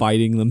just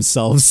inviting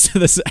themselves to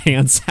this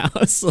aunt's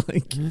house.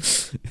 Like,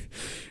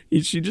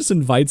 she just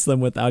invites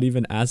them without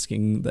even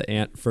asking the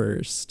aunt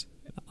first.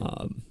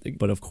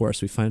 But of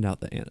course, we find out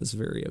the aunt is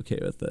very okay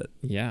with it.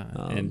 Yeah,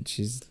 and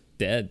she's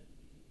dead.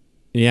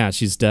 Yeah,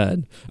 she's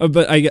dead.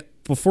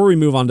 Before we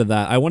move on to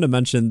that, I want to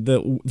mention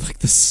that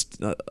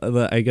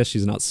like I guess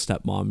she's not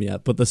stepmom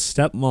yet, but the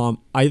stepmom,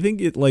 I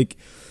think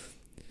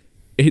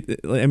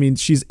I mean,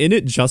 she's in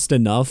it just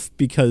enough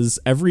because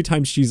every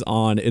time she's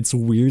on, it's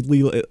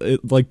weirdly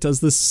it like does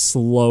this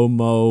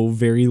slow-mo,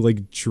 very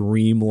like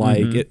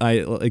dream-like.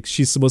 Like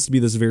she's supposed to be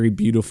this very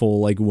beautiful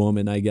like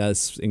woman, I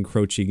guess,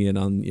 encroaching in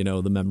on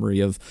the memory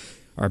of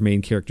our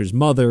main character's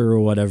mother or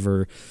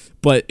whatever,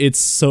 but it's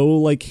so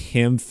like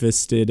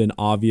ham-fisted and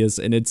obvious,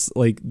 and it's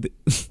like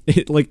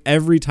like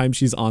every time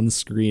she's on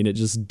screen it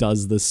just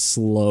does this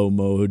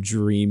slow-mo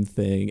dream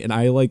thing, and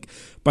I like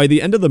by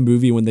the end of the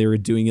movie when they were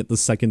doing it the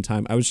second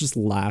time, I was just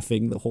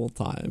laughing the whole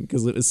time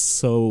because it was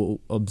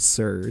so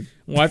absurd.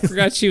 Well, I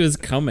forgot she was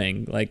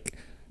coming. Like,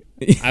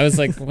 I was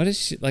like, what is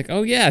she like?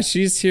 Oh yeah,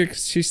 she's here.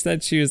 She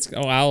said she was.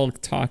 Oh, I'll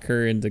talk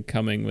her into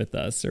coming with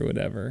us or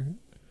whatever.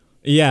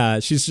 Yeah,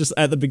 she's just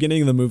at the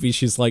beginning of the movie.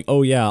 She's like,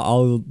 "Oh yeah,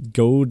 I'll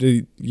go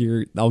to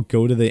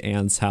the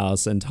aunt's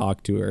house and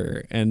talk to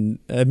her." And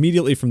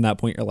immediately from that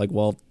point, you're like,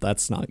 "Well,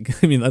 that's not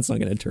going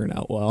to turn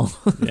out well."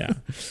 Yeah.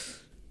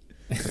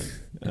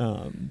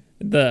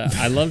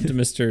 I loved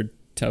Mr.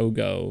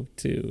 Togo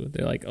too.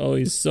 They're like, "Oh,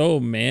 he's so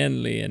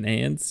manly and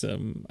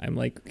handsome." I'm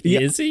like,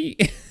 "Is he?"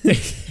 And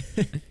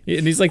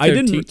he's like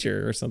their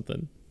teacher or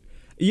something.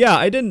 Yeah,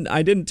 I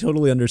didn't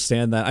totally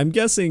understand that. I'm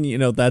guessing,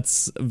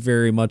 that's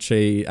very much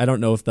I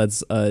don't know if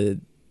that's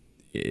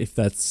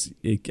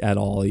at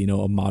all,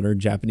 a modern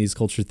Japanese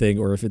culture thing,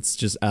 or if it's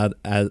just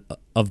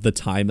of the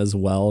time as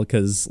well,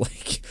 because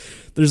like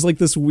there's like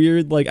this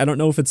weird, like, I don't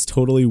know if it's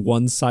totally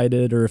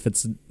one-sided or if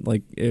it's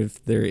like,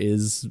 if there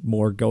is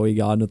more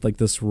going on with like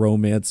this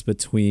romance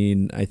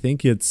between, I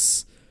think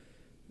it's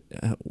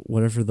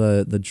whatever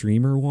the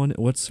dreamer one,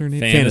 what's her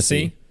name?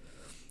 Fantasy.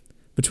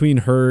 Between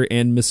her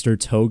and Mr.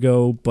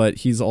 Togo, but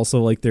he's also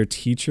like their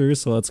teacher,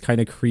 so that's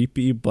kind of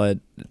creepy, but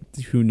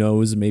who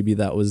knows, maybe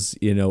that was,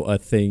 you know, a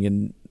thing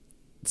in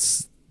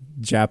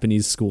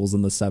Japanese schools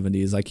in the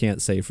 70s. I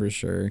can't say for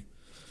sure.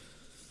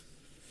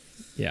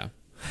 Yeah.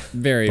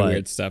 Very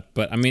weird stuff.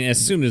 But I mean,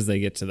 as soon as they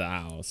get to the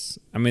house,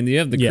 I mean, you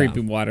have the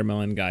creepy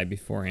watermelon guy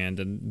beforehand,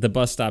 and the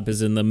bus stop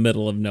is in the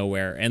middle of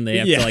nowhere, and they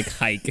have to like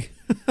hike.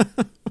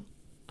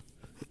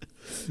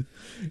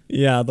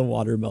 Yeah, the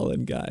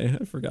watermelon guy.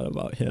 I forgot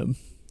about him.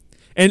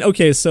 And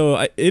okay,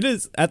 so it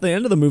is at the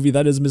end of the movie,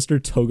 that is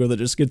Mr. Togo that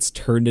just gets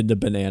turned into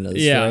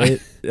bananas,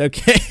 right?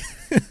 Okay.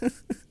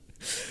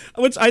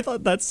 Which I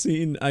thought that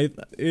scene,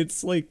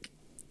 it's like,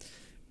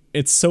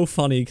 it's so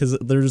funny because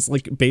there's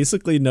like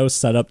basically no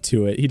setup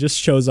to it. He just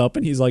shows up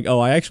and he's like, oh,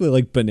 I actually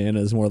like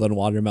bananas more than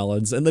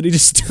watermelons. And then he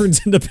just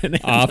turns into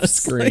bananas. Off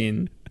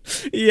screen.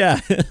 Yeah.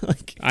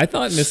 Like, I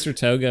thought Mr.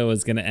 Togo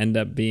was going to end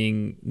up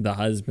being the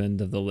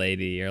husband of the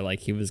lady, or like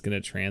he was going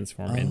to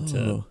transform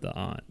into the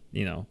aunt,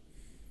 you know.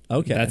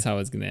 Okay. That's how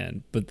it's going to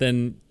end. But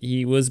then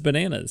he was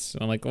bananas.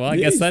 I'm like, well, I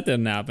guess that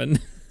didn't happen.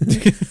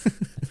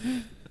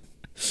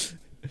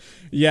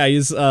 Yeah,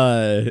 he's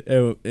I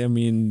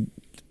mean,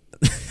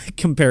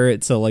 compare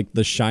it to like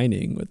The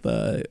Shining with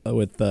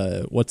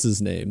what's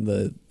his name,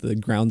 the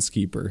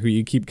groundskeeper who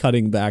you keep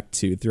cutting back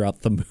to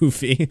throughout the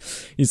movie.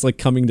 He's like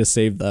coming to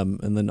save them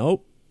and then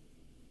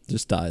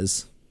just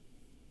dies.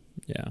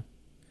 Yeah.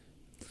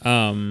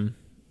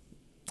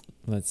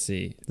 Let's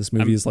see. This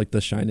movie is like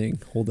The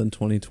Shining, Holden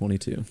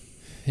 2022.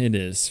 It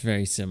is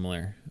very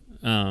similar.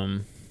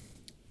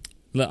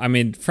 I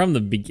mean, from the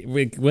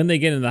beginning, when they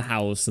get in the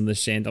house and the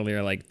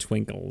chandelier like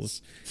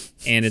twinkles,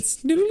 and it's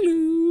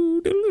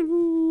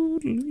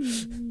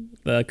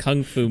the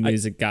kung fu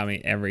music got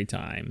me every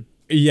time.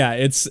 Yeah,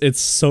 it's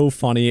so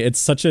funny. It's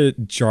such a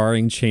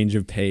jarring change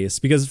of pace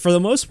because for the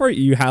most part,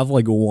 you have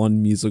like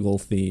one musical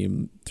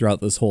theme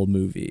throughout this whole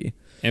movie,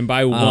 and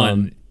by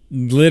one,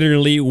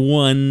 literally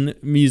one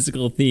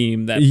musical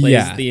theme that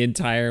plays the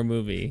entire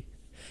movie.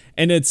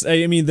 And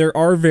I mean, there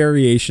are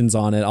variations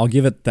on it. I'll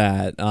give it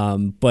that.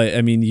 But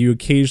I mean, you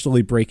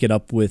occasionally break it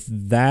up with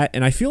that.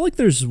 And I feel like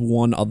there's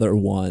one other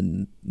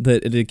one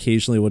that it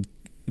occasionally would,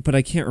 but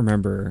I can't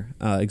remember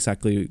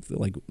exactly.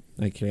 Like,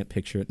 I can't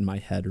picture it in my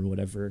head or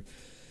whatever.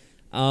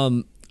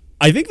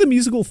 I think the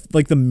musical,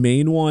 like the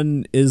main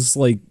one is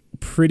like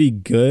pretty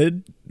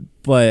good,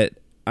 but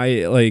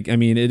I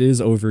mean, it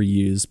is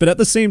overused, but at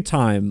the same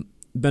time,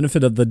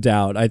 benefit of the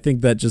doubt, I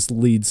think that just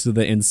leads to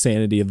the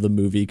insanity of the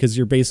movie because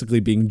you're basically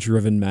being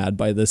driven mad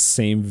by this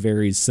same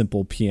very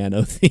simple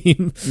piano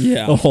theme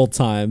the whole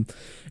time.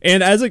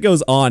 And as it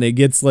goes on, it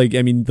gets like,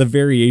 I mean, the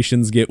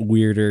variations get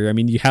weirder. I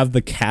mean, you have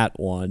the cat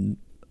one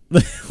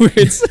where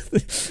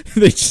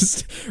they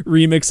just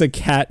remix a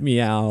cat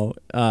meow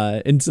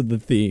into the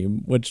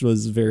theme, which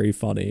was very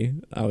funny.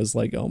 I was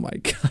like, oh my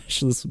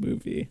gosh, this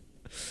movie.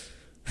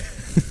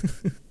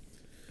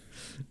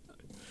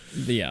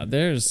 Yeah,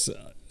 there's...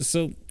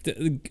 So,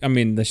 I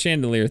mean, the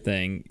chandelier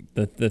thing,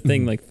 the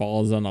thing like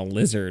falls on a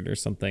lizard or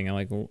something. I'm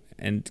like,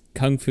 and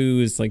Kung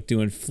Fu is like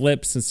doing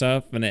flips and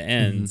stuff, and it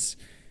ends.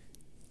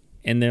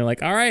 And they're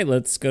like, all right,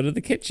 let's go to the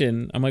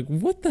kitchen. I'm like,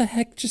 what the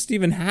heck just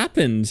even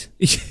happened?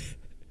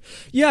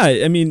 Yeah,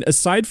 I mean,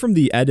 aside from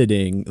the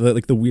editing,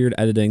 like the weird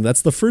editing,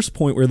 that's the first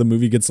point where the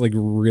movie gets like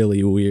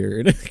really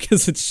weird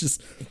because it's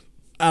just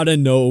out of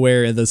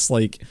nowhere this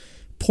like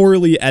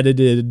poorly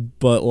edited,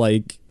 but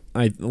like,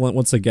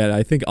 once again,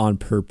 I think on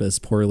purpose,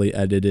 poorly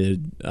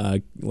edited,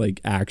 like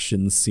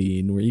action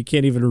scene where you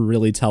can't even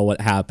really tell what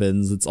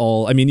happens. It's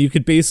all, I mean, you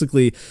could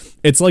basically,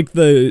 it's like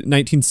the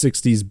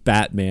 1960s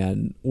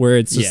Batman where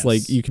it's just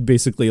like, you could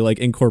basically like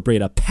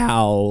incorporate a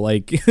POW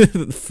like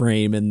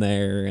frame in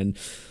there and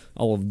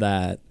all of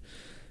that.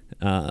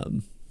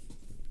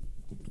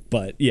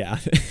 But yeah,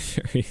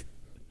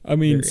 I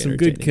mean, some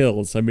good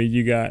kills. I mean,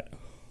 you got,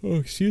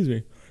 you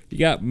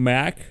got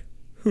Mac,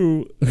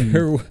 who,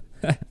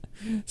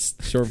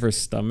 short for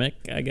stomach,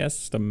 I guess.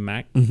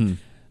 Stomach.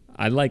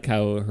 I like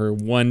how her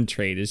one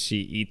trait is she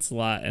eats a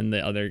lot, and the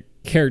other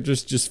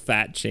characters just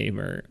fat shame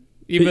her,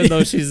 even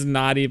though she's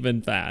not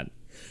even fat.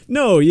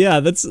 No, yeah,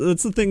 that's the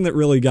thing that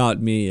really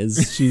got me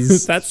is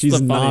she's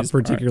she's not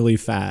particularly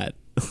fat.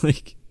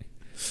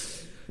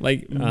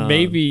 like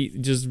maybe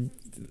just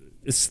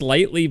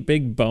slightly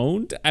big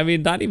boned. I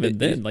mean, not even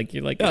then. Like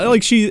you're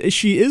like, she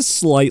is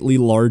slightly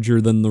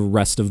larger than the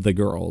rest of the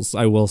girls,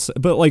 I will say,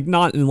 but like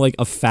not in like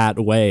a fat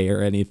way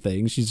or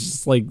anything. She's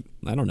just like,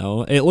 I don't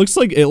know. It looks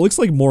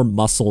like more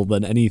muscle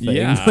than anything.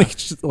 Yeah. Like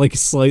just, like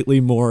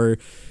slightly more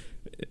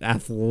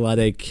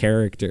athletic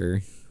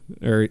character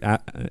or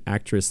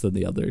actress than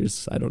the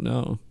others. I don't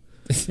know.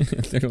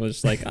 They're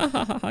just like,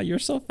 you're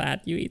so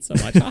fat. You eat so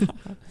much.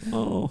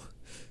 Oh,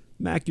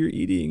 Mac, you're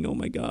eating. Oh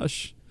my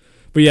gosh.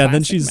 But yeah,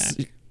 Classic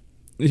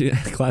then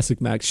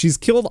classic Max. She's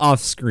killed off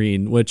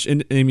screen, which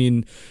I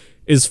mean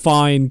is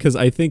fine because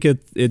I think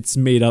it's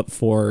made up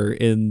for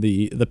in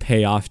the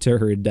payoff to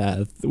her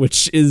death,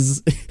 which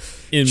is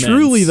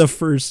truly the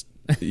first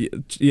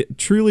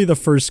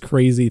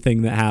crazy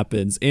thing that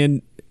happens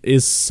and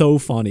is so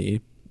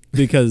funny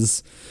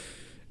because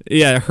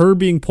yeah, her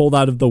being pulled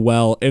out of the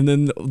well and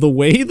then the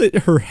way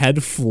that her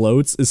head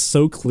floats is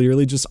so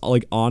clearly just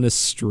like on a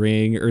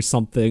string or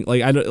something.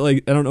 Like I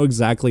don't know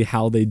exactly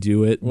how they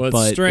do it. Well,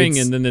 it's string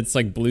and then it's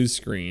like blue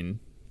screen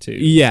too.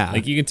 Yeah.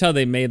 Like you can tell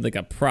they made like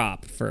a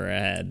prop for a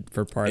head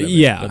for part of it.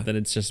 Yeah. But then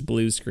it's just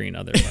blue screen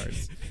other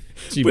parts.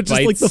 She but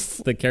bites just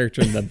like the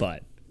character in the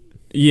butt.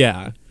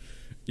 Yeah.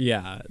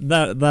 Yeah,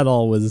 that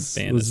all was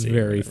very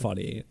whatever.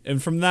 funny,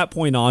 and from that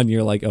point on,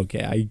 you're like,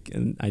 okay,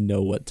 I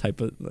know what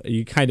type of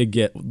you kind of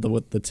get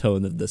what the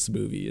tone of this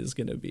movie is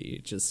gonna be.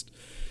 Just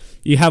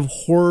you have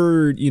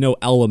horror,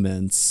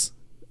 elements,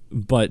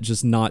 but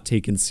just not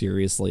taken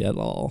seriously at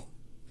all.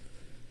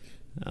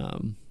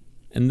 And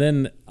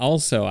then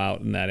also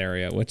out in that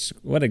area, which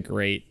what a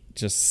great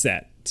just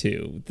set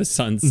too, the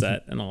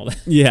sunset and all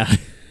that. Yeah.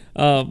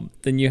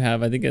 Then you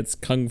have, I think it's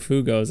Kung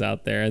Fu goes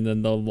out there, and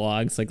then the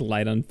logs like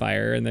light on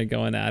fire, and they're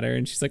going at her,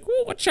 and she's like,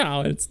 "Oh, watch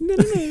out!" It's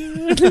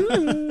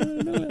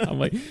I'm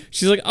like,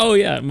 she's like, "Oh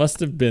yeah, it must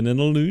have been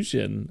an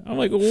illusion." I'm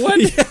like, "What?"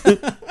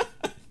 Yeah.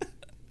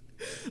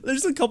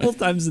 There's a couple of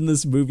times in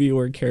this movie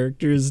where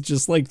characters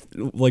just like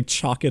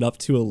chalk it up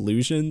to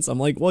illusions. I'm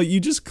like, well, you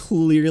just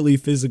clearly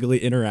physically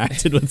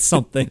interacted with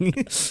something.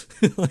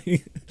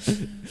 Like,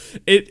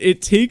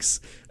 it takes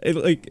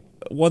like.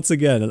 Once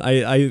again,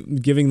 I'm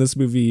giving this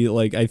movie,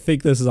 like, I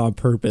think this is on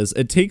purpose.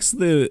 It takes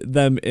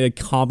them a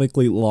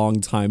comically long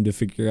time to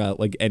figure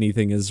out, like,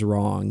 anything is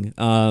wrong.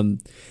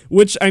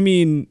 Which, I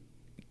mean,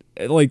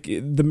 like,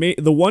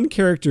 the one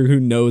character who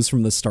knows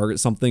from the start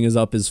something is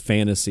up is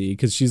Fantasy,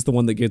 because she's the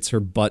one that gets her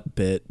butt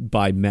bit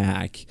by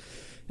Mac.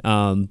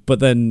 But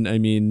then, I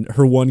mean,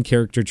 her one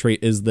character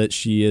trait is that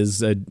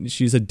she's a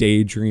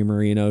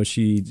daydreamer,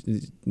 she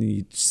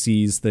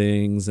sees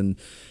things and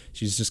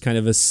she's just kind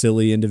of a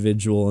silly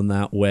individual in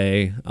that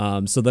way.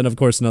 So then, of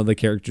course, none of the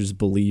characters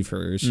believe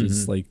her.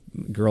 She's like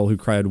girl who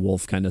cried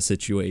wolf kind of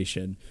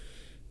situation.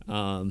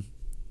 But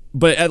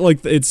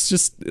it's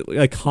just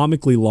a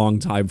comically long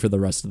time for the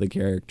rest of the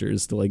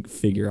characters to like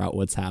figure out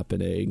what's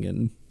happening,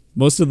 and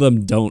most of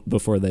them don't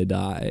before they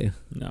die.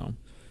 No,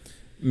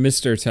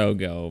 Mr.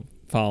 Togo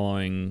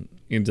following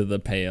into the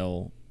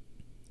pail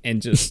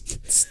and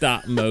just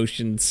stop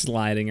motion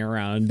sliding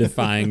around,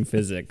 defying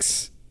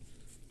physics.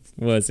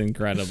 Was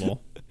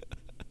incredible.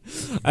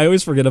 I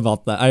always forget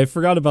about that. I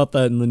forgot about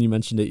that, and then you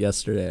mentioned it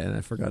yesterday, and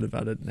I forgot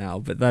about it now.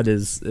 But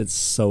it's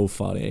so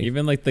funny.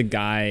 Even like the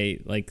guy,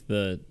 like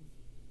the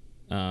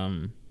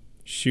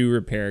shoe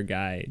repair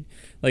guy,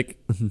 like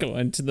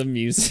going to the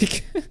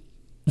music.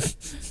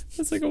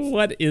 It's like,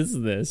 what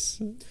is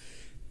this?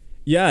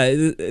 Yeah,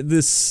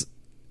 this.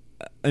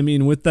 I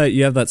mean, with that,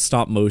 you have that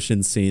stop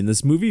motion scene.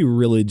 This movie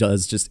really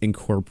does just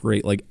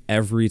incorporate like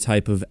every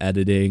type of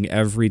editing,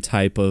 every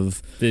type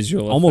of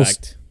visual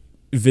effect.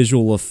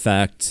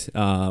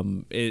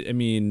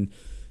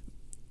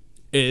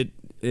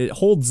 It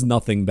holds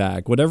nothing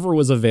back. Whatever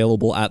was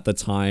available at the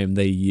time,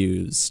 they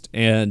used.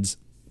 And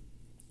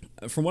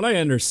from what I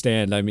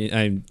understand, I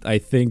mean, I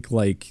think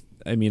like.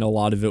 I mean, a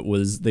lot of it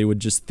was they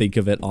would just think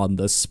of it on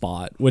the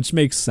spot, which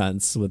makes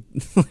sense with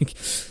like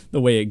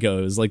the way it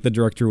goes. Like the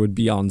director would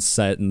be on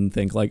set and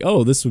think like,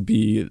 oh, this would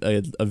be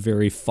a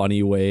very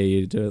funny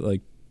way to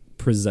like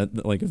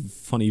present like a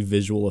funny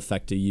visual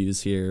effect to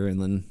use here. And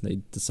then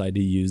they decide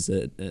to use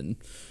it. And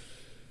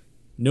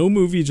no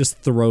movie just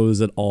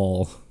throws it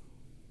all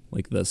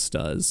like this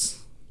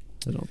does.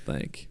 I don't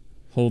think.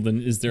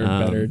 Holden, is there a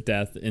better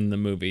death in the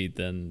movie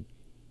than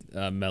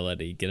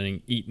Melody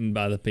getting eaten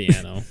by the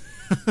piano?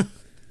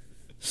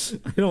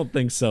 I don't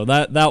think so.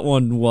 That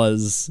one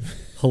was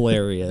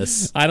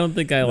hilarious. I don't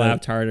think I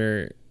laughed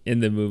harder in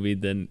the movie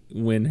than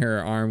when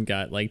her arm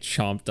got like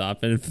chomped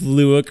off and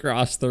flew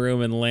across the room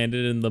and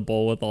landed in the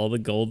bowl with all the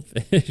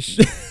goldfish.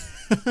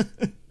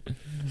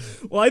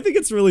 Well, I think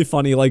it's really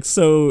funny. Like,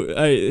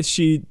 so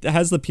she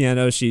has the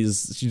piano.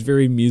 She's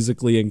very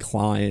musically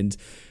inclined.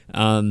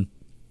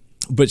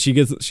 But she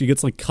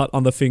gets like cut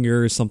on the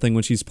finger or something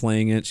when she's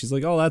playing it. She's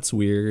like, oh, that's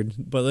weird.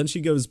 But then she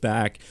goes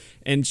back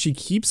and she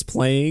keeps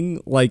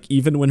playing like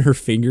even when her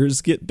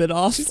fingers get bit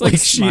off. She's like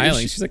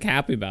smiling. She's like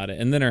happy about it.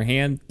 And then her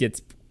hand gets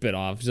bit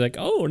off. She's like,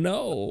 oh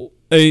no.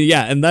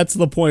 Yeah, and that's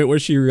the point where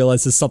she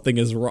realizes something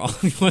is wrong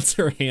once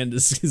her hand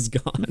is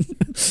gone.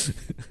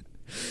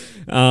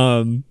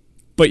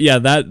 But yeah,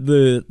 that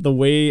the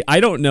way, I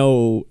don't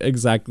know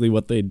exactly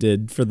what they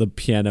did for the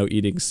piano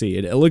eating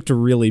scene. It looked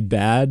really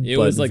bad. It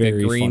but was like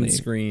very a green funny.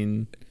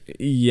 screen.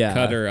 Yeah,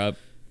 cut her up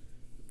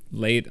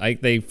late. Like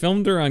they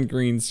filmed her on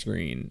green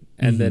screen,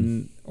 and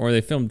then or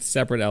they filmed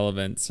separate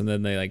elements, and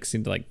then they like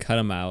seemed to like cut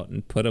them out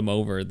and put them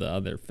over the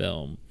other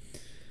film.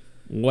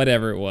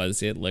 Whatever it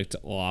was, it looked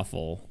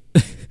awful.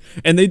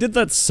 And they did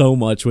that so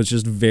much with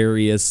just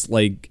various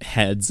like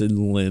heads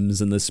and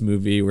limbs in this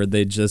movie where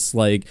they just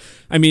like,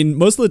 I mean,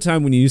 most of the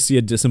time when you see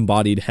a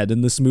disembodied head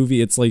in this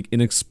movie, it's like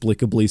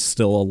inexplicably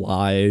still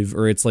alive,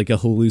 or it's like a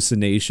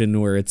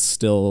hallucination where it's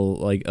still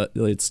like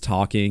it's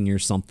talking or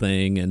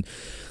something. And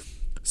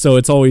so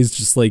it's always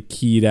just like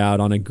keyed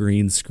out on a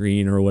green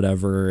screen or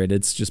whatever, and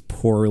it's just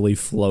poorly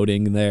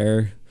floating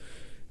there.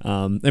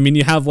 I mean,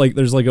 you have like,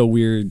 there's like a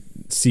weird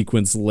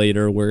sequence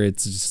later where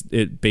it's just,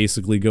 it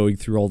basically going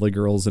through all the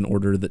girls in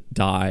order that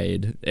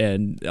died,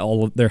 and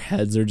all of their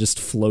heads are just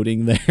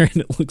floating there, and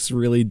it looks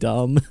really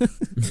dumb.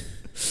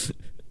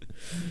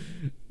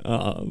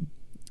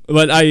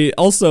 But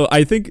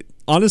I think,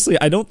 honestly,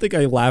 I don't think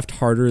I laughed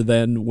harder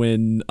than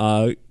when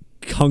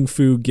Kung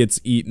Fu gets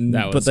eaten,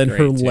 but then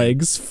her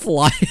legs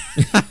fly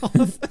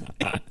off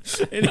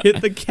and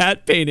hit the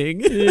cat painting.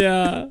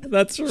 Yeah,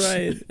 that's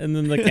right. And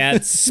then the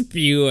cat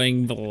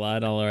spewing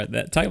blood all over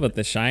that. Talk about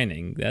The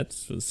Shining. That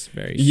was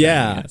very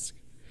Shining-esque.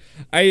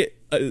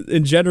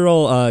 In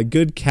general,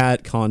 good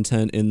cat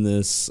content in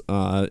this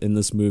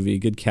movie.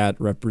 Good cat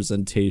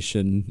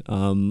representation.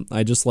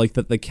 I just like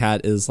that the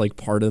cat is like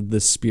part of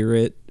the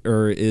spirit,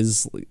 or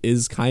is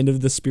kind of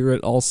the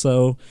spirit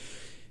also.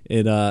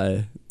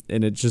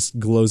 And it just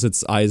glows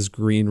its eyes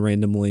green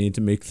randomly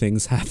to make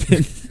things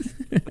happen.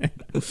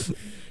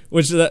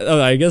 Which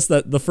I guess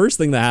that the first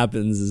thing that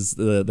happens is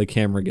the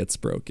camera gets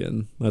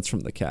broken. That's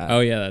from the cat.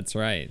 Oh yeah, that's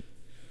right.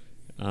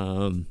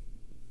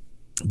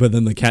 But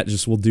then the cat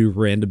just will do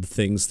random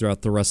things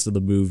throughout the rest of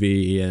the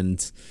movie,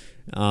 and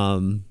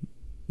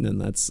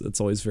it's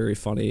always very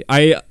funny.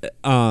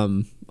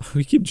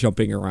 We keep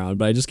jumping around,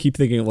 but I just keep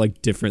thinking of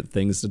like different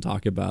things to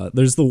talk about.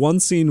 There's the one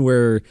scene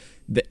where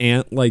the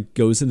ant like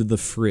goes into the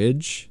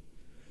fridge.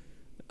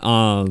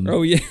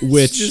 Oh yeah,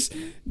 which just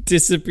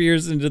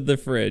disappears into the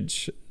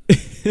fridge.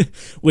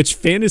 Which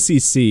Fantasy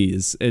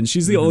sees, and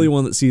she's the only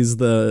one that sees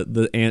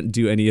the ant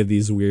do any of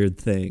these weird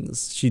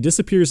things. She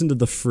disappears into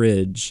the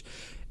fridge,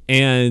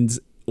 and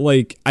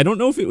like, I don't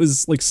know if it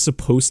was like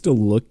supposed to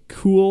look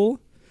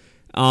cool,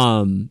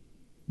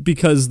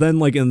 because then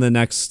like in the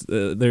next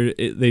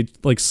they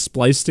like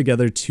splice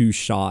together two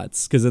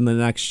shots, because in the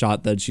next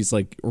shot then she's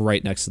like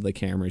right next to the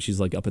camera, she's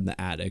like up in the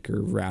attic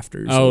or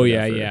rafters. Oh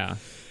yeah.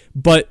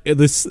 But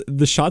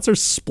the shots are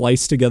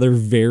spliced together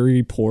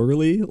very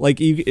poorly. Like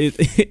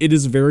it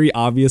is very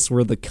obvious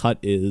where the cut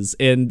is,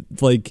 and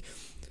like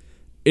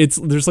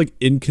there's like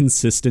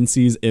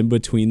inconsistencies in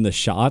between the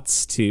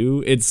shots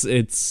too.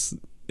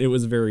 It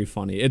was very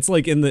funny. It's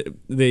like when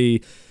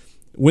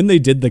they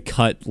did the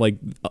cut, like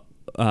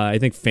I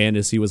think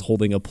Fantasy was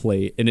holding a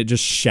plate and it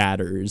just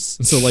shatters.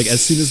 So like as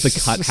soon as the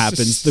cut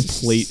happens, the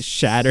plate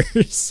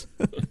shatters.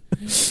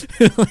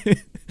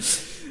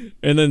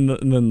 And then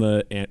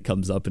the ant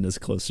comes up and is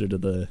closer to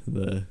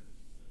the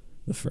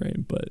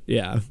frame. But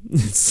yeah,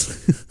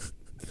 it's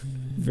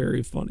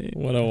very funny.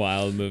 What a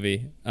wild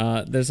movie.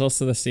 There's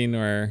also the scene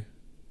where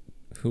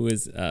who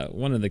is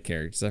one of the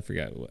characters, I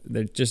forgot,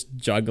 they're just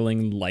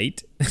juggling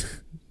light.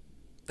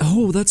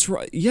 Oh, that's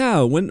right.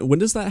 Yeah, when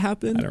does that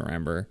happen? I don't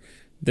remember.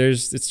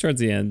 It's towards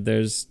the end.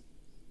 There's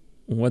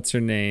what's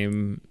her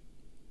name?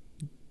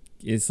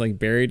 It's like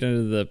buried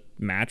under the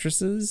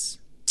mattresses.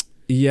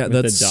 Yeah,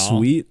 that's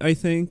Sweet, I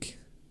think.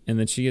 And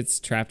then she gets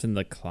trapped in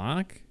the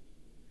clock.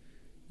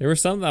 There were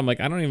some that I'm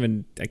like, I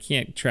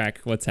can't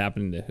track what's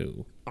happening to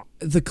who.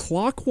 The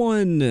clock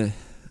one,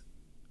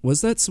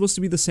 was that supposed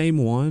to be the same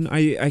one?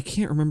 I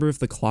can't remember if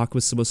the clock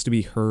was supposed to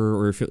be her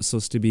or if it was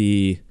supposed to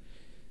be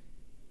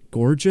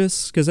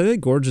Gorgeous, because I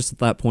think Gorgeous at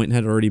that point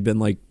had already been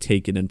like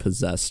taken and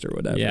possessed or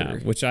whatever. Yeah,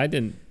 which I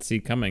didn't see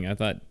coming. I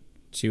thought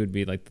she would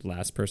be like the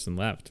last person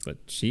left, but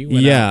she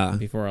went out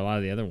before a lot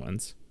of the other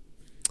ones.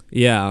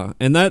 Yeah,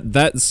 and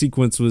that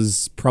sequence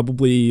was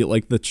probably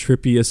like the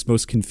trippiest,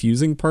 most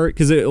confusing part,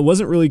 because it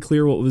wasn't really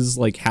clear what was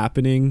like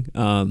happening.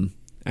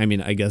 I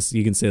mean, I guess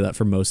you can say that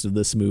for most of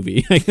this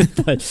movie,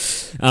 but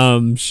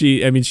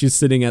she's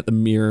sitting at the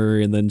mirror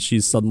and then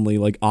she's suddenly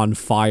like on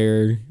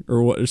fire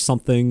or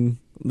something.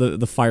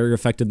 The fire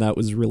effect in that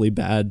was really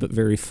bad, but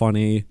very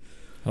funny,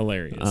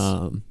 hilarious.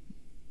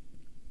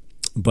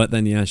 But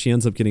then yeah, she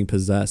ends up getting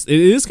possessed. It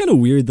is kind of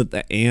weird that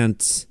the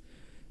ant,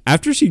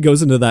 after she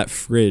goes into that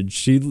fridge,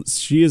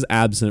 she is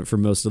absent for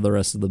most of the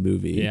rest of the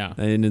movie. Yeah.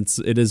 And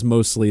it is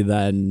mostly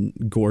then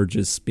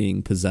Gorgeous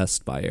being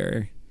possessed by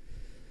her.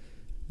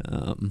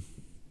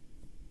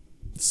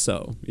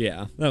 So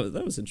yeah,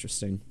 that was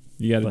interesting.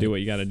 You got to do what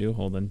you got to do,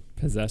 Holden.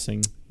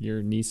 Possessing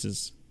your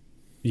nieces.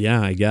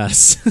 Yeah, I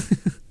guess.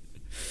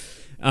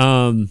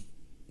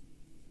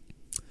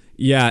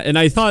 Yeah, and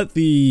I thought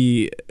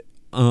the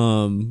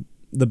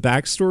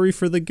backstory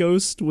for the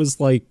ghost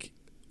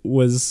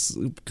was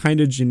kind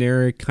of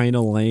generic, kind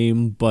of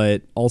lame,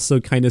 but also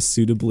kind of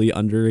suitably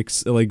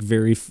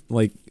very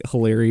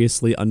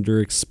hilariously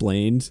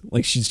underexplained.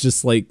 Like she's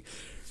just like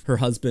her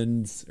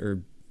husband,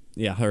 or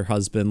her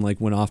husband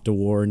like went off to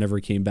war and never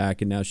came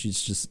back, and now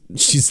she's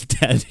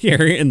dead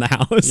here in the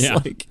house. Yeah.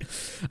 Like,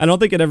 I don't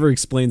think it ever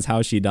explains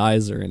how she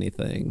dies or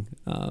anything.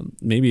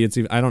 Maybe it's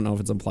I don't know if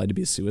it's implied to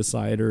be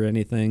suicide or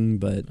anything,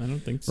 but I don't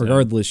think so.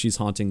 regardless, she's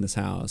haunting this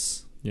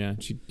house. Yeah,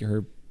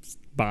 her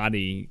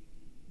body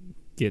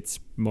gets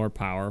more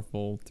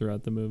powerful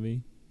throughout the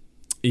movie.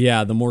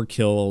 Yeah, the more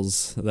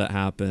kills that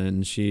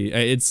happen,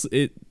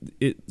 it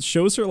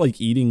shows her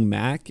like eating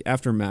Mac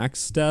after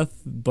Mac's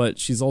death, but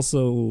she's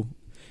also,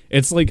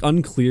 it's like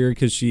unclear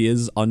because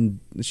she's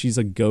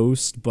a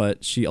ghost,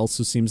 but she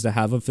also seems to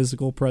have a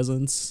physical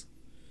presence.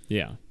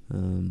 Yeah.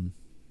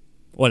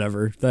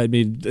 Whatever. I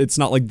mean, it's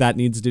not like that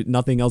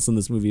nothing else in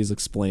this movie is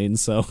explained,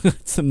 so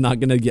I'm not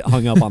gonna get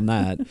hung up on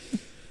that.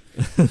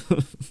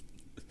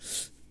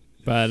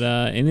 But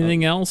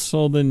anything else,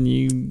 Holden,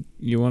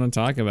 you want to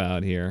talk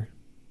about here?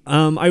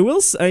 I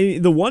will say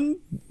the one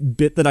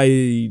bit that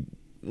I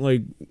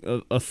like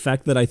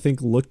effect that I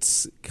think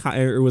was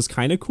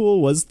kind of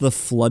cool was the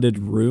flooded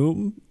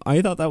room.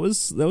 I thought that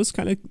was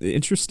kind of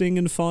interesting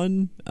and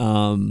fun.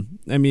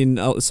 I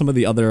mean, some of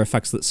the other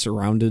effects that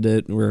surrounded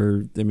it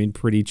were, I mean,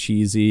 pretty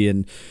cheesy,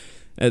 and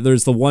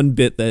there's the one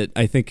bit that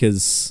I think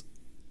is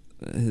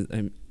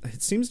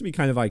it seems to be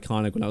kind of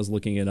iconic when I was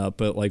looking it up,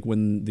 but like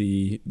when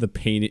the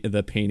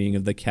painting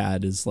of the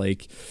cat is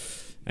like,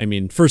 I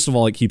mean, first of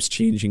all, it keeps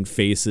changing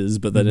faces,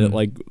 but then it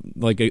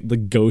the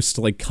ghost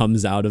like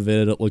comes out of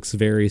it. It looks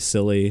very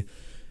silly.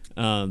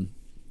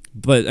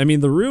 But I mean,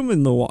 the room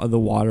in the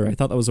water, I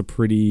thought that was a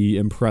pretty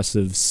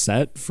impressive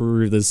set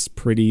for this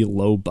pretty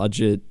low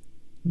budget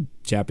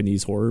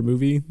Japanese horror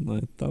movie.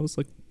 I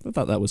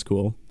thought that was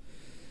cool.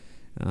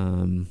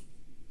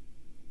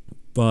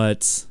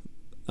 But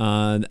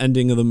the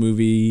ending of the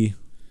movie,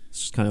 it's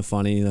just kind of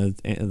funny.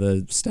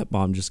 The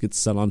stepmom just gets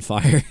set on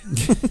fire.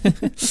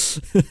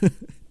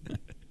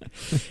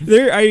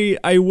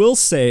 I will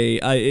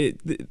say,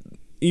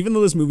 even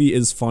though this movie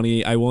is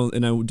funny, I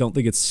don't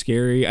think it's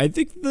scary. I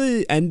think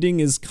the ending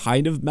is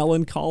kind of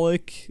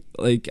melancholic.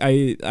 Like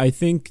I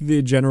think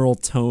the general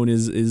tone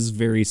is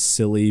very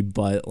silly,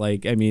 but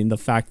like, I mean, the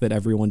fact that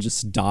everyone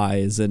just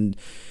dies, and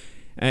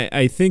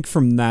I think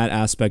from that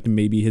aspect,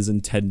 maybe his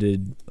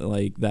intended,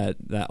 like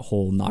that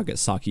whole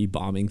Nagasaki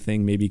bombing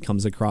thing maybe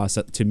comes across,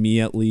 to me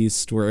at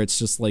least, where it's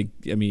just like,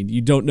 I mean,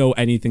 you don't know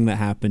anything that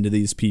happened to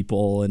these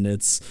people, and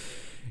it's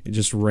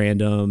just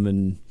random,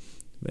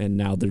 and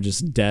now they're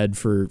just dead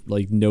for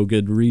like no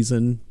good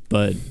reason.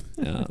 But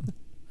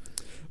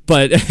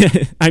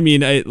I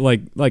mean,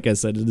 like I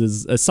said, it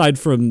is, aside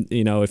from,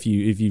 you know, if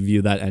you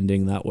view that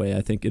ending that way,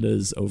 I think it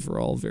is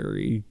overall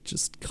very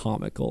just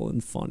comical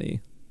and funny.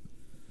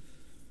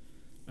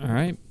 All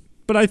right.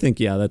 But I think,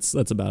 yeah, that's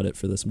about it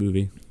for this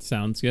movie.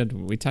 Sounds good.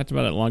 We talked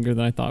about it longer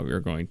than I thought we were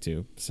going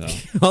to. So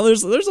well,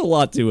 there's a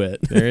lot to it.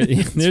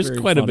 There's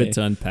quite a bit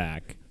to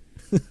unpack.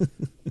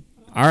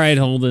 All right,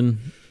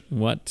 Holden,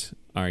 what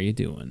are you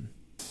doing?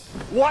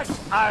 What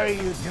are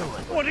you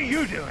doing? What are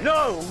you doing?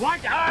 No,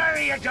 what are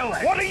you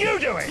doing? What are you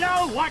doing?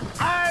 No, what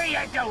are you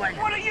doing?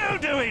 What are you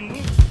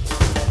doing?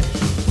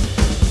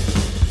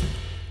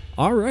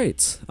 All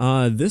right.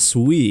 This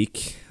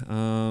week,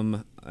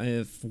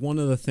 one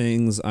of the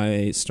things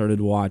I started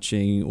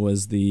watching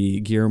was the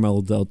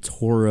Guillermo del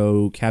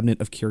Toro Cabinet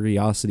of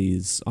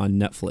Curiosities on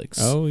Netflix.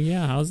 Oh,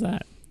 yeah. How's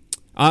that?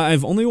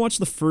 I've only watched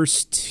the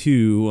first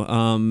two.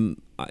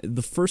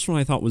 The first one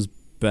I thought was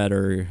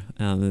better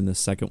than the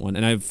second one,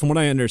 and from what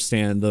I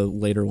understand, the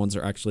later ones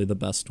are actually the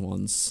best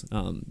ones.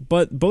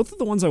 But both of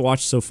the ones I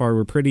watched so far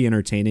were pretty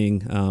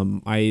entertaining.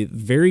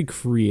 Very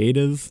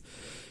creative.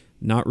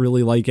 Not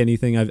really like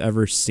anything I've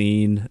ever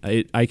seen.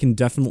 I can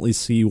definitely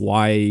see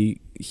why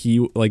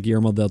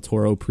Guillermo del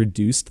Toro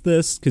produced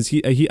this, because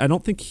I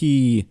don't think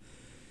he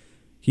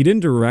didn't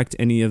direct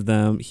any of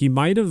them. He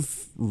might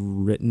have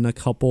written a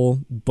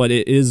couple, but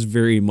it is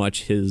very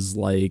much his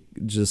like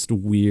just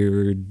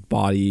weird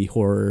body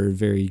horror,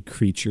 very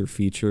creature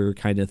feature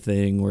kind of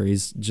thing, where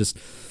he's just,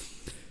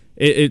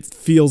 it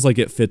feels like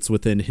it fits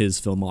within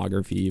his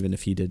filmography, even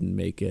if he didn't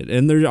make it.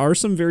 And there are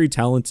some very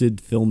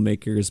talented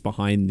filmmakers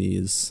behind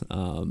these.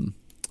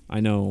 I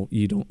know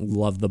you don't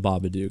love The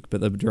Babadook, but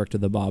the director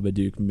of The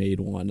Babadook made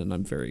one, and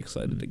I'm very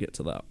excited to get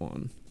to that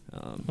one.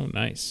 Oh,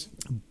 nice.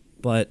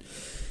 But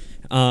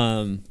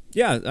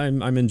yeah,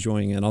 I'm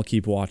enjoying it. I'll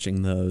keep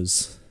watching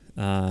those.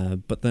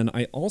 But then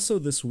I also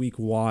this week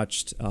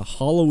watched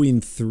Halloween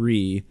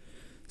 3,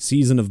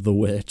 Season of the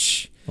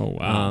Witch. Oh,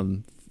 wow.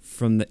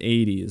 From the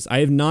 80s. I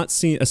have not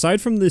seen,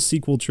 aside from the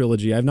sequel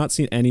trilogy, I have not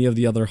seen any of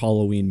the other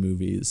Halloween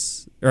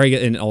movies,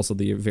 and also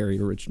the very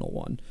original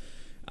one.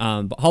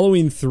 But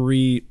Halloween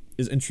 3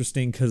 is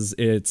interesting because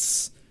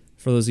it's,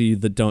 for those of you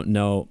that don't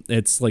know,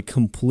 it's like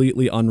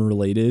completely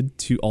unrelated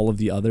to all of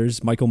the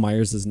others. Michael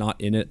Myers is not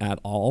in it at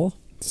all.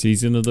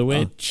 Season of the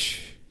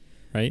Witch,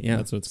 right? Yeah.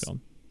 That's what it's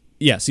called.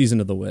 Yeah, Season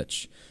of the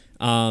Witch.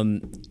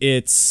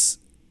 It's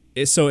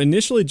So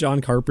initially,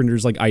 John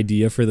Carpenter's like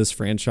idea for this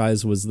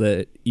franchise was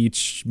that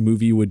each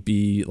movie would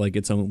be like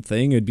its own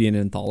thing. It'd be an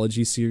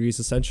anthology series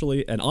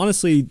essentially, and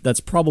honestly,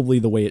 that's probably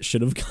the way it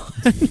should have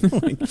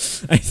gone. Like,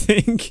 I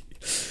think.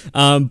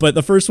 But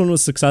the first one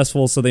was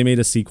successful, so they made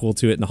a sequel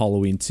to it in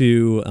Halloween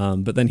 2.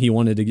 But then he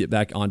wanted to get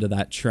back onto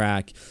that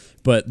track.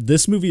 But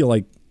this movie,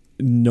 like,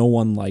 no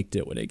one liked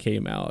it when it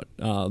came out.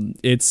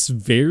 It's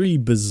very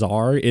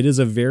bizarre. It is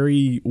a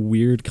very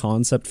weird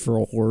concept for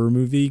a horror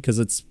movie because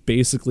it's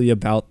basically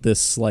about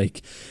this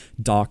like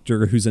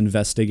doctor who's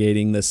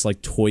investigating this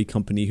like toy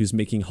company who's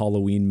making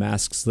Halloween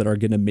masks that are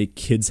going to make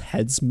kids'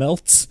 heads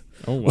melt.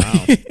 Oh,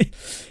 wow.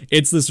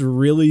 It's this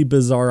really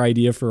bizarre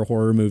idea for a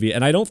horror movie,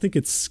 and I don't think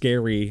it's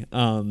scary,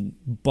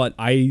 but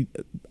I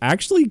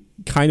actually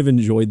kind of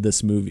enjoyed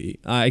this movie.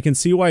 I can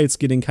see why it's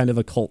getting kind of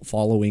a cult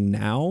following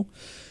now,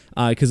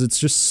 because it's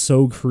just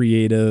so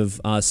creative.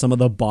 Some of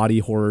the body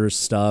horror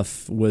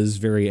stuff was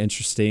very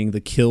interesting.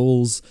 The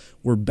kills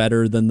were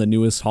better than the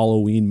newest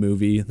Halloween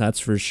movie, that's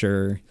for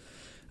sure,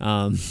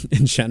 in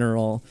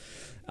general.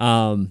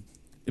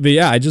 But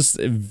yeah, just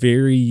a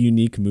very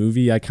unique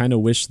movie. I kind of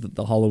wish that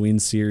the Halloween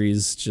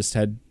series just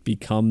had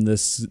become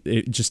this,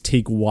 just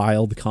take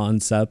wild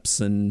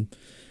concepts and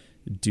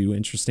do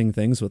interesting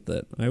things with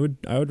it. I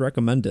would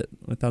recommend it.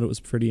 I thought it was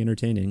pretty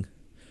entertaining.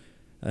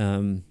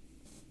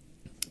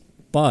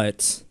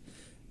 But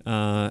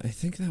I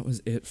think that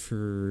was it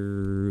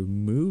for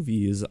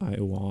movies I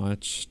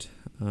watched.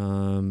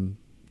 In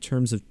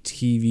terms of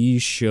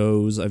TV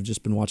shows, I've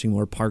just been watching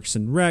more Parks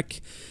and Rec.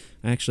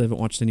 I actually haven't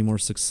watched any more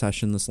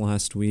Succession this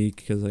last week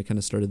because I kind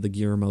of started the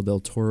Guillermo del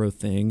Toro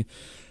thing.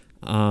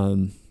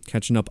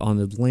 Catching up on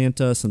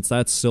Atlanta since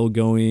that's still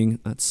going.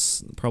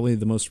 That's probably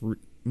the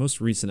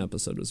most recent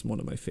episode is one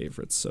of my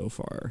favorites so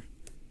far.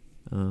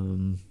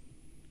 I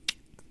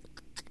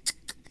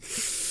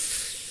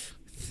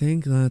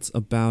think that's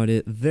about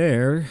it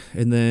there.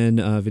 And then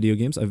video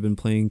games. I've been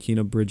playing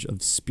Kena Bridge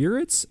of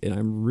Spirits, and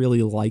I'm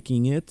really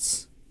liking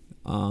it.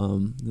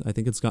 I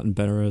think it's gotten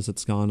better as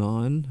it's gone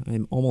on.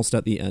 I'm almost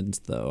at the end,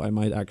 though. I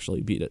might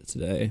actually beat it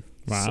today.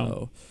 Wow.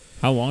 So,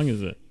 how long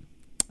is it?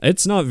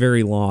 It's not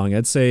very long.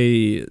 I'd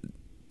say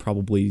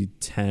probably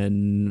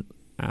 10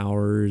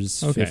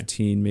 hours, Okay.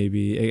 15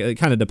 maybe. It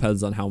kind of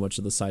depends on how much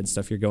of the side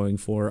stuff you're going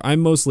for.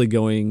 I'm mostly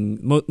going,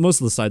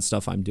 most of the side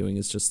stuff I'm doing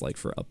is just like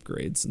for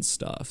upgrades and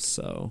stuff.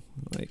 So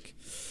like,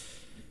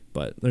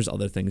 but there's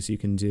other things you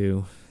can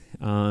do.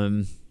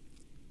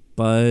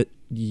 But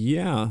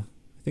yeah,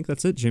 I think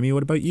that's it. Jimmy,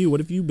 what about you? What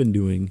have you been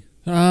doing?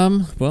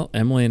 Well,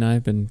 Emily and I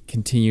have been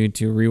continuing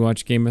to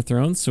rewatch Game of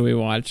Thrones, so we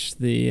watched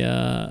the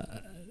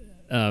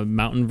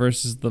Mountain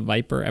versus the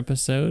Viper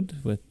episode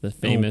with the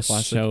famous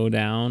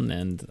showdown,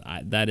 and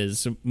that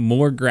is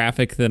more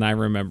graphic than I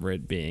remember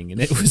it being,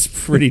 and it was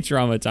pretty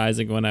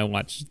traumatizing when I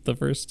watched the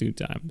first 2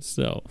 times.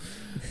 So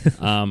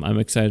I'm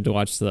excited to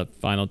watch the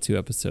final 2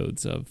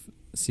 episodes of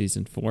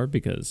season 4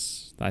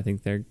 because I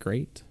think they're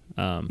great.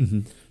 So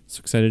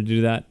excited to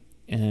do that.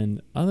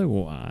 And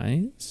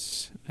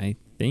otherwise, I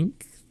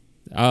think,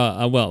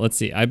 well, let's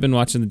see. I've been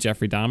watching the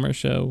Jeffrey Dahmer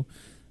show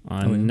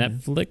on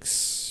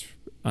Netflix.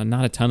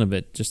 Not a ton of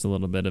it, just a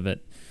little bit of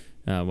it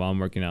while I'm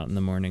working out in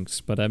the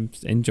mornings. But I'm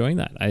enjoying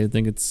that. I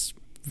think it's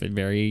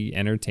very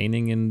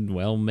entertaining and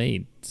well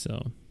made.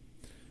 So,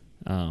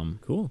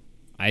 Cool.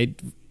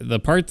 The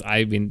parts,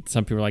 I mean,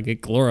 some people are like,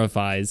 it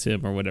glorifies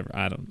him or whatever.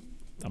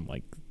 I'm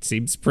like,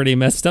 seems pretty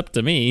messed up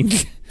to me.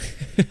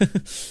 I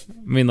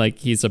mean, like,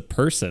 he's a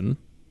person.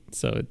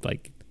 So it's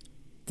like,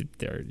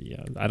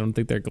 I don't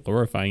think they're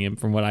glorifying him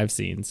from what I've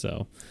seen.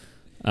 So,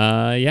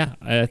 yeah,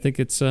 I think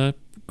it's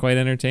quite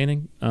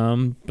entertaining.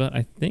 But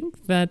I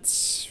think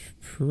that's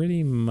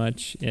pretty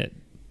much it.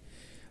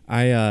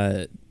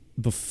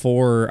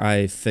 Before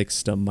I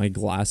fixed my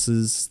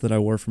glasses that I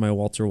wore for my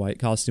Walter White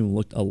costume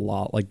looked a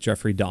lot like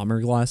Jeffrey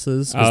Dahmer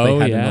glasses because they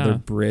had another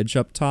bridge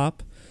up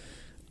top.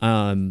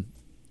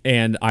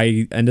 And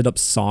I ended up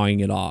sawing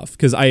it off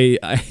because I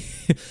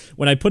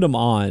when I put them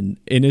on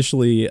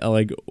initially,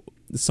 like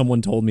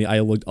someone told me I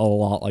looked a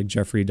lot like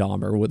Jeffrey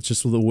Dahmer with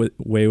just the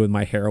way with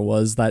my hair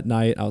was that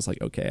night. I was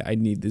like, okay, I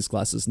need these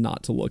glasses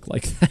not to look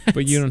like that.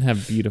 But you don't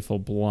have beautiful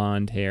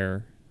blonde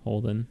hair,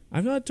 Holden.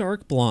 I've got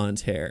dark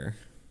blonde hair.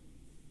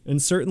 In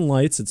certain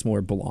lights, it's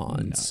more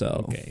blonde. No,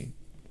 so okay,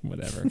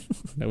 whatever.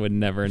 I would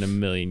never in a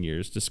million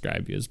years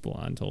describe you as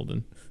blonde,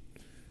 Holden.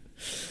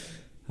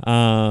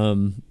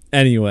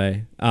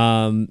 Anyway,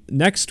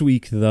 next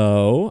week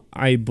though,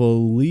 I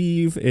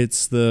believe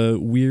it's the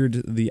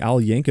Al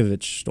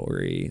Yankovic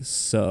story.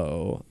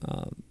 So,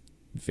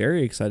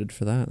 very excited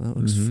for that. That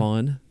looks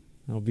fun.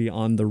 That'll be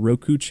on the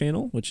Roku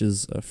channel, which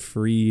is a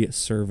free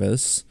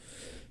service.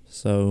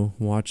 So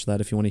watch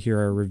that if you want to hear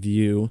our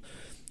review.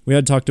 We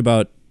had talked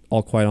about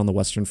All Quiet on the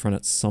Western Front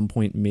at some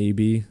point,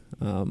 maybe.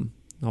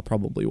 I'll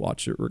probably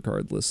watch it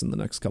regardless in the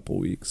next couple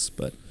weeks,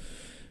 but,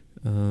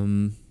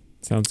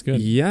 sounds good.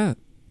 Yeah.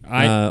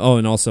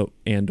 And also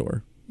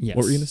Andor. Yes.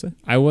 What were you going to say?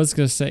 I was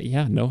going to say,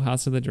 yeah, no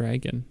House of the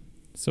Dragon.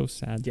 So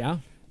sad. Yeah.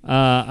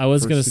 I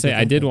was going to First say,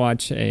 I did example.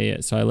 watch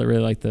so I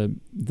really like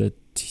the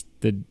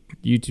the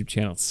YouTube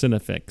channel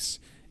Cinefix,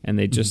 and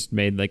they just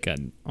made like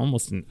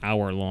almost an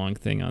hour-long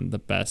thing on the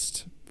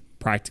best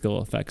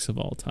practical effects of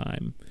all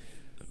time,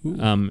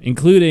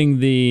 including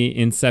the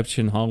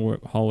Inception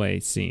hallway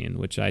scene,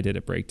 which I did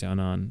a breakdown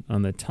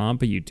on the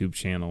Tompa YouTube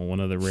channel, one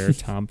of the rare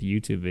Tompa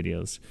YouTube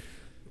videos.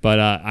 But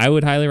I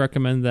would highly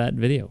recommend that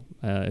video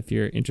if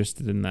you're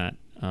interested in that.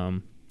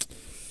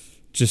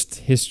 Just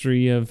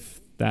history of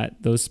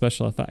those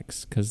special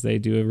effects, because they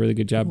do a really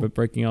good job of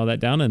breaking all that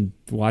down, and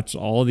watch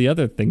all the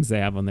other things they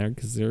have on there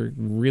because they're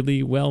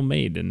really well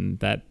made, and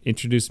that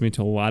introduced me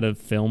to a lot of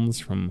films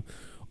from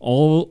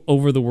all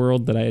over the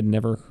world that I had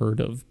never heard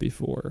of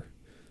before.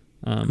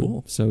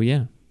 Cool. So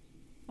yeah,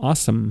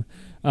 awesome.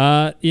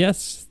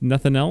 Yes,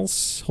 nothing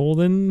else,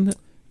 Holden?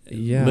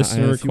 Yeah.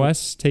 Listener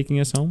requests taking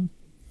us home?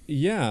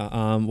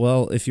 Yeah.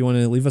 Well, if you want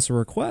to leave us a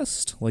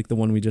request like the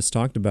one we just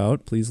talked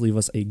about, please leave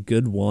us a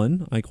good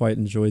one. I quite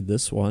enjoyed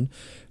this one.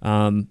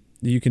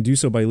 You can do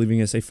so by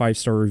leaving us a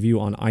 5-star review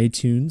on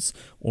iTunes,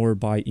 or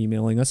by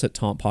emailing us at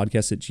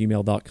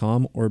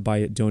tompodcast@gmail.com, or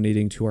by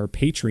donating to our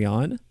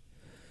Patreon.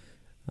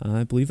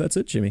 I believe that's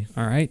it, Jimmy.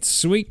 All right,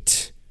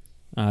 sweet.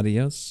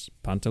 Adios,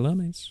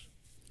 pantalones.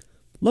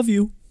 Love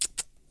you.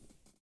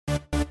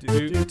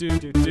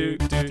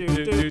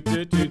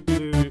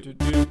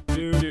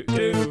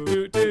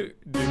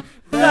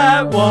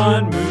 That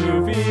One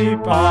Movie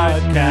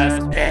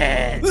Podcast.